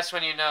 when that's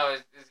when you know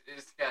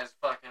this guy's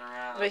fucking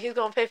around. but he's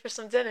gonna pay for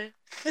some dinner.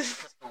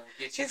 He's gonna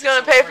get you He's to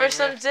gonna some pay for free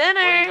some meal. dinner.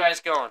 Where are you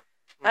guys going?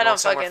 We're I going don't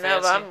somewhere fucking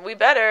know, fancy. but we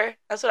better.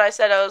 That's what I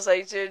said. I was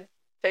like, dude,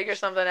 figure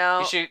something out.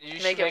 You should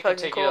make make it him fucking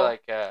take you cool. to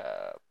like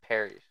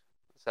Perry's.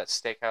 It's that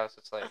steakhouse.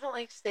 It's like I don't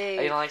like Oh, steak.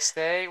 you don't like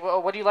steak.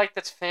 Well, what do you like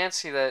that's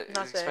fancy that is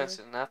Nothing.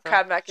 expensive? Nothing.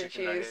 Crab mac and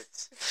Chicken cheese.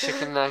 nuggets.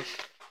 Chicken nugget.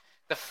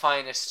 The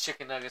finest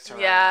chicken nuggets around.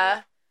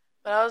 Yeah.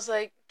 But I was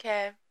like,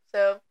 okay.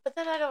 So, but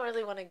then I don't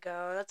really want to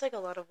go. That's like a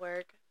lot of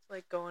work.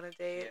 Like go on a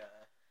date. Yeah.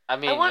 I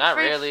mean, want not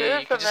free really. food You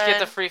from can just get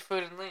the them. free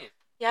food and leave.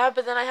 Yeah,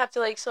 but then I have to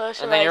like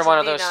socialize. And then you're one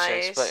of be those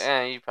nice. chicks.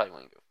 But you probably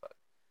wouldn't give a fuck.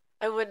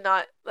 I would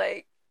not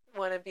like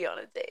want to be on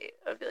a date.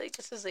 I'd be like,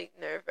 this is like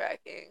nerve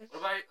wracking. What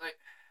about like?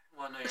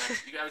 Well, no,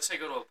 I would say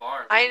go to a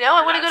bar. I know. I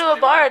You're want to not go to a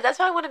 21. bar. That's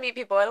how I want to meet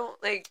people. I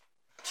don't like.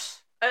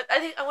 I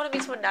think I want to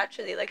meet someone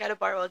naturally, like at a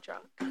bar while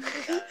drunk.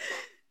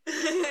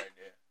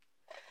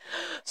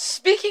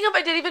 Speaking of,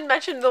 I didn't even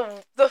mention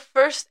the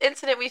first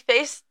incident we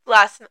faced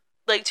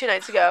like 2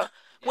 nights ago.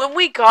 Yeah. When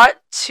we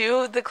got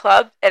to the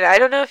club, and I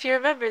don't know if you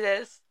remember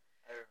this,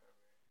 I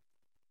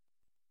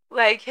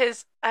remember. like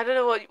I don't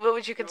know what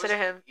would you consider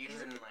him?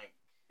 Even like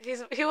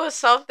He was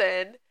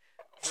something.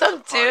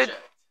 Some dude,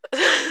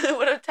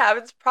 one of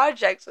Tavin's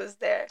projects was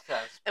there,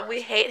 and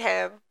we hate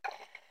him,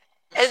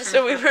 and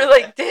so we were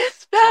like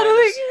dance battling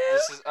Wait, him.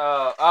 this is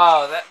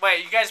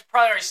wait, you guys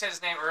probably already said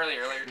his name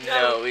earlier.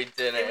 No, we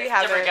didn't. We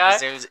haven't. Different guy?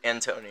 His name is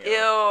Antonio.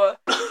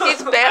 Ew.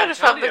 He's banned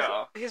from the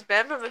Antonio. he's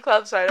banned from the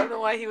club, so I don't know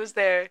why he was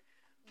there.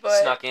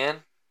 But Snuck in.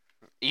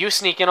 You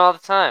sneak in all the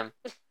time.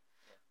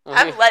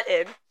 I'm let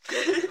in.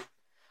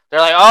 They're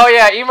like, oh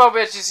yeah, emo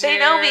bitch is They here.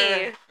 know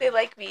me. They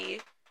like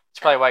me. That's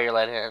probably why you're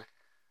let in.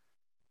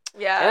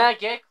 Yeah. Yeah,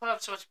 gay club,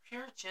 so it's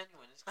pure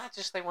genuine. It's not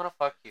just they want to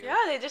fuck you. Yeah,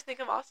 they just think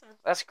I'm awesome.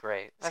 That's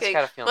great. That's Okay,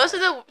 gotta feel most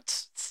nice. of the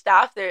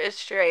staff there is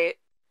straight,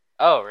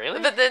 Oh, really?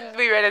 but then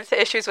we ran into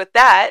issues with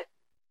that.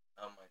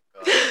 Oh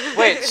my god.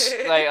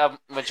 Wait, like a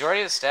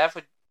majority of the staff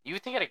you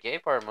would think at a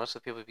gay bar most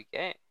of the people would be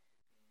gay.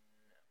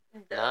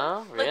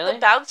 No? Like Really? the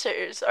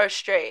bouncers are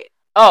straight.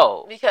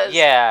 Oh, Because-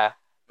 yeah.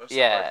 Most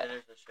Yeah. of the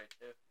bartenders are straight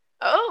too.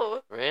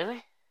 Oh,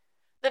 Really?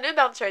 the new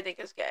bouncer I think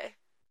is gay.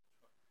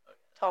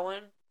 Tall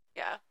one.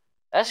 Yeah.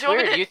 That's Do you want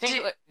me weird. to- Do you think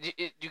do-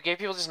 like, do gay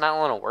people just not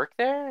want to work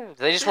there? Do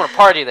they just want to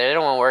party there? They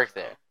don't want to work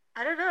there.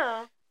 I don't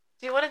know.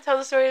 Do you want to tell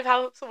the story of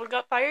how someone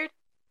got fired?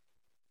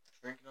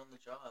 Drinking on the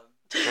job.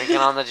 Drinking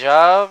on the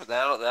job.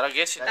 That'll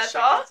get you. That's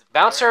shit all? gets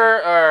Bouncer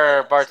boring. or Yeah,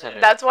 that's bartender?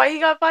 it. That's why he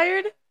got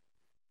fired?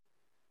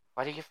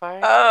 Why did you get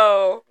fired?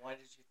 Oh. Why did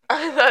you think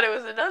I that? thought it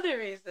was another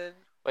reason.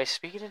 Wait,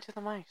 speak it into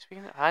the mic.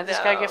 How did this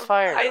guy get No.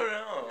 fired? I don't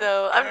know.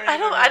 No, I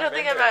I don't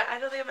think remember. I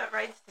don't think I'm at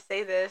rights to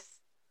say this.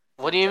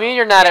 What do you mean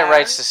you're not at Yeah.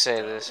 rights to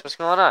say this? What's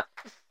going on?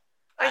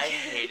 I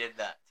hated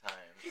that time.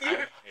 I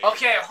hated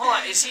Okay, that hold on.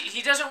 time. Is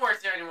he doesn't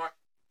work there anymore?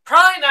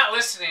 Probably not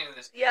listening to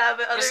this. Yeah,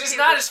 but other This is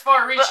people, not as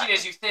far-reaching but-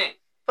 as you think.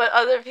 but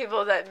other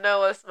people that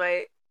know us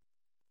might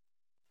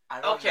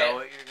I don't Okay. know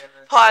what you're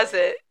gonna pause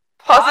say. it.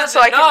 Pause it so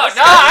I can. No, listen.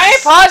 no, I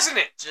ain't pausing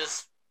it.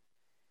 Just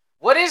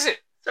What is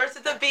it? Starts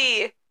with a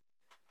B.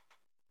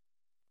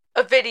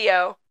 A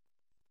video.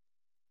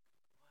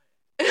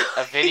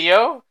 A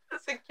video?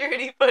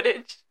 Security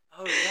footage.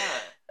 oh yeah.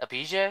 A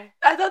BJ?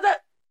 I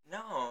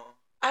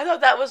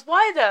thought that was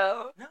why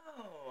though. No.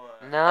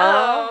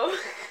 No. Oh.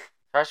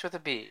 Starts with a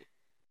B.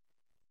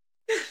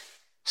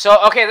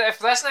 So, okay, if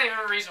that's not even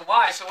a reason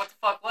why, so what the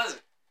fuck was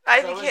it?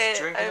 I was can't.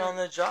 drinking on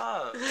the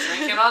job.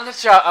 Drinking on the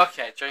job.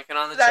 Okay, drinking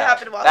on the That job.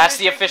 happened while That's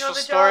we the were drinking official on the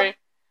story. job?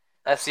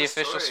 That's the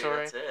official story.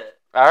 That's it.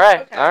 All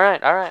right, Okay. all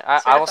right, all right. I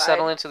will Certified.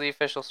 settle into the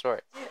official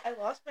story. Dude, I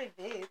lost my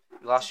vape. You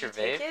lost Did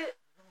your you vape? take it?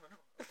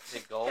 Is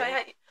it gold? Can I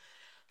ha-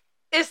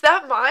 Is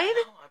that mine?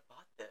 No, I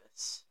bought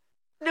this.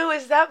 No,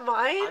 is that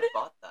mine? I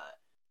bought that.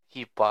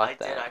 He bought I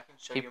that. did. I can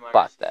show He you my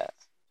bought receipts. that.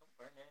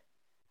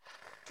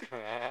 Don't burn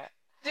it.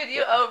 Dude,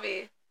 you owe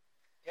me.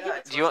 Yeah,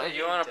 Do you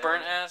want a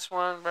burnt ass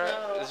one, bro?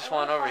 No, There's I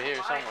one wanna over find here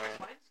mine. somewhere.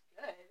 Mine's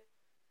good.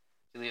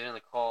 You leave it in the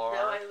car.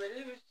 No, I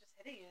literally was just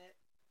hitting it.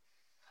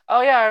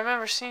 Oh yeah, I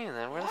remember seeing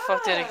that. Where the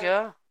fuck did it Yeah.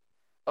 go?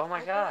 Oh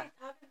my I god.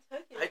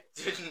 feel like Tavin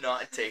took I it. did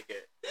not take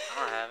it. I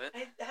don't have it.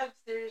 I have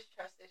serious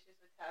trust issues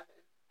with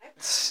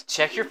Tavin.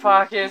 Check your Did I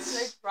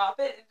pockets. drop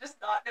it and just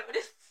not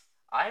notice?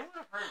 I would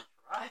have heard.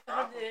 I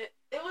found it.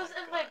 It was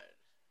in my.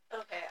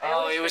 Okay. I Oh,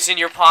 always it was forget- in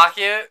your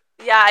pocket.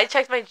 Yeah, I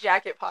checked my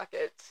jacket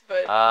pockets,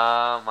 but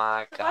Oh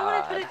my why would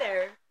I put it god.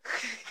 there?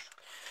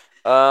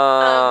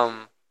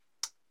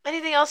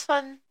 Anything else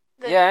fun?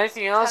 that- Yeah.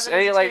 Anything else? Tavin's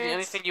Any, like experience?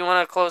 anything you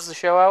want to close the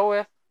show out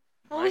with?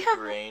 Well, My we have-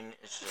 brain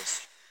is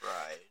just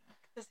fried.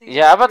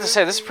 Yeah, I'm about to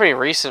say this is pretty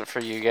recent for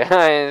you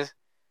guys.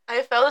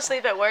 I fell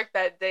asleep at work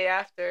that day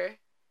after.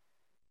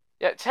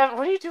 Yeah, Tevin,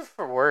 what do you do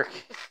for work?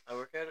 I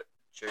work at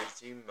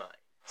Jersey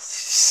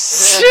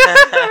Mike's.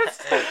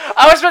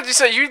 I was about to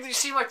say you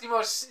seem like the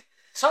most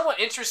somewhat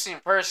interesting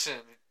person,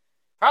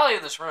 probably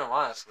in this room,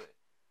 honestly.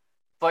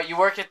 But you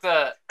work at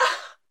the.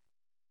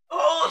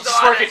 Hold You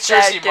just work at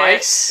Jersey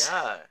Mike's.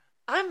 Yeah.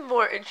 I'm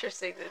more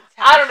interesting than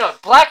I don't know.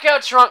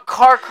 Blackout drunk,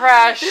 car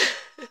crash,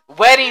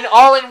 wedding,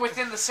 all in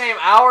within the same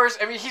hours.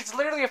 I mean, he's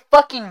literally a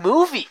fucking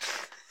movie.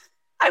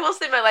 I will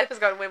say my life has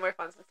gotten way more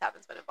fun since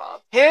Tavin's been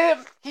involved.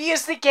 He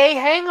is the gay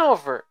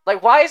hangover.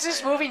 Like, why is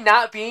this I know. movie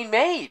not being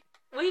made?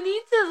 We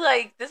need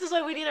to, this is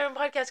why we need our own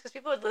podcast, because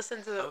people would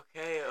listen to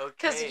Okay.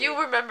 because you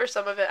remember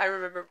some of it, I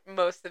remember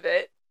most of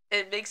it.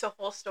 It makes a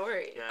whole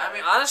story. Yeah. I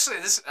mean, honestly,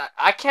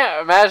 I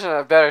can't imagine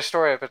a better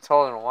story I've been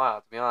told in a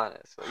while, to be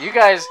honest. You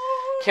guys,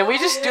 can we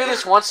just do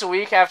this once a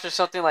week after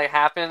something, like,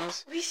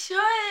 happens? We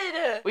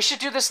should. We should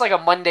do this like a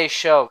Monday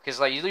show, because,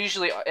 like,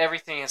 usually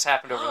everything has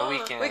happened over the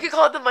weekend. We could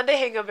call it the Monday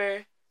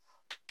Hangover.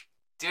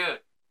 Dude,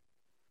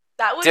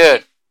 That would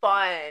Dude. be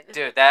fun.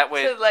 dude, that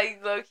would... To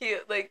low key,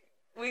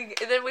 and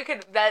then we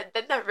could that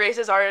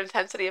raises our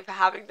intensity of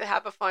having to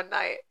have a fun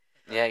night.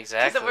 Yeah, Because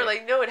exactly. then we're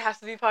like, no, it has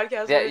to be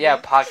podcast. Yeah, worthy.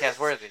 yeah, podcast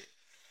worthy.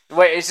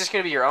 Wait, is this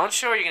gonna be your own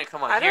show, or are you gonna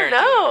come on I here don't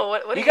and do know.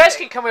 it? What do You guys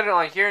think? can come in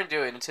on here and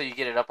do it until you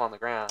get it up on the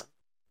ground.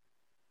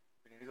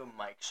 go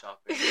mic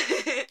shopping.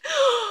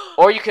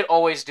 Or you could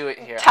always do it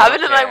here.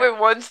 Tavin and I were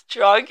once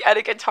drunk at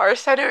a Guitar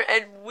Center,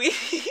 and we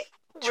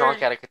drunk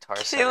were at a guitar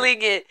center.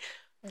 killing it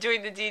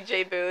doing the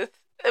DJ booth.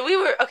 And we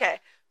were okay.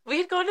 We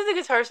had gone to the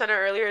Guitar Center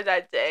earlier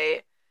that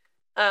day,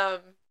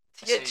 to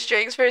get See.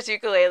 strings for his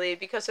ukulele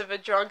because of a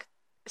drunk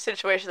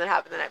situation that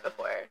happened the night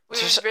before. We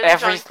were Just really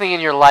drunk. everything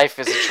in your life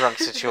is a drunk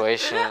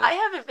situation. I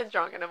haven't been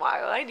drunk in a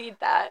while. I need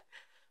that.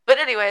 But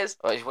anyways,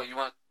 What you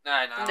want? No,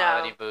 I don't No.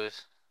 have any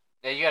booze.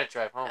 Yeah, you gotta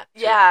drive home. too.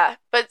 yeah.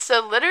 But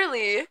so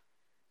literally,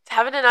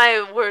 Tavin and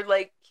I were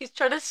like, he's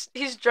drunk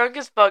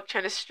as fuck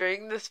trying to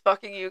string this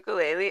fucking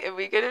ukulele, and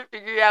we couldn't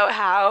figure out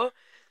how.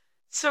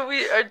 So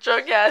we are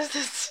drunk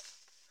asses.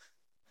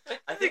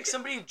 I think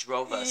somebody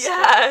drove us.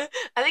 Yeah,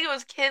 I think it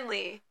was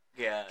Kinley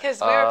Yeah. because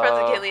we were friends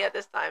with Oh. Kinley at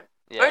this time.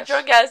 Yes. Our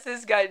drunk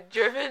asses got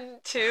driven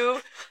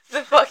to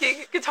the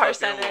fucking Guitar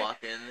Fucking Center.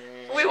 walk in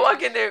there. We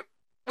walk in there.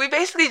 We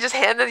basically just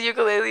hand the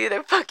ukulele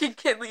to fucking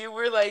Kinley, and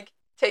we're like,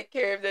 take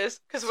care of this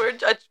because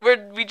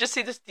we just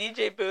see this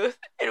DJ booth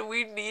and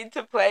we need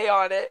to play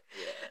on it.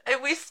 Yeah.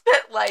 And we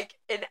spent like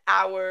an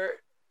hour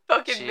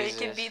fucking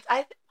making Jesus. beats.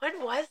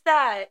 When was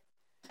that?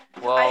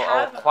 Well, I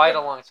have- quite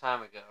a long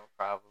time ago,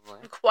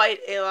 probably.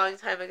 Quite a long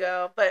time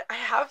ago. But I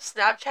have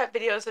Snapchat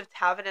videos of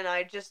Tavin and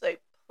I just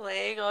like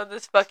playing on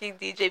this fucking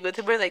DJ booth,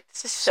 and we're like,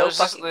 this is so it's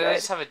just, fucking they good.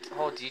 just have a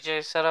whole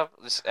DJ setup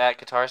at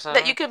Guitar Center.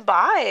 That you can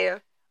buy.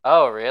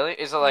 Oh, really?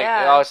 Is it like?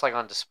 Yeah. Oh, it's like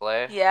on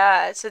display.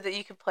 Yeah, so that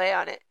you can play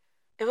on it.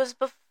 It was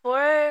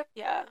before,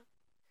 yeah.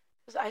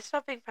 Because I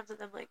stopped being friends with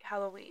them like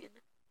Halloween.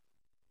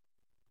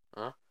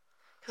 Huh?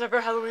 Because of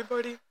our Halloween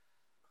party.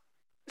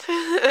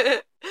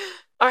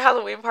 Our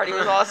Halloween party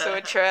was also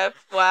a trip.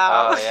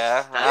 Wow. Oh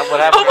yeah. That's What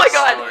a happened? Oh my good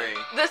God.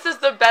 story. This is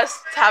the best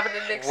Tavin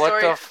and Nick What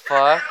story. the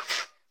fuck?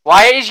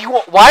 Why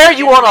are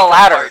you on a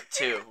ladder? Part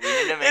 2. We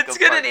need to make It's a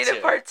gonna part need 2.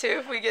 a part 2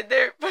 if we get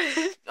there.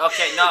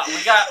 Okay, no,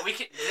 we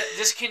can.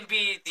 This can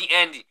be the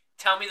end.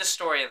 Tell me the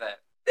story of that.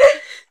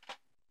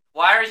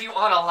 Why are you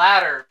on a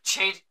ladder?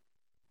 Change.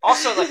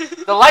 Also,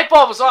 like the light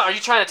bulb was on. Are you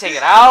trying to take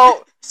it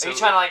out? So Are you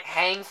trying to like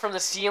hang from the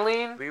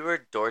ceiling? we were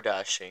door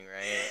dashing,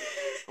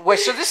 right? Wait,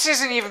 so this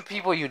isn't even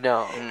people you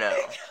know. No.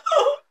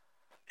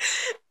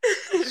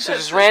 So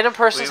just random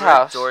person's we were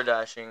house. door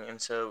dashing,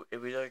 and so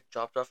we like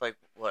dropped off like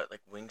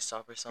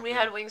Wingstop or something. We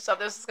had Wingstop.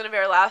 This is gonna be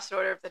our last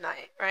order of the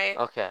night, right?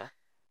 Okay.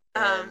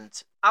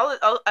 and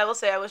I will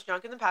say I was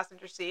drunk in the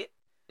passenger seat.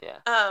 Yeah.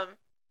 The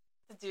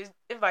dude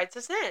invites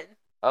us in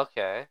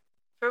Okay.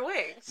 for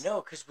wings.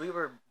 no, because we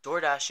were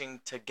door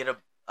dashing to get a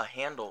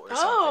handle or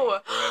Oh,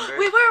 something. Remember?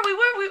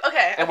 we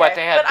okay. And what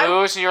okay. they had But I-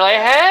 booze, and you're like,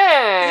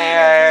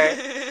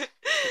 hey.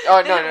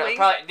 Oh They no, had no, wings.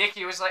 probably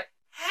Nikki was like,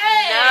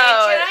 hey,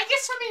 No. can I get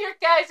some of your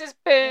guys'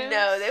 booze?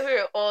 No, they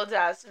were old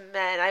ass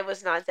men. I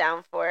was not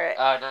down for it.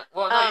 No.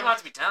 Well, no, You you don't have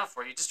to be down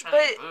for it. You're just trying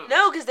But to get booze.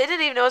 no, because they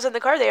didn't even know I was in the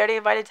car. They already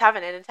invited Tavin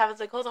in, and Tavin's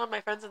like, "Hold on,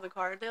 my friend's in the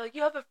car." And they're like,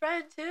 "You have a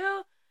friend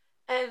too?"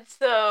 And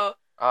so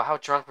Oh, how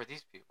drunk were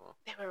these people?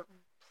 they were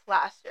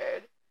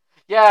plastered.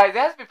 Yeah, they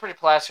have to be pretty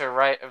plastered,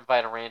 right?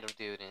 Invite a random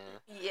dude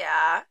in.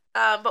 Yeah.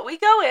 But we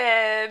go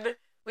in.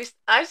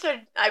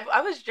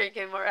 I was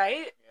drinking,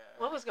 right? Yeah.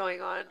 What was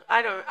going on?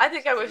 I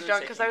think I We was were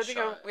drunk because I taking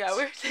think we shots.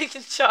 were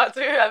taking shots.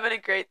 We were having a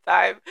great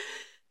time.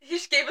 He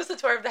just gave us a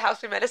tour of the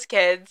house. We met his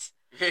kids.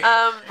 We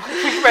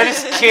met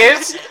his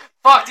kids?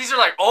 Fuck, these are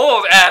like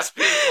old ass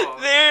people.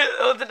 They're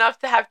old enough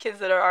to have kids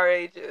that are our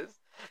ages.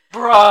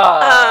 Bruh.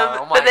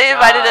 Oh my But they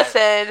invited God. us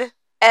in,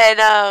 and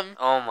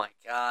Oh my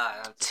god.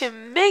 I'm just- to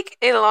make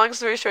a long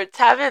story short,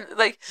 Tavin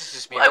This is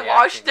just me I reacting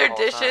washed the their whole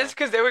dishes time.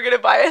 because they were gonna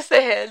buy us a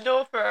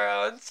handle for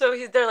our own.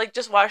 So they're like,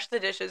 just wash the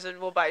dishes and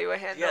we'll buy you a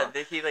handle.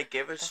 Yeah, he like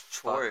gave us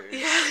chores.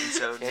 Yeah. And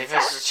so Gave Nick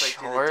us just, like,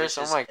 do the chores?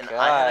 Oh dishes, my and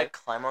I had to God.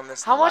 climb on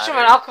this How much of an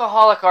ladder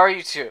alcoholic are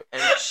you two?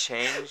 and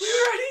change We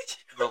were already.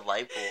 the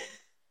light bulb.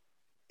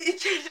 He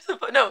changed the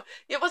no.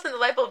 It wasn't the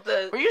light bulb.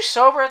 Were you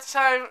sober at the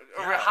time?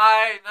 Or Yeah.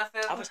 high,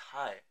 nothing. I was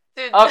high.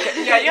 Dude,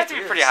 Okay, Yeah, you have to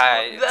be pretty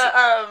high The,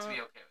 to The be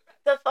okay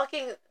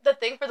with that. the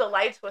thing for the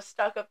lights was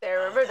stuck up there.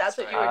 Remember, that's that's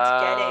what you were right.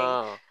 getting.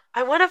 Oh.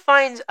 I want to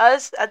find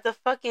us at the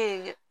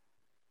fucking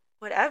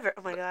whatever.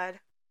 Oh my god.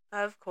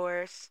 Of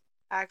course.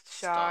 Act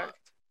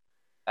shocked.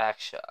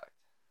 Act shocked.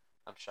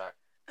 I'm shocked.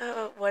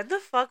 When the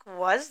fuck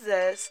was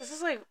this? This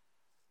is like.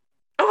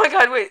 Oh my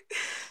god! Wait.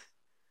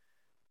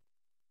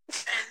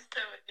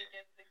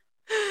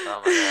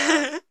 Oh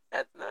my God.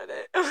 That's not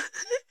it.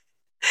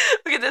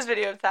 Look at this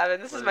video of Tavin.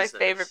 This is What my is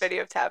favorite this?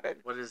 video of Tavin.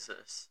 What is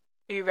this?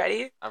 Are you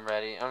ready? I'm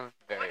ready. I'm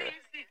very ready.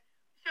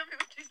 Show me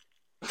what you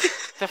see.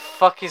 The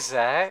fuck is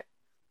that?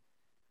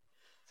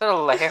 Is that a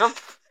lamp?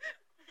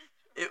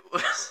 It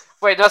was.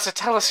 Wait, no, it's a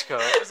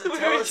telescope. It was a We were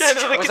trying to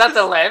telescope. look Was at that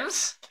the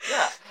lens?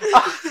 Yeah.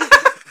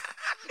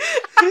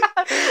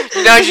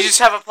 No, you just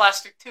have a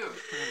plastic tube.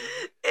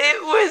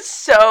 It was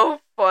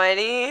so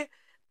funny.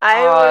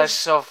 I Oh, was that's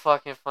so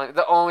fucking funny.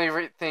 The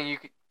only thing you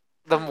could,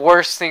 the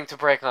worst thing to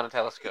break on a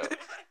telescope.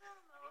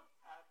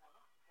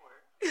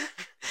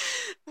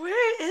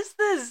 Where is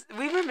this?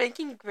 We were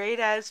making great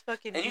ass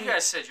fucking. And you beats.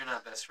 guys said you're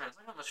not best friends.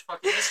 Look how much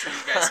fucking history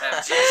you guys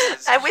have.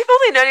 Jesus. And we've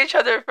only known each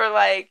other for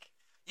like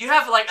You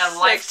have like a 6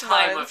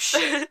 lifetime of months.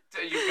 shit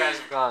that you guys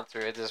have gone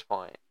through at this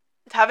point.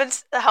 Tavin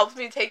helped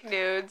me take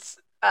nudes.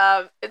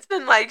 It's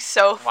been like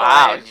so fun.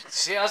 Wow.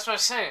 See, that's what I'm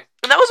saying.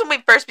 And that was when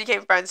we first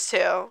became friends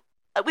too.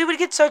 We would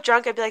get so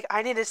drunk, I'd be like,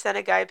 I need to send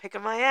a guy a pic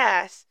of my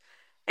ass.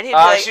 And he'd be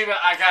like,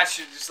 I got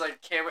you. Just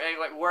like camera,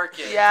 like work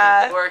it.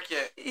 Yeah. Work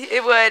it.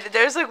 it would.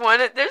 There's one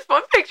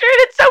picture, and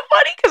it's so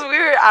funny because we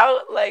were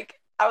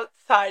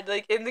outside,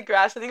 like in the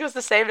grass. I think it was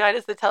the same night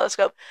as the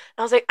telescope.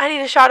 And I was like, I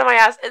need a shot of my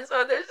ass. And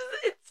so it's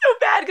so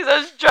bad because I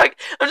was drunk.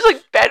 I'm just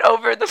like bent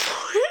over in the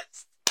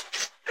forest.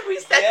 And we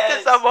sent it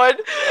to someone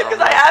because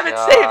my I have it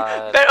God.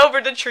 saved. Bent over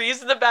the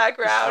trees in the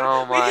background.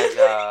 Oh my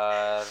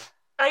god.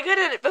 I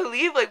couldn't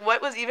believe like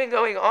what was even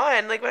going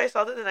on. Like when I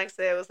saw that the next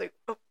day, I was like,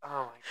 oh,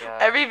 Oh my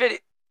god. every video.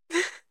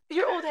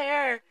 Your old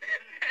hair.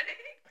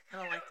 I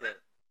kind of liked it.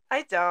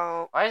 I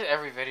don't. Why is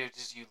every video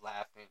just you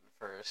laughing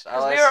first?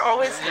 'Cause we are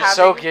always You're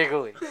so having-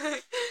 giggly.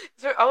 'Cause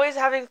we're always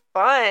having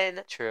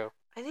fun. True.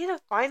 I need to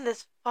find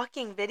this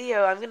fucking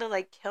video. I'm gonna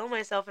like kill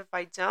myself if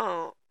I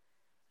don't.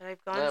 And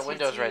I've gone The too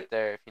window's deep. right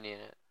there if you need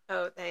it.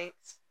 Oh,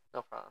 thanks.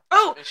 No problem.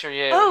 Oh! Make sure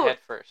you hit Oh! head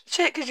first.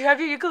 Shit, could you have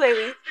your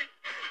ukulele?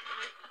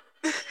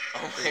 Oh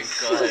my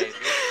God. god.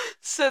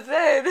 So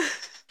then,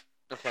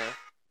 Okay.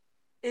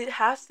 it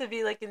has to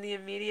be like in the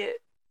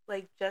immediate,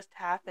 like just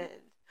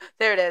happened.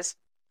 There it is.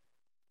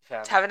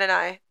 Found it. Tavin and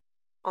I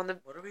on the.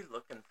 What are we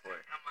looking for?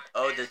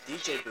 Oh, the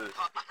DJ booth.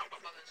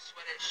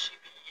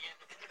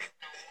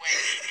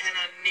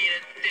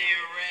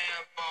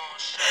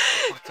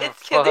 What the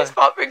It's Kinley's fuck?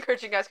 fault for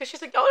encouraging us because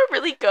she's like, y'all are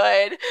really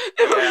good.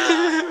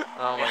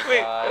 Oh my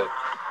Wait, god.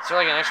 Is there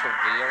like an extra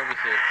video? Let me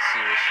see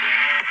this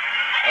shit.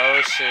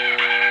 Oh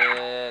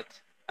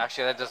shit.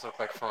 Actually, that does look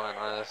like fun,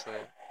 honestly.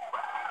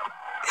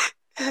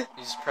 He's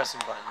just pressing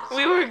buttons.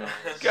 We were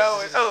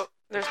going. Oh,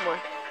 there's more.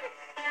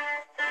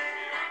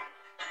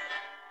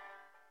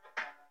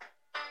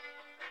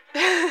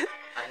 I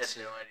had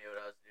no idea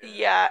what I was doing.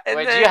 Yeah, and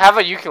Wait, then do you have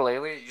a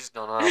ukulele? You just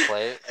don't know how to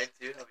play it? I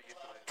do have a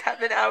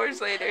ukulele. 7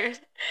 hours later.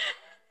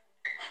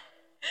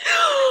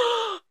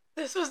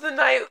 This was the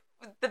night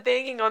with the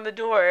banging on the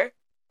door.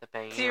 The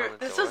banging Do you- on the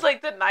this door. was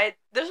like the night.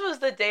 This was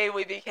the day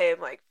we became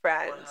like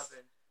friends. What happened?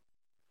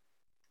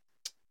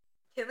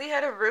 Kinley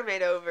had a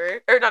roommate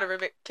over, or not a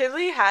roommate.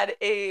 Kinley had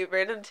a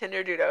random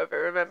Tinder dude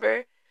over,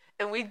 remember?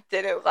 And we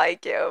didn't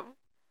like him.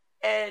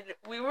 And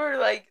we were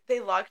like, they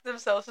locked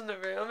themselves in the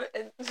room,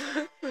 and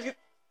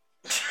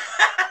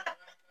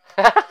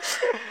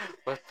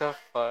What the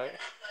fuck?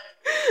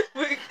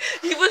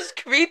 he was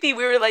creepy.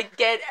 We were like,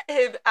 get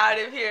him out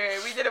of here.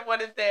 We didn't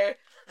want him there.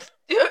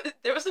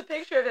 There was a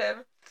picture of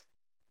him.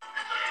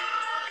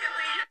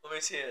 Let me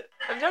see it.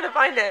 I'm trying to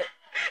find it.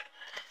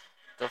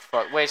 The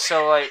fuck? Wait,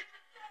 so like,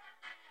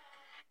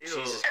 Ew.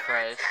 Jesus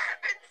Christ.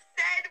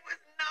 said was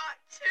not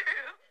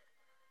true.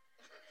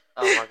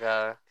 Oh my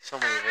god. So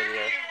many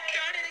videos.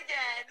 Done it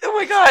again. Oh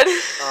my god.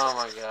 Oh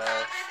my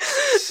god.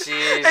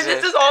 And this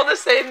Jesus. is all the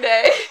same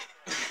day.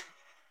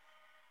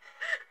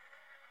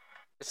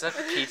 Is that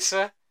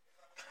pizza?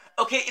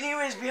 Okay,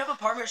 anyways, we have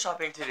apartment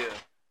shopping to do.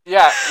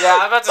 Yeah,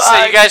 I'm about to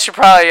say you guys should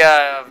probably.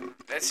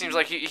 It seems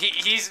like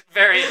he's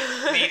very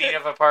needy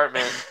of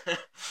apartment,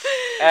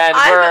 and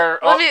we're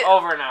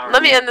over an hour.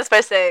 Let me end this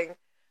by saying,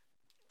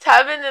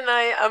 Tavin and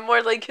I'm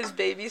more like his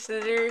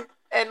babysitter,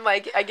 and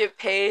like I get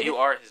paid You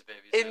are his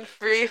baby. in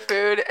free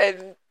food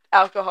and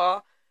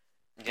alcohol.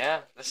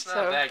 Yeah, that's not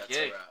So- a bad That's a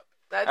gig. wrap.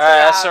 That's All right, a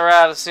that's wrap. a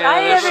wrap. Let's see you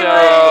Bye, on the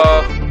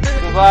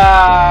show.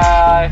 Goodbye.